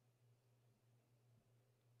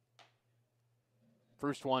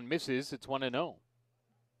 First one misses, it's 1-0.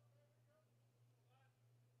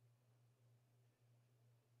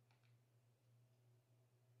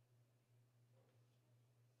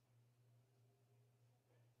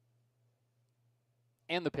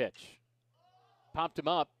 And the pitch. Popped him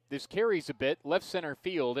up. This carries a bit. Left center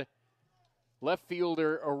field. Left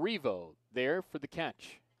fielder Arrivo there for the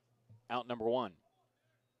catch. Out number 1.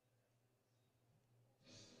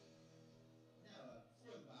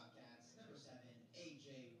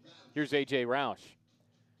 Here's A.J. Roush.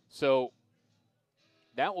 So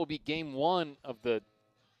that will be game 1 of the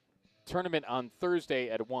tournament on Thursday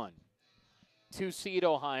at 1. 2-seed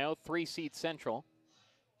Ohio, 3-seed Central.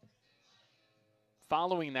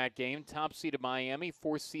 Following that game, top-seeded Miami,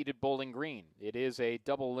 4th-seeded Bowling Green. It is a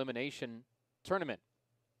double elimination tournament,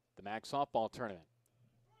 the MAC softball tournament.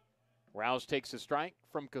 Roush takes a strike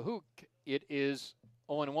from Cahook. It is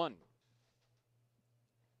 0-1.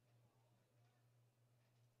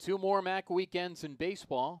 2 more MAC weekends in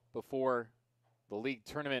baseball before the league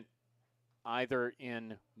tournament, either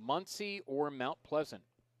in Muncie or Mount Pleasant.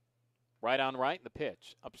 Right on right, the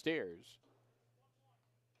pitch upstairs.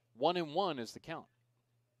 1-1 is the count.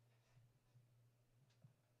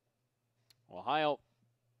 Ohio,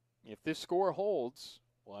 if this score holds,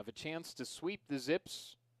 will have a chance to sweep the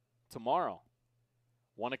Zips tomorrow.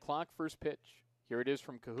 1 o'clock first pitch. Here it is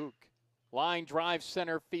from Cahook. Line drive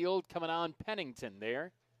center field coming on. Pennington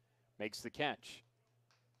there makes the catch.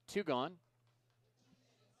 2 gone.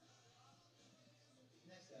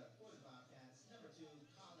 Next up for the Bobcats, number 2,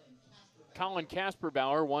 Colin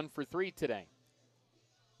Kasperbauer, 1 for 3 today.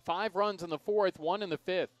 5 runs in the 4th, 1 in the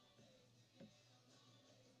 5th.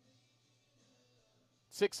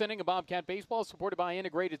 6th inning of Bobcat baseball, supported by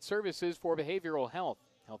Integrated Services for Behavioral Health.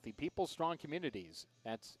 Healthy people, strong communities.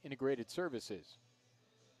 That's Integrated Services.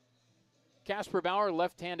 Kasperbauer,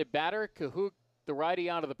 left-handed batter. Cahook, the righty,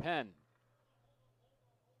 out of the pen.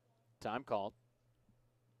 Time called.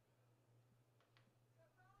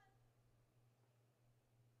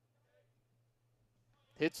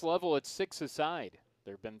 Hits level at 6 aside.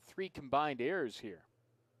 There have been 3 combined errors here.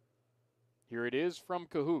 Here it is from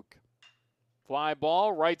Cahook. Fly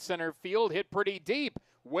ball, right center field, hit pretty deep.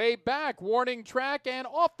 Way back, warning track, and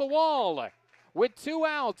off the wall. With 2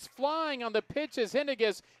 outs, flying on the pitch is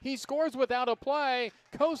Hinigas. He scores without a play,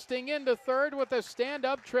 coasting into third with a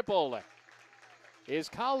stand-up triple. Is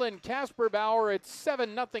Colin Kasperbauer at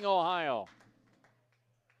 7-0 Ohio.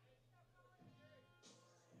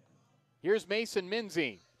 Here's Mason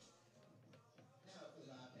Minzy.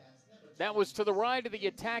 That was to the right of the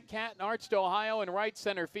attack cat and arched Ohio in right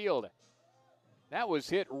center field. That was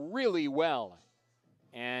hit really well.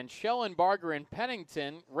 And Schellenbarger and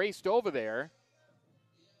Pennington raced over there.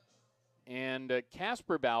 And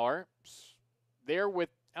Kasperbauer there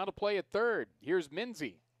without a play at third. Here's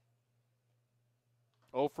Minzy.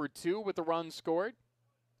 0 for 2 with the run scored.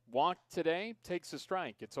 Walked today, takes a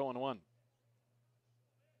strike. It's 0-1.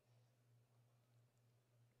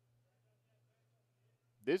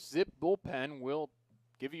 This Zip bullpen will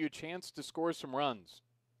give you a chance to score some runs.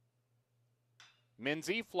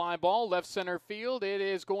 Minzy, fly ball, left center field. It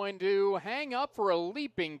is going to hang up for a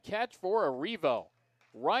leaping catch for Arrivo.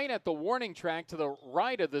 Right at the warning track to the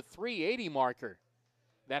right of the 380 marker.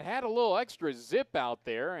 That had a little extra zip out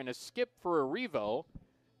there and a skip for Arrivo.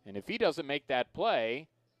 And if he doesn't make that play,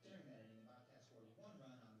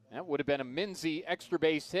 that would have been a Minzy extra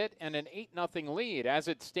base hit and an 8-0 lead. As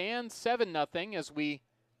it stands, 7-0 as we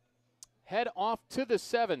head off to the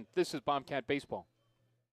 7th. This is Bobcat Baseball.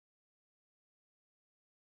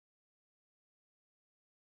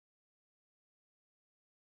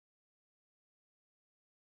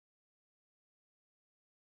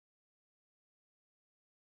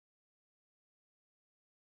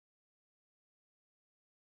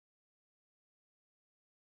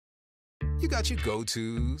 You got your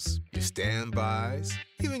go-tos, your standbys,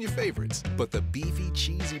 even your favorites. But the beefy,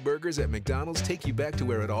 cheesy burgers at McDonald's take you back to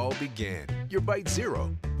where it all began. Your Bite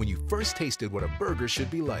Zero, when you first tasted what a burger should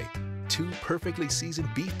be like. 2 perfectly seasoned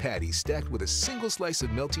beef patties stacked with a single slice of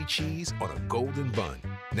melty cheese on a golden bun.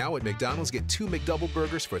 Now at McDonald's, get 2 McDouble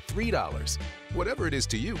burgers for $3. Whatever it is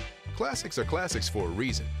to you, classics are classics for a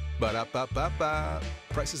reason. Ba-da-ba-ba-ba.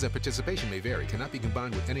 Prices and participation may vary. Cannot be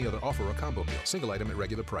combined with any other offer or combo meal. Single item at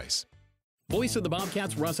regular price. Voice of the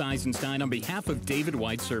Bobcats, Russ Eisenstein, on behalf of David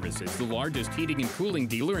White Services, the largest heating and cooling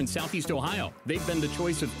dealer in Southeast Ohio. They've been the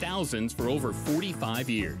choice of thousands for over 45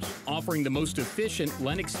 years. Offering the most efficient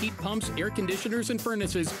Lennox heat pumps, air conditioners, and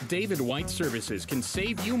furnaces, David White Services can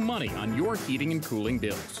save you money on your heating and cooling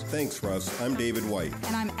bills. Thanks, Russ. I'm David White.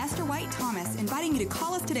 And I'm Esther White Thomas, inviting you to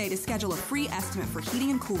call us today to schedule a free estimate for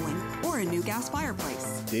heating and cooling or a new gas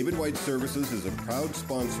fireplace. David White Services is a proud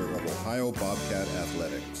sponsor of Ohio Bobcat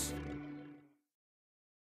Athletics.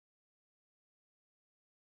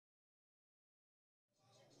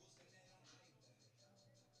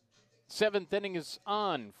 Seventh inning is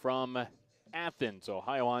on from Athens.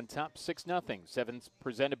 Ohio on top 6-0. Seventh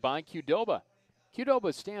presented by Qdoba.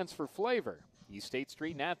 Qdoba stands for flavor. East State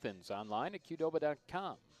Street in Athens. Online at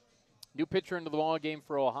qdoba.com. New pitcher into the ball game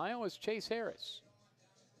for Ohio is Chase Harris.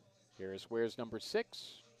 Harris wears number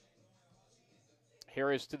 6.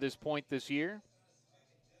 Harris to this point this year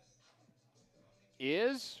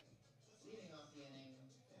is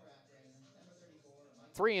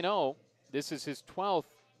 3-0. This is his 12th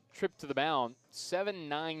trip to the mound.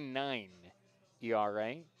 7.99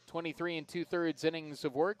 ERA. 23 2/3 innings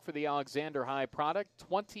of work for the Alexander High product.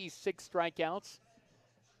 26 strikeouts,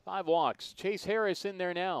 5 walks. Chase Harris in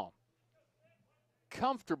there now.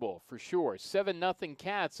 Comfortable for sure. 7-0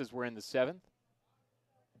 Cats as we're in the 7th.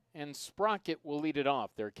 And Sprocket will lead it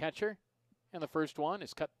off, their catcher. And the first one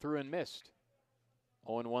is cut through and missed.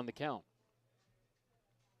 0-1 the count.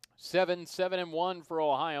 7-1 for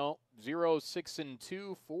Ohio.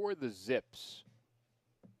 0-6-2 for the Zips.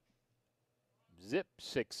 Zip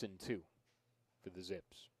 6-2 for the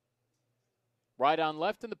Zips. Right on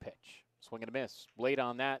left in the pitch. Swing and a miss. Blade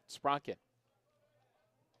on that. Sprocket.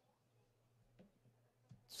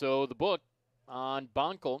 So the book on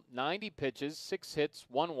Bonkel, 90 pitches, 6 hits,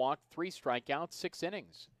 1 walk, 3 strikeouts, 6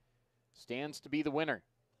 innings. Stands to be the winner.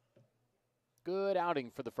 Good outing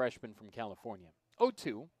for the freshman from California.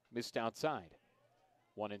 0-2, missed outside.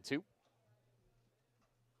 1-2.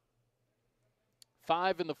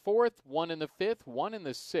 5 in the 4th, 1 in the 5th, 1 in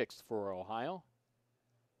the 6th for Ohio.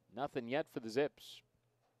 Nothing yet for the Zips.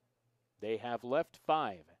 They have left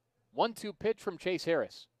 5. 1-2 pitch from Chase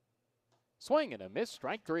Harris. Swing and a miss,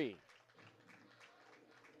 strike 3.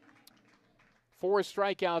 4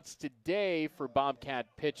 strikeouts today for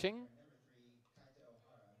Bobcat pitching.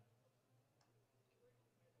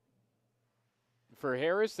 For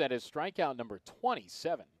Harris, that is strikeout number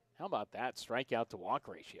 27. How about that strikeout to walk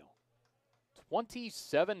ratio?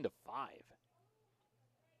 27-5.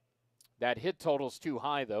 That hit total's too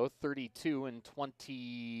high, though. 32 and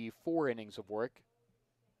 24 innings of work.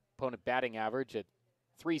 Opponent batting average at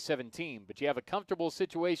 .317. But you have a comfortable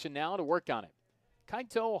situation now to work on it.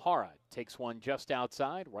 Kaito Hara takes one just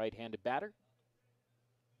outside, right-handed batter.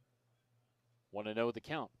 1-0 the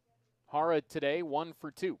count. Hara today 1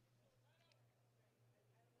 for 2.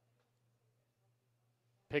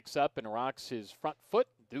 Picks up and rocks his front foot.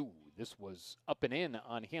 Ooh, this was up and in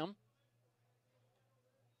on him.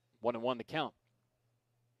 1-1 the count.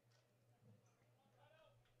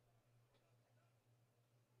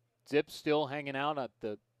 Zips still hanging out at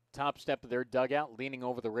the top step of their dugout, leaning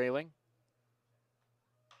over the railing.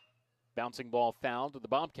 Bouncing ball fouled to the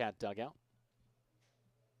Bobcat dugout.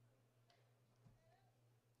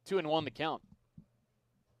 2-1 the count.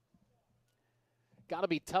 Got to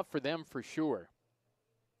be tough for them for sure.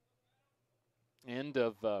 End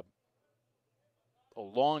of a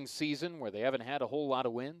long season where they haven't had a whole lot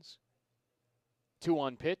of wins.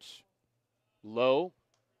 2-1 pitch. Low.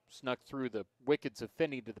 Snuck through the wickets of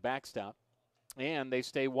Finney to the backstop. And they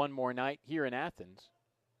stay one more night here in Athens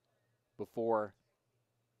before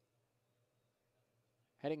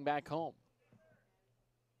heading back home.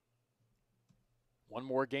 One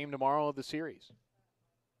more game tomorrow of the series.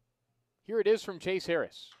 Here it is from Chase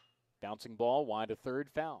Harris. Bouncing ball wide to third,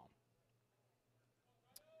 foul.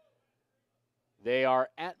 They are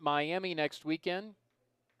at Miami next weekend.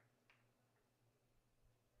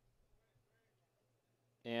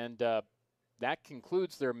 And that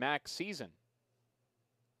concludes their MAC season.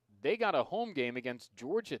 They got a home game against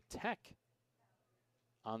Georgia Tech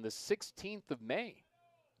on the 16th of May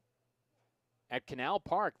at Canal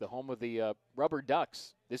Park, the home of the Rubber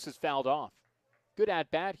Ducks. This is fouled off. Good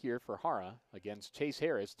at-bat here for Hara against Chase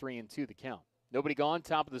Harris, 3-2 the count. Nobody gone,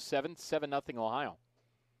 top of the 7th, 7-0 Ohio.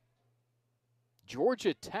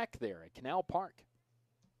 Georgia Tech there at Canal Park.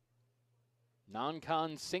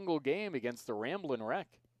 Non-con single game against the Ramblin' Wreck.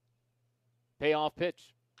 Payoff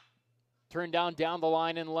pitch. Turned down the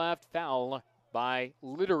line and left. Foul by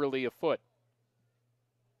literally a foot.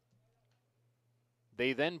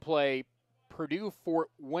 They then play Purdue-Fort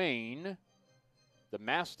Wayne, the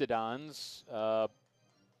Mastodons,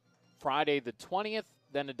 Friday the 20th,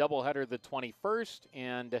 then a doubleheader the 21st,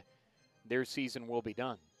 and their season will be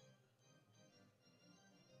done.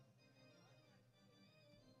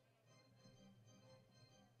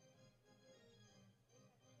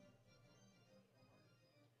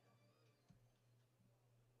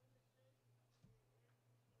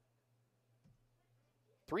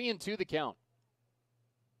 Three and two the count.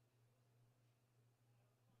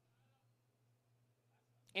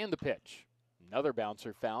 And the pitch. Another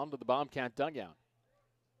bouncer found to the Bobcat dugout.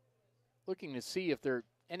 Looking to see if there are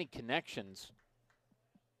any connections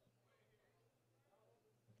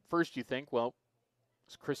first you think, well,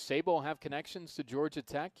 does Chris Sabo have connections to Georgia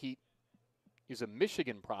Tech? He's a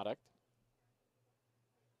Michigan product.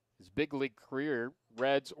 His big league career,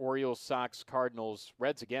 Reds, Orioles, Sox, Cardinals,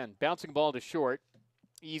 Reds again. Bouncing ball to short.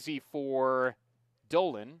 Easy for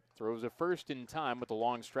Dolan. Throws a first in time with a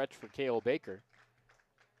long stretch for Cale Baker.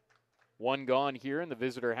 One gone here in the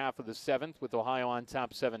visitor half of the seventh with Ohio on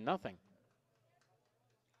top 7-0.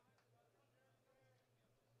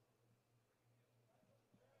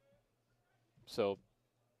 So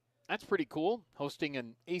that's pretty cool, hosting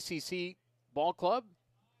an ACC ball club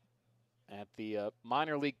at the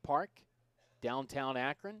minor league park, downtown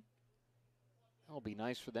Akron. That'll be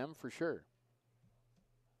nice for them for sure.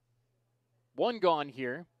 One gone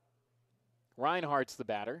here. Reinhardt's the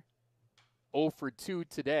batter. 0 for 2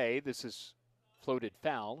 today. This is floated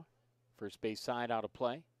foul. First base side out of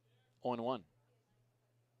play. 0-1.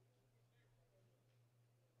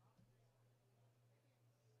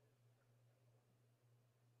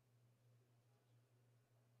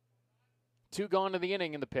 Two gone to the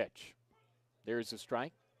inning in the pitch. There's a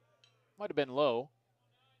strike. Might have been low.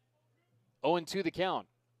 0-2 the count.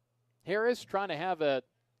 Harris trying to have a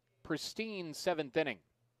pristine seventh inning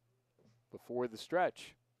before the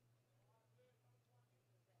stretch.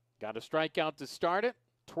 Got a strikeout to start it.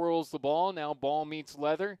 Twirls the ball. Now ball meets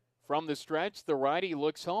leather. From the stretch, the righty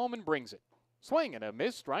looks home and brings it. Swing and a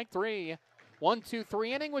miss. Strike three. 1-2-3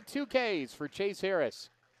 inning with 2 Ks for Chase Harris.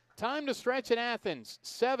 Time to stretch in Athens.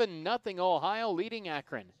 7-0 Ohio leading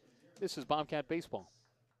Akron. This is Bobcat Baseball.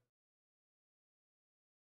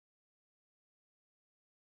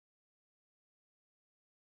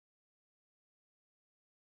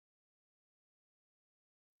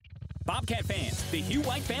 Bobcat fans, the Hugh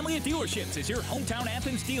White family of dealerships is your hometown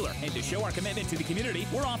Athens dealer. And to show our commitment to the community,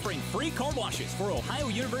 we're offering free car washes for Ohio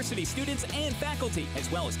University students and faculty,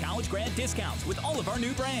 as well as college grad discounts with all of our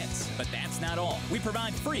new brands. But that's not all. We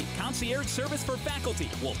provide free concierge service for faculty.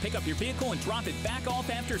 We'll pick up your vehicle and drop it back off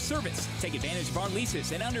after service. Take advantage of our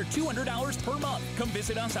leases at under $200 per month. Come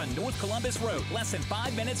visit us on North Columbus Road, less than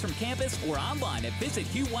 5 minutes from campus, or online at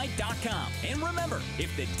visithughwhite.com. And remember,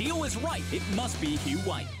 if the deal is right, it must be Hugh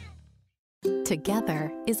White.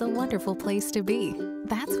 Together is a wonderful place to be.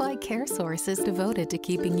 That's why CareSource is devoted to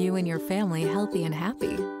keeping you and your family healthy and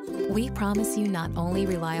happy. We promise you not only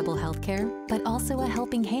reliable health care, but also a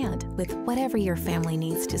helping hand with whatever your family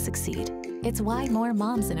needs to succeed. It's why more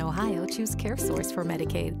moms in Ohio choose CareSource for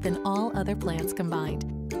Medicaid than all other plans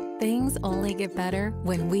combined. Things only get better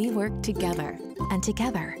when we work together. And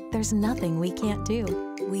together, there's nothing we can't do.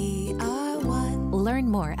 We are one. Learn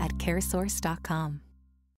more at caresource.com.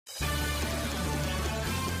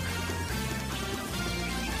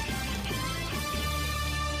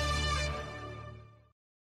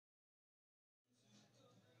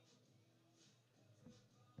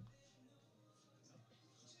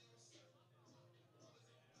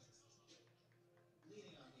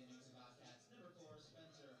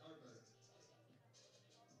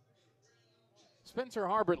 Spencer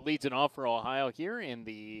Harbert leads it off for Ohio here in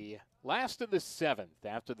the last of the seventh.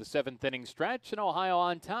 After the seventh inning stretch, and Ohio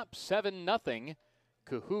on top, 7-0.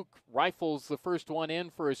 Cahook rifles the first one in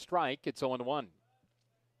for a strike. It's 0-1.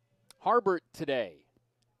 Harbert today,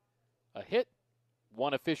 a hit,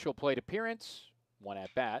 1 official plate appearance, 1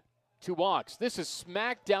 at bat, 2 walks. This is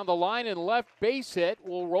smacked down the line and left base hit.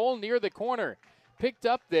 Will roll near the corner. Picked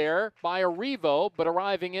up there by Arrivo, but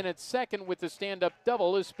arriving in at second with the stand-up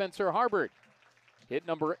double is Spencer Harbert. Hit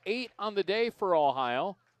number 8 on the day for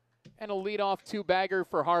Ohio, and a leadoff 2-bagger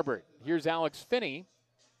for Harbert. Here's Alex Finney.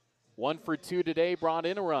 1 for 2 today, brought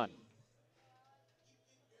in a run.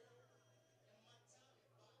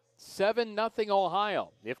 7-0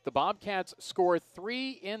 Ohio. If the Bobcats score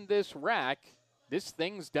 3 in this rack, this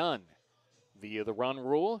thing's done. Via the run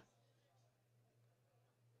rule,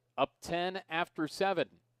 up 10 after 7.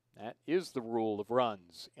 That is the rule of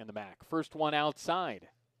runs in the MAC. First one outside.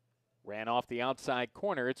 Ran off the outside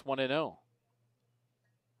corner. It's 1-0.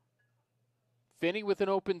 Finney with an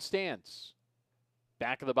open stance.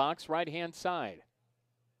 Back of the box, right-hand side.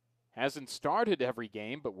 Hasn't started every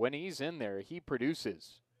game, but when he's in there, he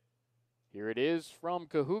produces. Here it is from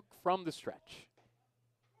Cahook from the stretch.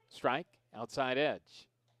 Strike, outside edge.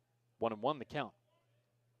 1-1 the count.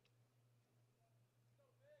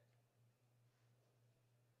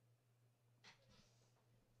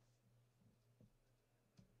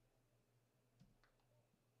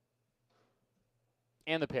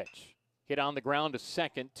 And the pitch. Hit on the ground to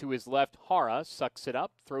second, to his left. Hara sucks it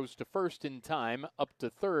up, throws to first in time, up to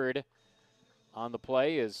third. On the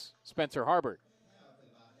play is Spencer Harbert.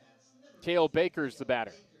 Cale Baker's the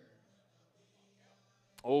batter.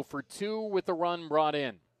 0 for 2 with the run brought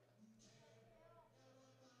in.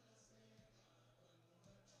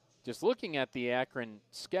 just looking at the Akron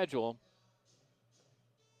schedule,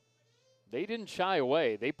 they didn't shy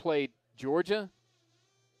away. They played Georgia.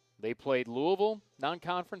 They played Louisville,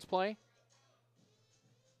 non-conference play.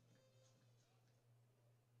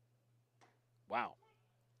 Wow.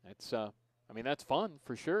 That's, that's fun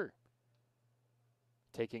for sure.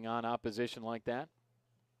 Taking on opposition like that.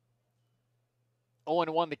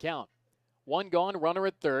 0-1 the count. One gone, runner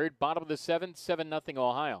at third, bottom of the seventh, 7-0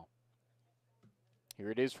 Ohio.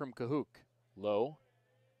 Here it is from Cahook. Low,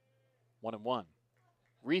 1-1.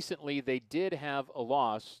 Recently, they did have a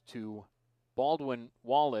loss to Baldwin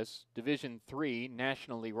Wallace, Division III,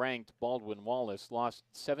 nationally ranked Baldwin Wallace, lost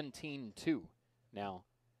 17-2. Now,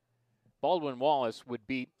 Baldwin Wallace would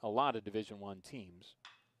beat a lot of Division I teams.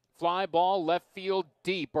 Fly ball, left field,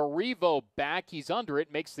 deep. Arrivo back, he's under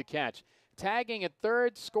it, makes the catch. Tagging at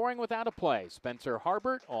third, scoring without a play. Spencer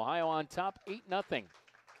Harbert, Ohio on top, 8-0.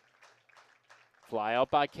 Fly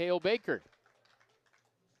out by Cale Baker.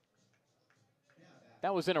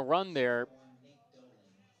 That was in a run there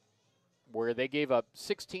where they gave up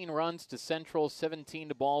 16 runs to Central, 17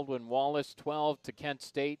 to Baldwin Wallace, 12 to Kent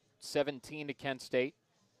State, 17 to Kent State.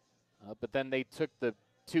 But then they took the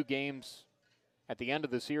two games at the end of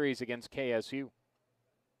the series against KSU.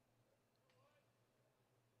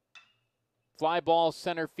 Fly ball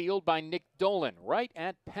center field by Nick Dolan, right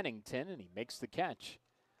at Pennington, and he makes the catch.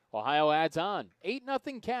 Ohio adds on.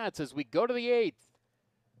 8-0 Cats as we go to the 8th.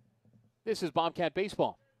 This is Bobcat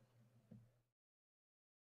Baseball.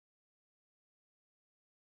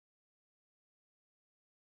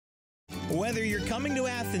 Whether you're coming to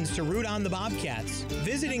Athens to root on the Bobcats,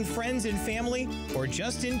 visiting friends and family, or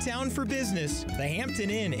just in town for business, the Hampton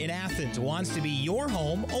Inn in Athens wants to be your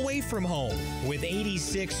home away from home. With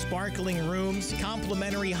 86 sparkling rooms,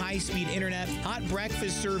 complimentary high-speed internet, hot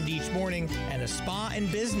breakfast served each morning, and a spa and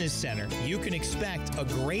business center, you can expect a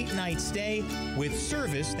great night's stay with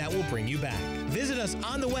service that will bring you back. Visit us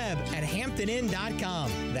on the web at hamptoninn.com.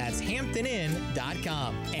 That's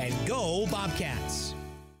hamptoninn.com. And go Bobcats!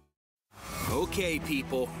 Okay,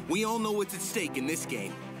 people, we all know what's at stake in this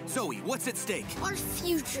game. Zoe, what's at stake? Our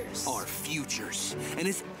futures. Our futures. And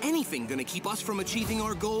is anything gonna keep us from achieving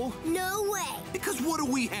our goal? No way. Because what do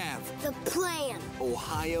we have? The plan.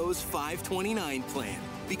 Ohio's 529 plan.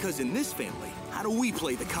 Because in this family, how do we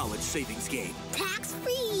play the college savings game?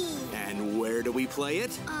 Tax-free. And where do we play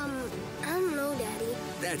it? I don't know, Daddy.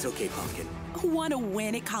 That's okay, Pumpkin. Want to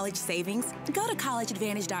win at college savings? Go to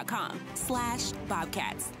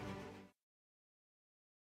collegeadvantage.com/Bobcats.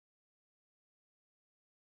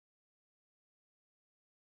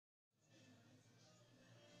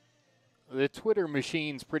 The Twitter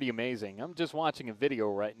machine's pretty amazing. I'm just watching a video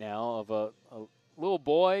right now of a little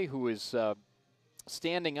boy who is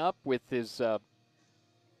standing up with his,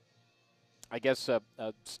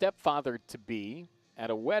 stepfather-to-be at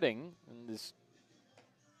a wedding. And this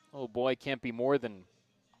little boy can't be more than,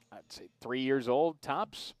 I'd say, 3 years old,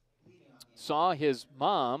 tops. Saw his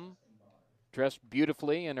mom dressed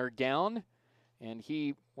beautifully in her gown, and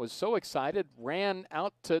he was so excited, ran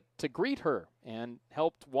out to greet her and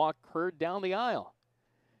helped walk her down the aisle.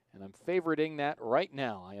 And I'm favoriting that right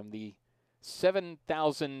now. I am the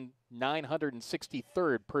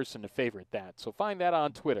 7,963rd person to favorite that. So find that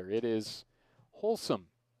on Twitter. It is wholesome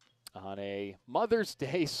on a Mother's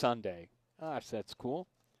Day Sunday. Gosh, that's cool.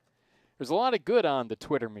 There's a lot of good on the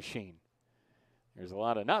Twitter machine. There's a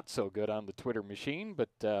lot of not so good on the Twitter machine, but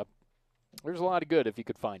there's a lot of good if you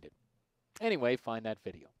could find it. Anyway, find that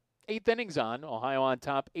video. 8th inning's on. Ohio on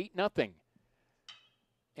top, 8-0.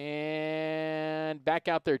 And back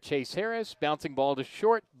out there, Chase Harris. Bouncing ball to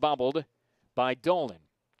short, bobbled by Dolan.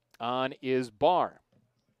 On is Barr.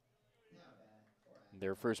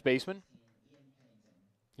 Their first baseman.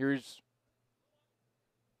 Here's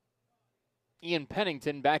Ian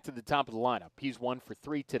Pennington back to the top of the lineup. He's 1 for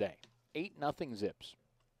 3 today. 8-0 Zips.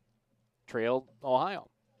 Trailed Ohio.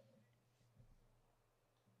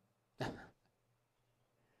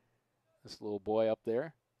 This little boy up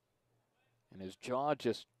there. And his jaw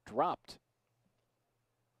just dropped.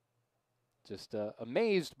 Just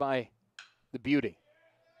amazed by the beauty.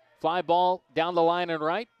 Fly ball down the line and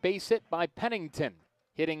right. Base hit by Pennington.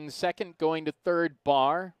 Hitting second, going to third,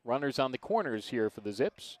 Barr. Runners on the corners here for the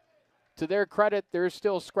Zips. To their credit, they're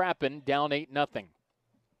still scrapping, down 8-0.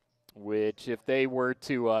 Which, if they were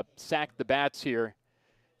to sack the bats here,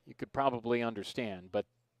 you could probably understand. But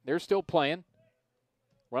they're still playing.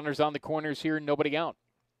 Runners on the corners here, nobody out.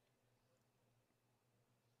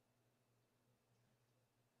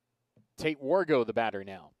 Tate Wargo, the batter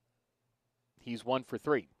now. He's 1 for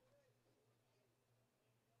 3.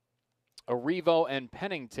 Arrivo and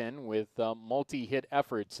Pennington with multi-hit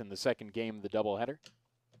efforts in the second game of the doubleheader.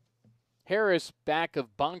 Harris back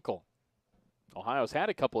of Bunkle. Ohio's had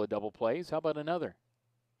a couple of double plays. How about another?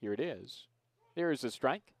 Here it is. There's a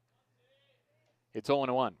strike. It's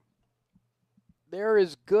 0-1. There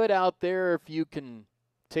is good out there if you can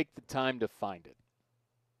take the time to find it.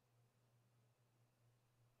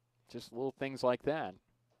 Just little things like that.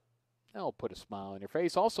 That'll put a smile on your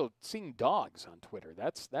face. Also, seeing dogs on Twitter.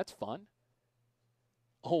 That's fun.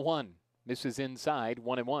 0-1. Misses inside.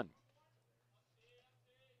 1-1.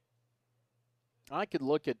 I could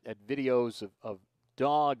look at videos of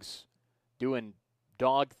dogs doing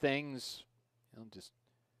dog things, just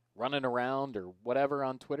running around or whatever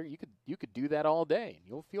on Twitter. You could do that all day, and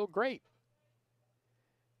you'll feel great.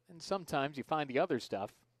 And sometimes you find the other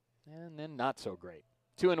stuff, and then not so great.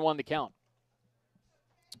 2-1 to count.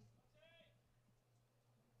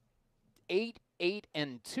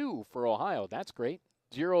 8-8-2 for Ohio. That's great.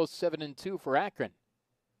 0-7-2 for Akron.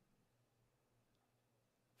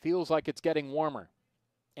 Feels like it's getting warmer.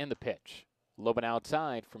 And the pitch. Lobing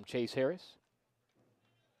outside from Chase Harris.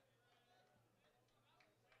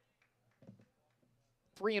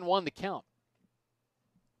 3-1 to count.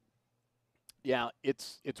 Yeah,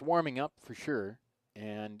 it's warming up for sure,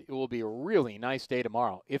 and it will be a really nice day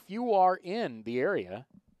tomorrow. If you are in the area,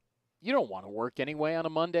 you don't want to work anyway on a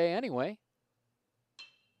Monday anyway.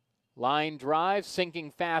 Line drive,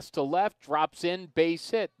 sinking fast to left, drops in,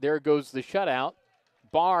 base hit. There goes the shutout.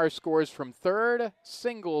 Barr scores from third,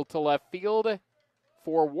 single to left field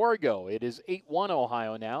for Wargo. It is 8-1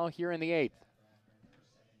 Ohio now here in the eighth.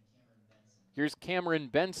 Here's Cameron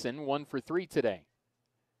Benson, 1 for 3 today.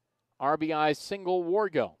 RBI single,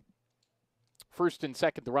 Wargo. First and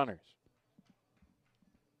second, the runners.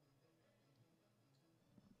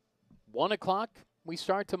 1 o'clock, we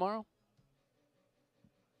start tomorrow.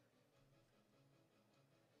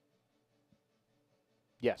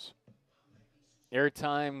 Yes.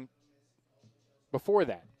 Airtime before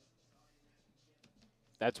that.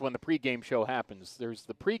 That's when the pregame show happens. There's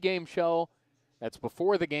the pregame show, that's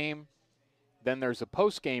before the game. Then there's a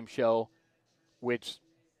postgame show, which,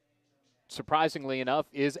 surprisingly enough,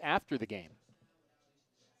 is after the game.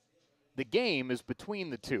 The game is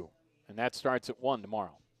between the two, and that starts at 1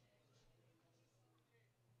 tomorrow.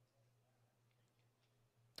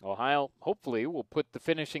 Ohio, hopefully, will put the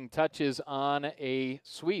finishing touches on a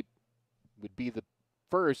sweep. Would be the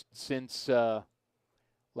first since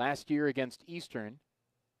last year against Eastern.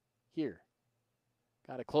 Here.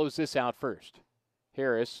 Got to close this out first.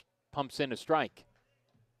 Harris pumps in a strike.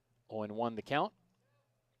 0-1 the count.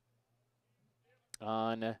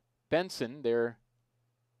 On Benson, their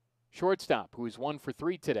shortstop, who is 1 for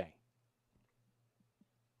 3 today.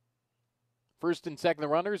 First and second, the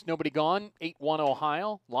runners, nobody gone. 8-1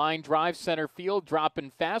 Ohio. Line drive, center field,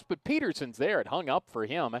 dropping fast, but Peterson's there. It hung up for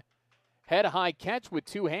him. Head-high catch with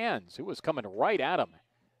two hands. It was coming right at him.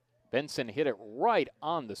 Benson hit it right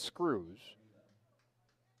on the screws.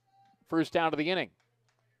 First out of the inning.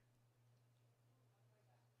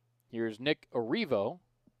 Here's Nick Arrivo,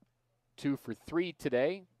 2 for 3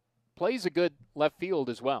 today. Plays a good left field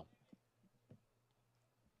as well.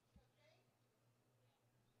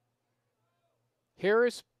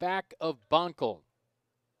 Harris back of Bunkle.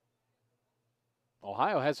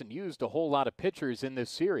 Ohio hasn't used a whole lot of pitchers in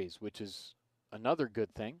this series, which is another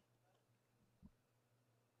good thing.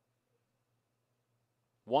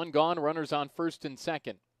 1 gone, runners on first and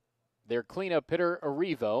second. Their cleanup hitter,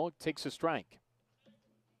 Arrivo, takes a strike.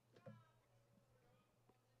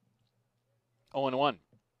 0-1.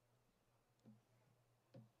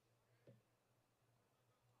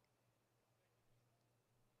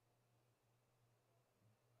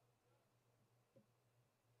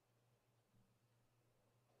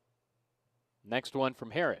 Next one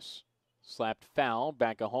from Harris. Slapped foul,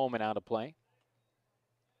 back of home and out of play.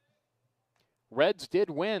 Reds did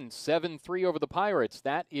win 7-3 over the Pirates.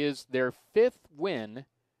 That is their 5th win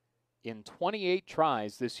in 28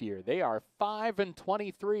 tries this year. They are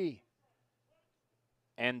 5-23.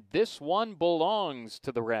 And this one belongs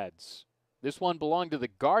to the Reds. This one belonged to the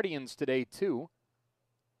Guardians today, too.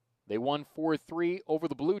 They won 4-3 over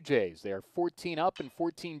the Blue Jays. They are 14 up and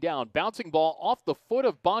 14 down. Bouncing ball off the foot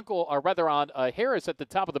of Bunkle, or rather on Harris at the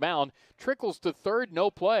top of the mound. Trickles to third, no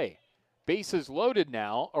play. Bases loaded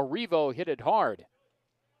now. Arrivo hit it hard.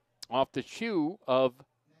 Off the shoe of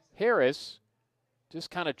Harris.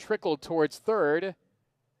 Just kind of trickled towards third.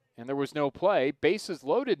 And there was no play. Bases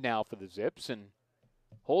loaded now for the Zips. And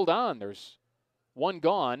hold on, there's 1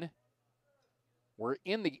 gone. We're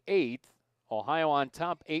in the 8th. Ohio on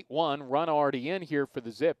top, 8-1. Run already in here for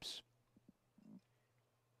the Zips.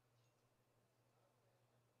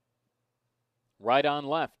 Right on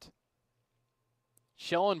left.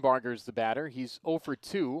 Schellenbarger's the batter. He's 0 for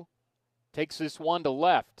 2. Takes this one to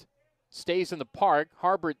left. Stays in the park.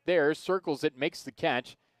 Harbert there, circles it, makes the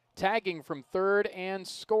catch. Tagging from third and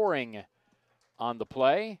scoring on the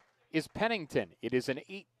play is Pennington. It is an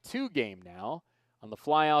 8-2 game now on the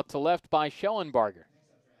fly out to left by Schellenbarger.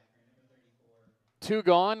 2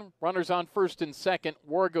 gone. Runners on first and second.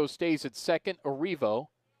 Wargo stays at second. Arrivo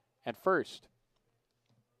at first.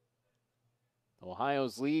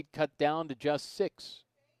 Ohio's lead cut down to just 6.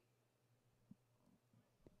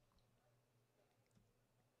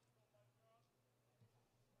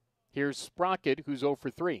 Here's Sprocket, who's 0 for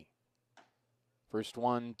 3. First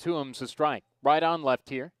one to him's a strike. Right on left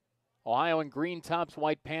here. Ohio in green tops,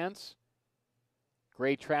 white pants.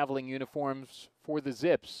 Gray traveling uniforms for the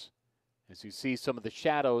Zips. As you see some of the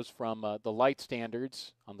shadows from the light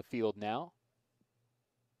standards on the field now.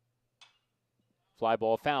 Fly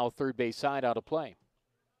ball foul, third base side out of play.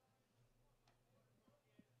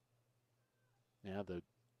 Now the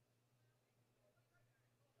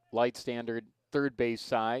light standard third base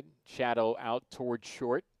side, shadow out towards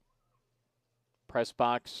short. Press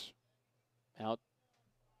box out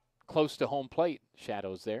close to home plate,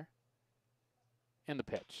 shadows there. And the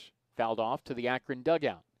pitch, fouled off to the Akron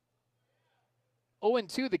dugout.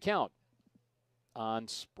 0-2 the count on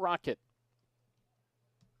Sprocket.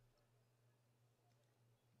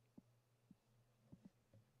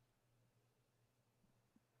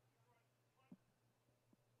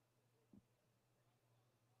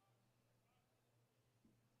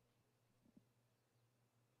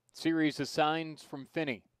 Series of signs from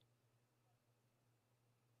Finney.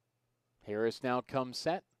 Harris now comes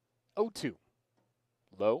set. 0-2.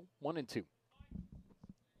 Low, 1-2.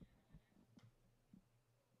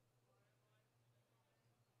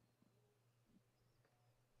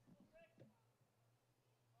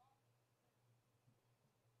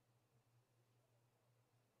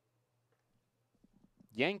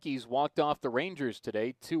 Yankees walked off the Rangers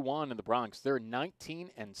today, 2-1 in the Bronx. They're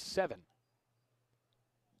 19-7.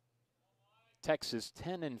 Texas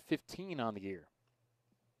 10-15 on the year.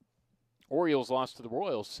 Orioles lost to the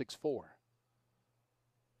Royals 6-4.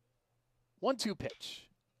 1-2 pitch.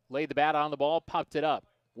 Laid the bat on the ball, popped it up.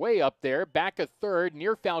 Way up there, back a third,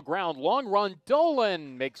 near foul ground. Long run,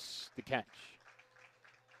 Dolan makes the catch.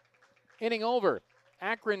 Inning over.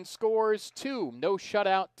 Akron scores 2. No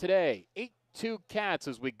shutout today. 8-2 Cats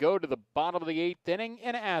as we go to the bottom of the 8th inning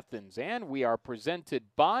in Athens. And we are presented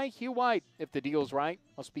by Hugh White. If the deal's right,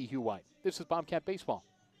 must be Hugh White. This is Bobcat Baseball.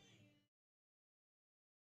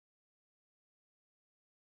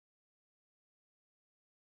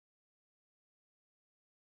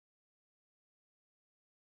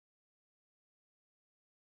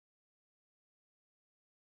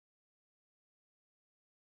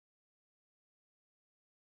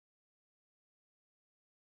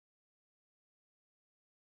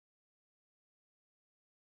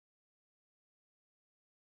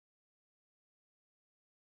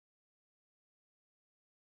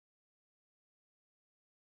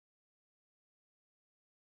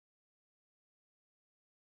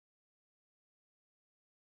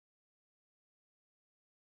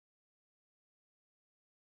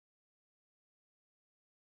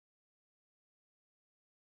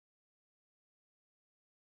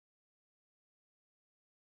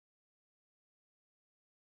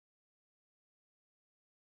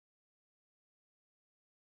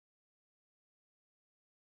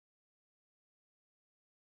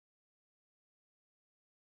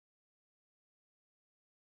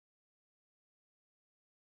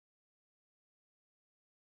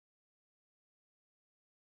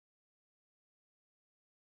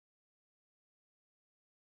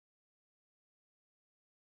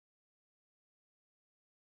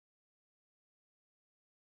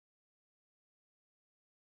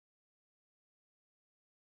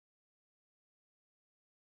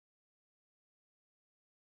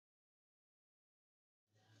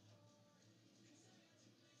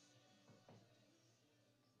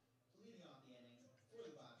 Leading off the inning for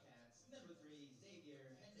the Bobcats, number 3,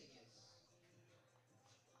 Xavier Hendigas.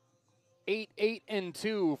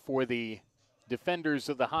 8-2 for the defenders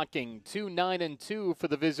of the Hocking. 2-9-2 for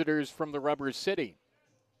the visitors from the Rubber City.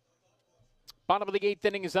 Bottom of the 8th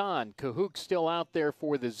inning is on. Cahook still out there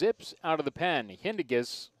for the Zips out of the pen.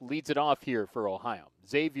 Hendigas leads it off here for Ohio.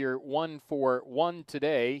 Xavier 1 for 1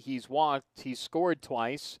 today. He's walked. He's scored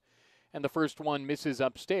twice. And the first one misses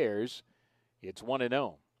upstairs. It's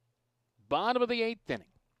 1-0. Bottom of the 8th inning.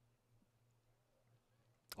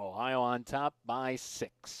 Ohio on top by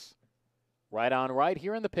 6. Right on right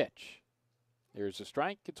here in the pitch. There's a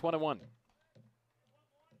strike. It's 1-1.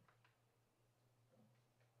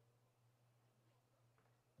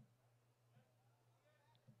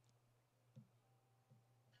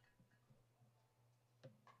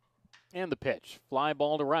 And the pitch. Fly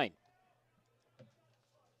ball to right.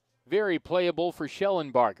 Very playable for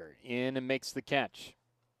Schellenbarger. In and makes the catch.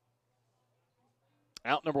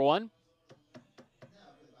 Out number 1.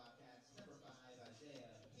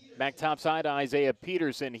 Back topside, Isaiah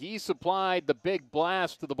Peterson. He supplied the big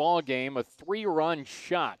blast to the ball game. A 3-run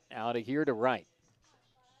shot out of here to right.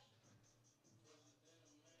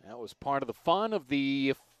 That was part of the fun of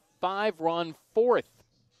the 5-run 4th.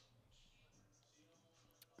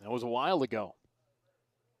 That was a while ago.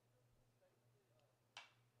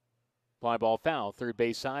 Fly ball foul, third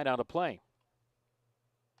base side, out of play.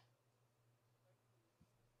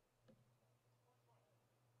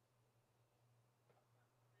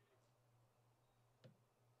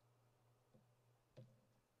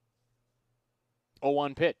 Oh,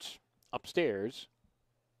 1 pitch. Upstairs.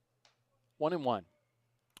 1-1.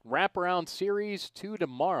 Wraparound series 2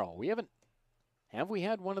 tomorrow. Have we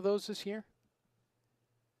had one of those this year?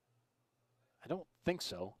 I don't think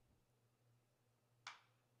so.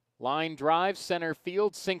 Line drive, center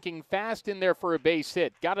field, sinking fast in there for a base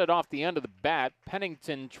hit. Got it off the end of the bat.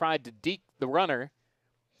 Pennington tried to deke the runner,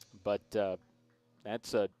 but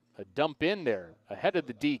that's a dump in there ahead of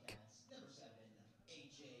the deke.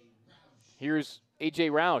 Here's A.J.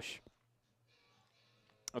 Roush.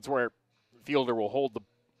 That's where the fielder will hold the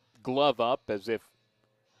glove up as if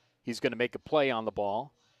he's going to make a play on the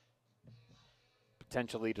ball,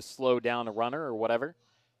 potentially to slow down a runner or whatever.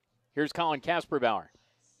 Here's Colin Kasperbauer.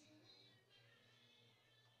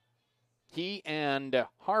 He and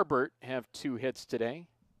Harbert have 2 hits today.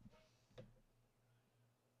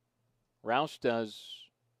 Roush does.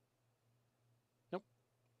 Nope.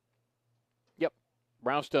 Yep,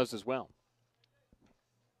 Roush does as well.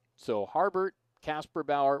 So Harbert,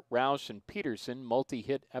 Kasperbauer, Roush, and Peterson,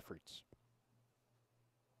 multi-hit efforts.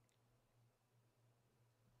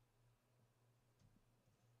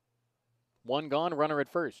 One gone, runner at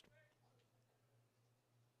first.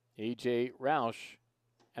 A.J. Roush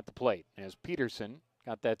at the plate as Peterson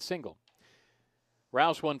got that single.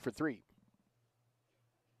 Roush 1 for 3.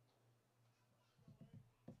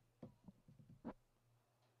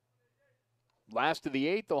 Last of the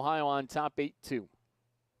 8th, Ohio on top 8-2.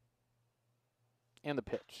 And the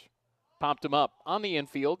pitch. Popped him up on the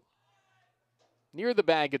infield. Near the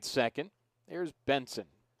bag at second. There's Benson.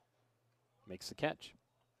 Makes the catch.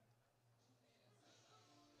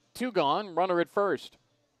 2 gone, runner at first.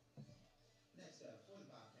 Next up for the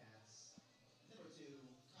Bobcats, number 2,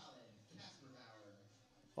 Colin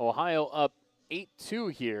Kasperbauer. Ohio up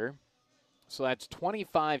 8-2 here. So that's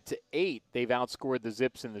 25-8. They've outscored the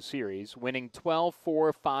Zips in the series, winning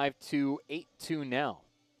 12-4, 5-2, 8-2 now.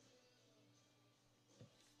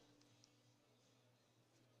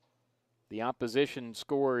 The opposition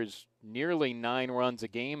scores nearly 9 runs a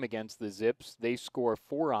game against the Zips. They score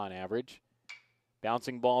 4 on average.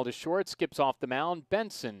 Bouncing ball to short, skips off the mound.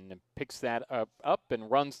 Benson picks that up and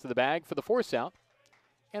runs to the bag for the force out.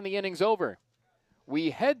 And the inning's over.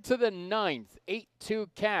 We head to the 9th, 8-2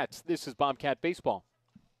 Cats. This is Bobcat Baseball.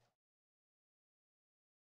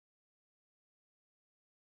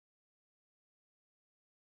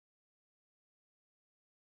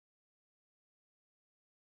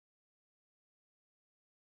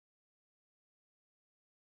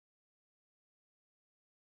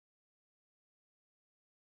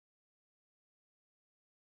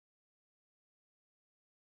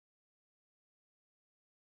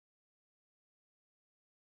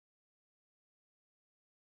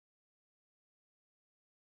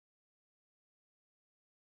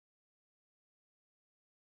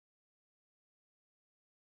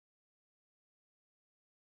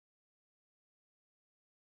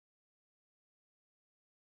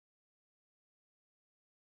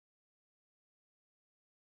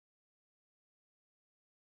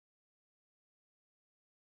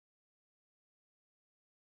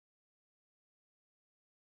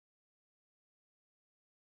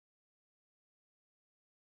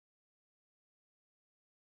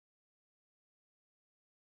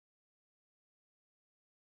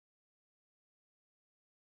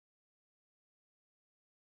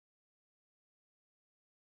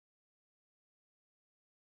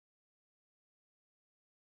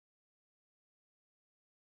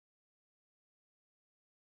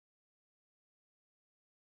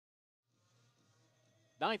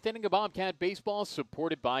 Ninth inning of Bobcat Baseball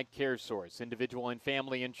supported by CareSource. Individual and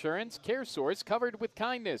family insurance, CareSource covered with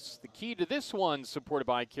kindness. The key to this one supported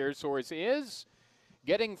by CareSource is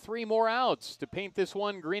getting 3 more outs to paint this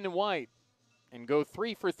one green and white and go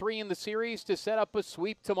 3 for 3 in the series to set up a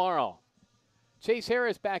sweep tomorrow. Chase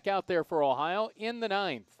Harris back out there for Ohio in the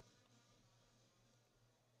 9th.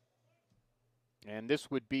 And this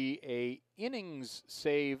would be a innings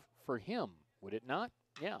save for him, would it not?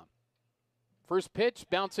 Yeah. First pitch,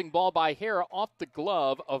 bouncing ball by Hara off the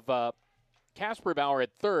glove of Casper Bauer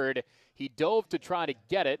at third. He dove to try to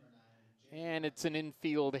get it, and it's an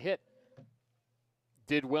infield hit.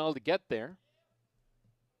 Did well to get there.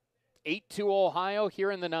 8-2 Ohio here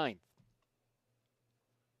in the ninth.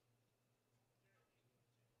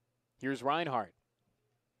 Here's Reinhardt.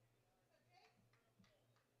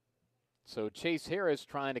 So Chase Harris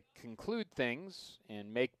trying to conclude things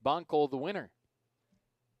and make Bonkel the winner.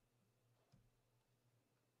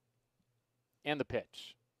 And the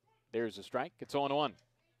pitch. There's a strike. It's 0-1.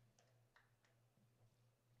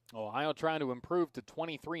 Ohio trying to improve to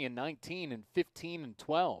 23-19 and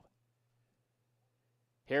 15-12.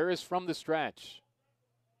 Harris from the stretch.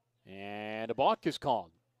 And a balk is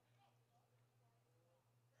called.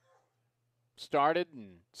 Started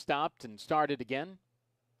and stopped and started again.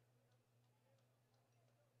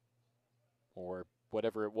 Or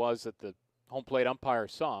whatever it was that the home plate umpire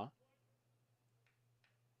saw.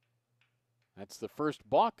 That's the first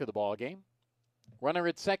balk of the ball game. Runner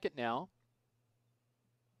at second now.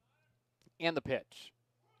 And the pitch.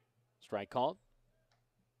 Strike called.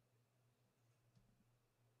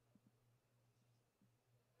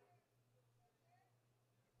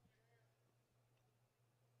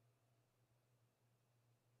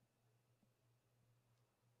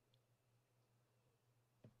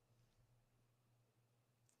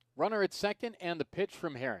 Runner at second and the pitch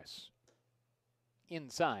from Harris.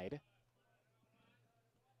 Inside.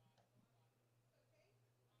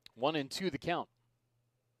 1-2 the count.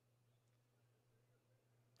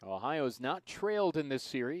 Ohio's not trailed in this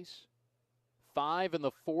series. 5 in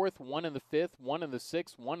the fourth, 1 in the fifth, 1 in the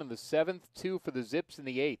sixth, 1 in the seventh, 2 for the Zips in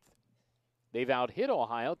the eighth. They've out-hit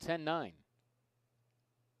Ohio 10-9.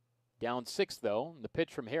 Down 6, though, the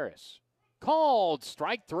pitch from Harris. Called,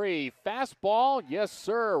 strike 3, fastball, yes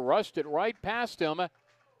sir, rushed it right past him.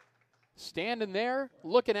 Standing there,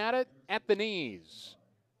 looking at it, at the knees.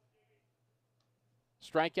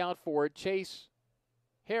 Strikeout for Chase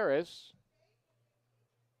Harris.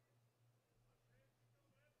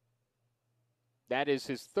 That is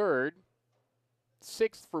his third,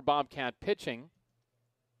 6th for Bobcat pitching.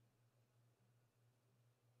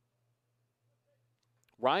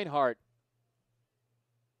 Reinhardt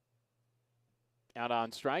out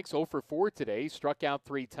on strikes, 0 for 4 today. Struck out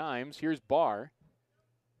 3 times. Here's Barr.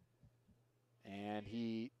 And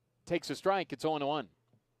he takes a strike. It's 0-1.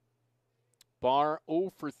 Barr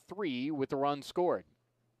 0 for 3 with the run scored.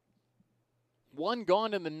 1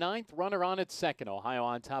 gone in the ninth. Runner on at second. Ohio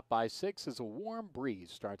on top by 6 as a warm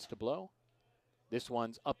breeze starts to blow. This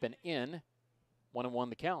one's up and in. 1-1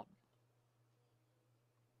 the count.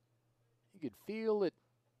 You could feel it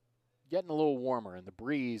getting a little warmer, and the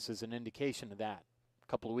breeze is an indication of that.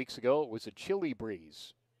 A couple of weeks ago, it was a chilly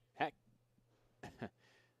breeze. Heck,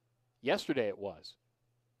 yesterday it was.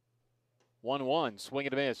 1-1, swing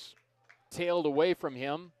and a miss. Tailed away from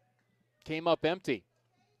him, came up empty.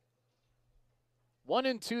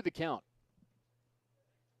 1-2 the count.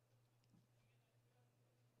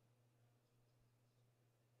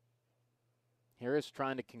 Harris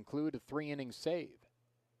trying to conclude a 3-inning save.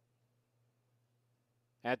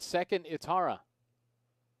 At second, it's Hara.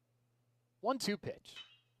 1-2 pitch.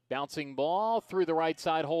 Bouncing ball through the right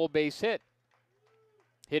side hole, base hit.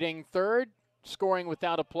 Hitting third, scoring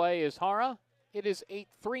without a play is Hara. It is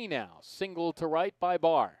 8-3 now. Single to right by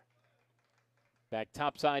Barr. Back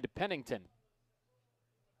topside to Pennington.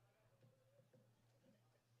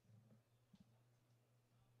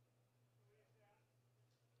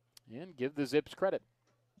 And give the Zips credit.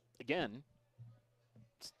 Again,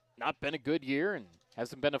 it's not been a good year and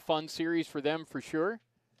hasn't been a fun series for them for sure.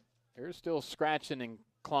 They're still scratching and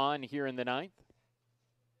clawing here in the ninth.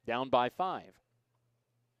 Down by 5.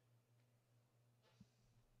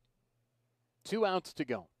 2 outs to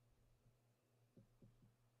go.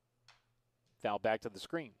 Foul back to the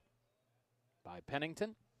screen by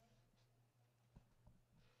Pennington.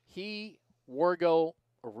 Wargo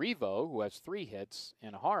Arrivo, who has 3 hits,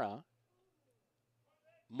 and Hara,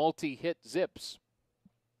 multi-hit Zips.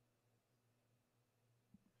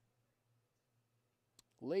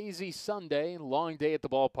 Lazy Sunday, long day at the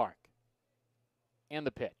ballpark. And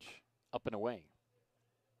the pitch, up and away.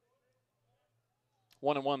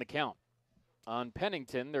 1-1 the count. On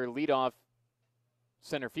Pennington, their leadoff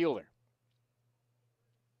center fielder.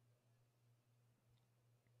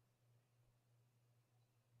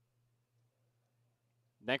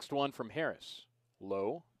 Next one from Harris.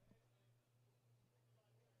 Low.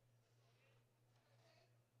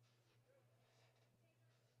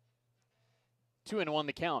 2-1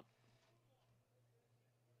 the count.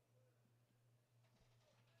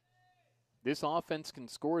 This offense can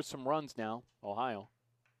score some runs now, Ohio.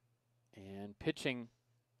 And pitching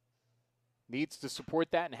needs to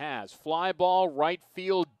support that and has. Fly ball, right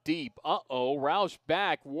field deep. Uh-oh, Roush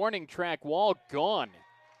back. Warning track wall gone.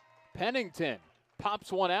 Pennington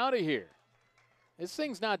pops one out of here. This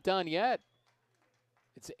thing's not done yet.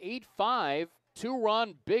 It's 8-5,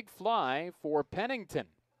 two-run big fly for Pennington.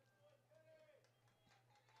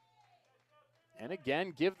 And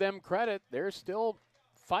again, give them credit. They're still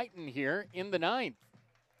fighting here in the ninth.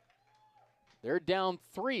 They're down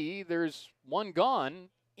 3. There's one gone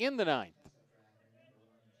in the ninth.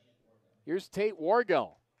 Here's Tate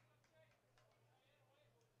Wargo.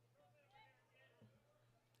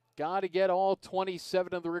 Got to get all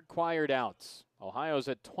 27 of the required outs. Ohio's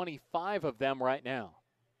at 25 of them right now.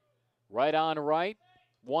 Right on right,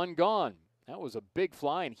 one gone. That was a big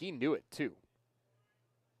fly, and he knew it too.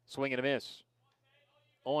 Swing and a miss.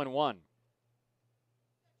 0-1.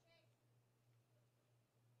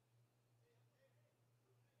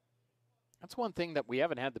 That's one thing that we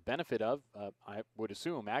haven't had the benefit of. I would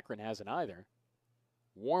assume Akron hasn't either.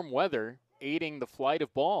 Warm weather aiding the flight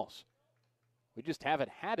of balls. We just haven't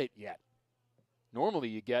had it yet. Normally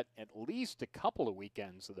you get at least a couple of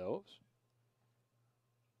weekends of those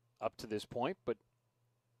up to this point, but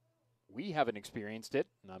we haven't experienced it,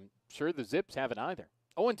 and I'm sure the Zips haven't either.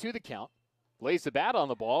 0-2 the count. Lays the bat on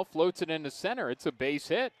the ball, floats it into center. It's a base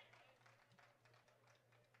hit.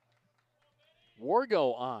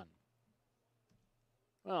 Wargo on.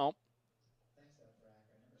 Well,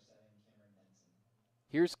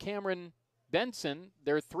 here's Cameron Benson,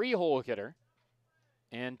 their 3-hole hitter.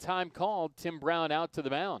 And time called, Tim Brown out to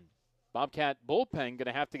the mound. Bobcat bullpen going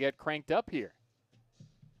to have to get cranked up here.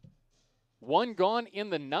 One gone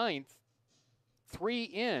in the ninth, 3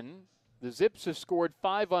 in. The Zips have scored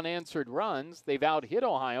 5 unanswered runs. They've out-hit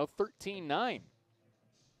Ohio 13-9.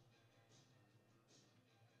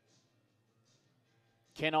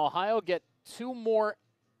 Can Ohio get 2 more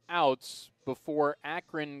outs before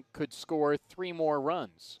Akron could score 3 more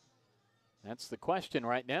runs? That's the question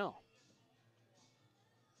right now.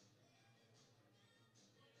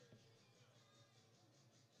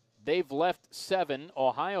 They've left 7.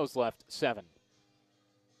 Ohio's left 7.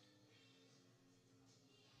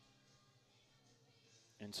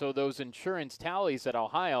 And so those insurance tallies that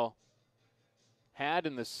Ohio had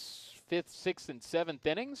in the 5th, 6th, and 7th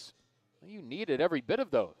innings, you needed every bit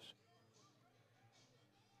of those.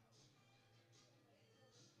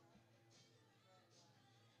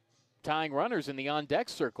 Tying runners in the on-deck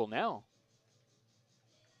circle now.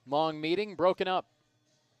 Long meeting broken up.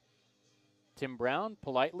 Tim Brown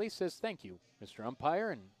politely says, "Thank you, Mr.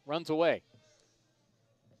 Umpire," and runs away.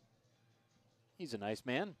 He's a nice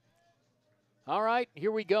man. All right,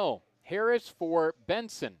 here we go. Harris for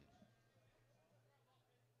Benson.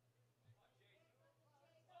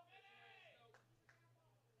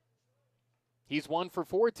 He's 1 for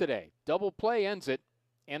 4 today. Double play ends it,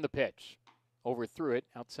 and the pitch. Overthrew it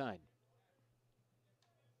outside.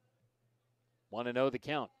 1-0 the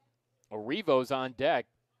count. Orivo's on deck.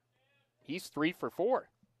 He's 3 for 4.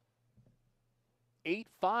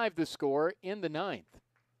 8-5 the score in the ninth.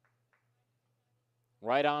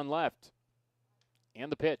 Right on left. And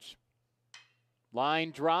the pitch.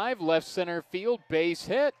 Line drive, left center field, base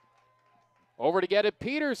hit. Over to get it,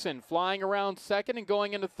 Peterson, flying around second and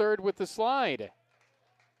going into third with the slide.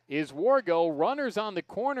 Is Wargo. Runners on the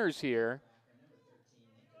corners here.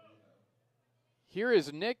 Here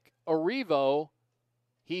is Nick Orivo.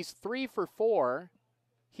 He's 3 for 4.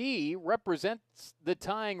 He represents the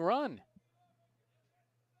tying run.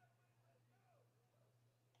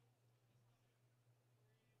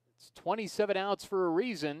 It's 27 outs for a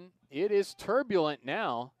reason. It is turbulent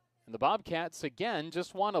now. And the Bobcats, again,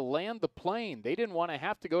 just want to land the plane. They didn't want to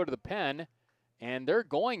have to go to the pen, and they're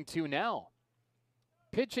going to now.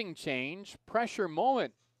 Pitching change, pressure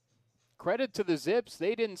moment. Credit to the Zips.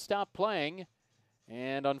 They didn't stop playing.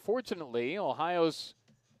 And unfortunately, Ohio's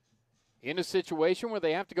in a situation where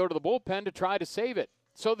they have to go to the bullpen to try to save it.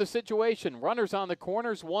 So the situation, runners on the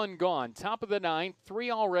corners, 1 gone. Top of the ninth,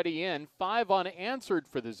 3 already in, 5 unanswered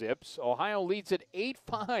for the Zips. Ohio leads at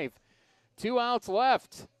 8-5. 2 outs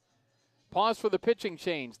left. Pause for the pitching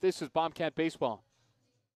change. This is Bobcat Baseball.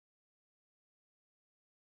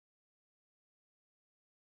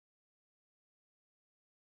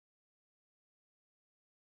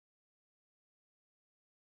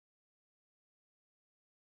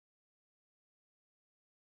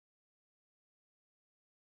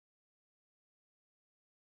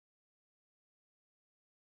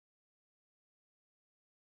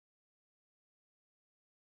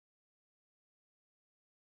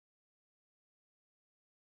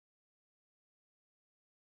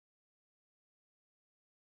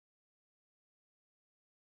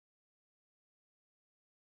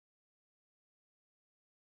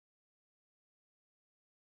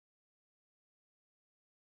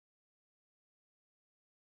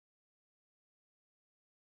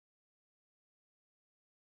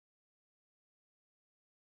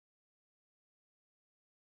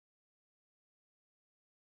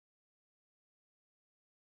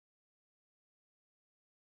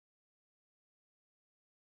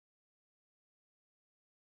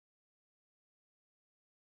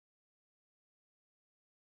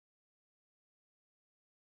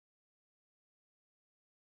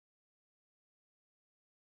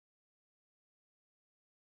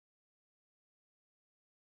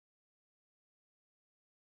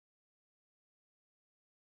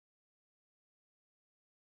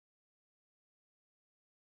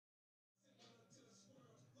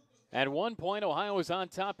 At one point, Ohio was on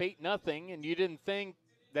top 8-0, and you didn't think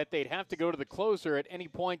that they'd have to go to the closer at any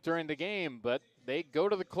point during the game, but they go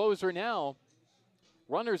to the closer now.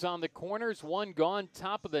 Runners on the corners, one gone,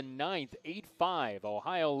 top of the ninth, 8-5.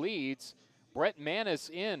 Ohio leads. Brett Manis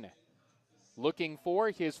in, looking for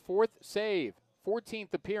his fourth save.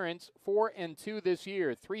 14th appearance, 4-2 this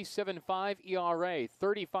year, 3.75 ERA,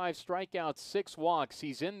 35 strikeouts, 6 walks.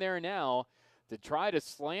 He's in there now to try to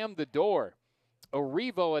slam the door.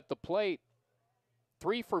 Orivo at the plate,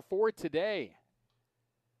 3 for 4 today.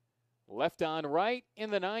 Left on right in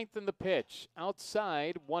the ninth in the pitch.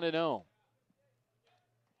 Outside, 1-0.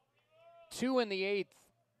 2 in the eighth,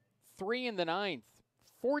 3 in the ninth.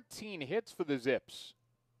 14 hits for the Zips.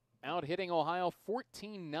 Out hitting Ohio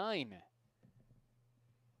 14-9.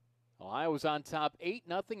 Ohio was on top 8-0.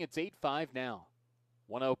 It's 8-5 now.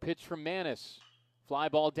 1-0 pitch from Manis. Fly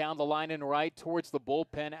ball down the line and right towards the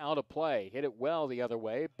bullpen, out of play. Hit it well the other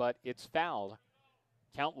way, but it's fouled.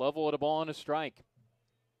 Count level at a ball and a strike.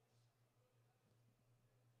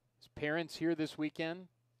 His parents here this weekend.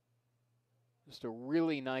 Just a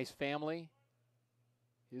really nice family.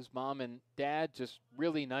 His mom and dad, just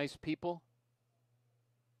really nice people.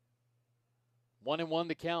 1-1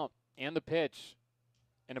 the count and the pitch.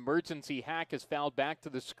 An emergency hack is fouled back to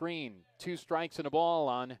the screen. 2 strikes and a ball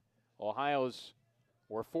on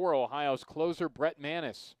for Ohio's closer, Brett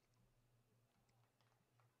Manis.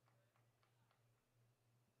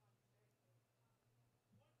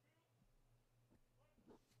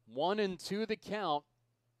 One and two the count.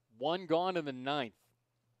 1 gone in the ninth.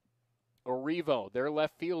 Orivo, their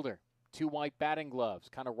left fielder. 2 white batting gloves.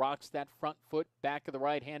 Kind of rocks that front foot back of the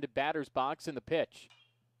right-handed batter's box in the pitch.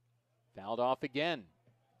 Fouled off again.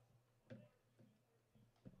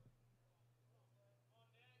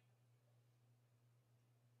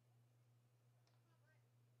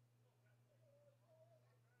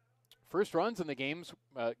 First runs in the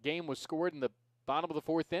game was scored in the bottom of the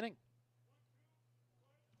 4th inning.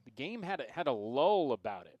 The game had a lull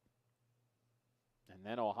about it. And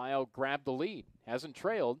then Ohio grabbed the lead. Hasn't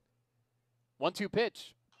trailed. 1-2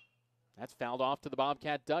 pitch. That's fouled off to the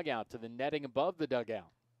Bobcat dugout, to the netting above the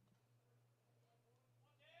dugout.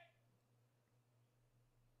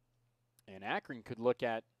 And Akron could look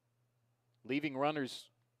at leaving runners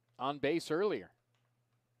on base earlier.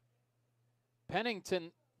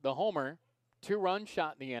 Pennington, the homer, 2-run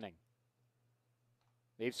shot in the inning.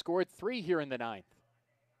 They've scored 3 here in the ninth.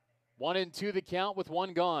 1-2 the count with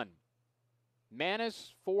 1 gone.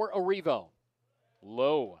 Manis for Orivo.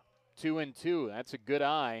 Low. 2-2. That's a good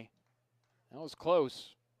eye. That was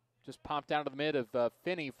close. Just popped out of the mid of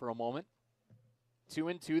Finney for a moment.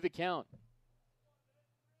 2-2 the count.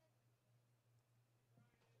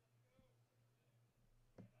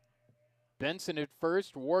 Benson at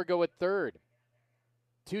first, Wargo at third.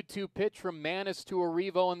 2-2 pitch from Manis to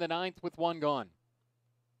Orivo in the ninth with 1 gone.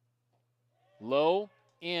 Low,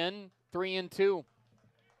 in, 3-2.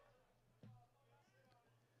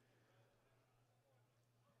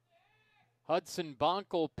 Hudson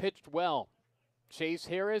Bonkel pitched well. Chase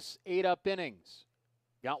Harris, 8 up innings.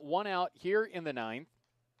 Got 1 out here in the ninth.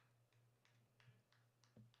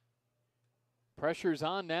 Pressure's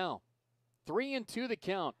on now. 3-2 the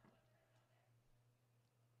count.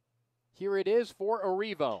 Here it is for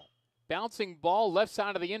Orivo. Bouncing ball left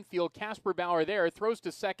side of the infield. Casper Bauer there. Throws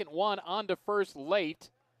to second, 1 on to first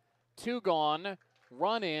late. 2 gone.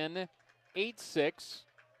 Run in. 8-6.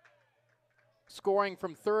 Scoring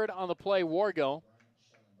from third on the play, Wargo.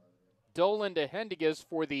 Dolan to Hendigas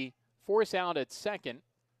for the force out at second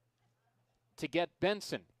to get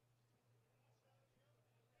Benson.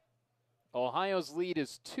 Ohio's lead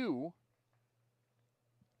is 2.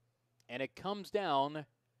 And it comes down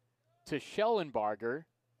to Schellenbarger,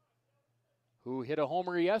 who hit a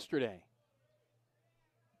homer yesterday.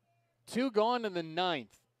 2 gone in the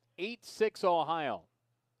ninth. 8-6 Ohio.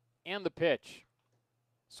 And the pitch.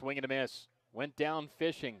 Swing and a miss. Went down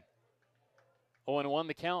fishing. 0-1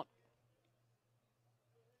 the count.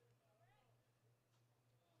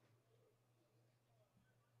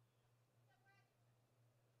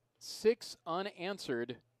 6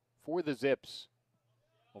 unanswered for the Zips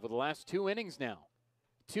over the last 2 innings now.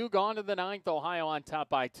 2 gone to the ninth. Ohio on top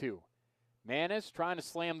by 2. Manis trying to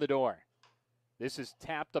slam the door. This is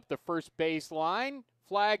tapped up the first base line.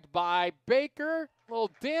 Flagged by Baker.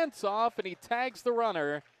 Little dance off, and he tags the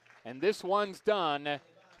runner. And this one's done.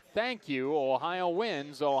 Thank you. Ohio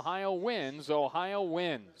wins. Ohio wins. Ohio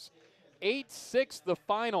wins. 8-6 the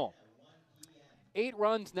final. 8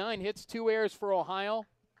 runs, 9 hits, 2 errors for Ohio.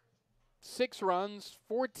 6 runs,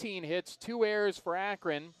 14 hits, 2 errors for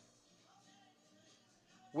Akron.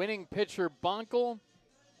 Winning pitcher Bonkel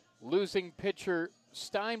losing pitcher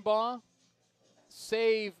Steinbaugh,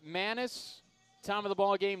 save Manis. Time of the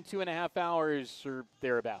ball game, 2.5 hours or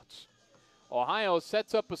thereabouts. Ohio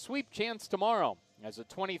sets up a sweep chance tomorrow as a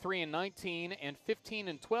 23-19 and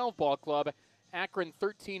 15-12 ball club. Akron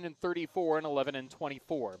 13-34 and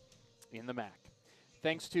 11-24 in the MAC.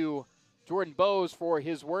 Thanks to Jordan Bowes for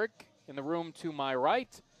his work in the room to my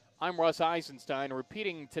right. I'm Russ Eisenstein,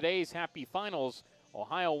 repeating today's happy finals.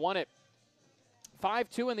 Ohio won it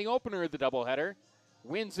 5-2 in the opener of the doubleheader,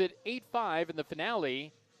 wins it 8-5 in the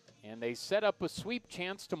finale, and they set up a sweep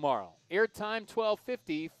chance tomorrow. Airtime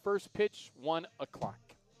 12:50, first pitch 1 o'clock.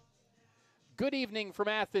 Good evening from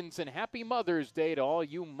Athens and happy Mother's Day to all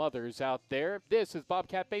you mothers out there. This is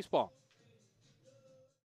Bobcat Baseball.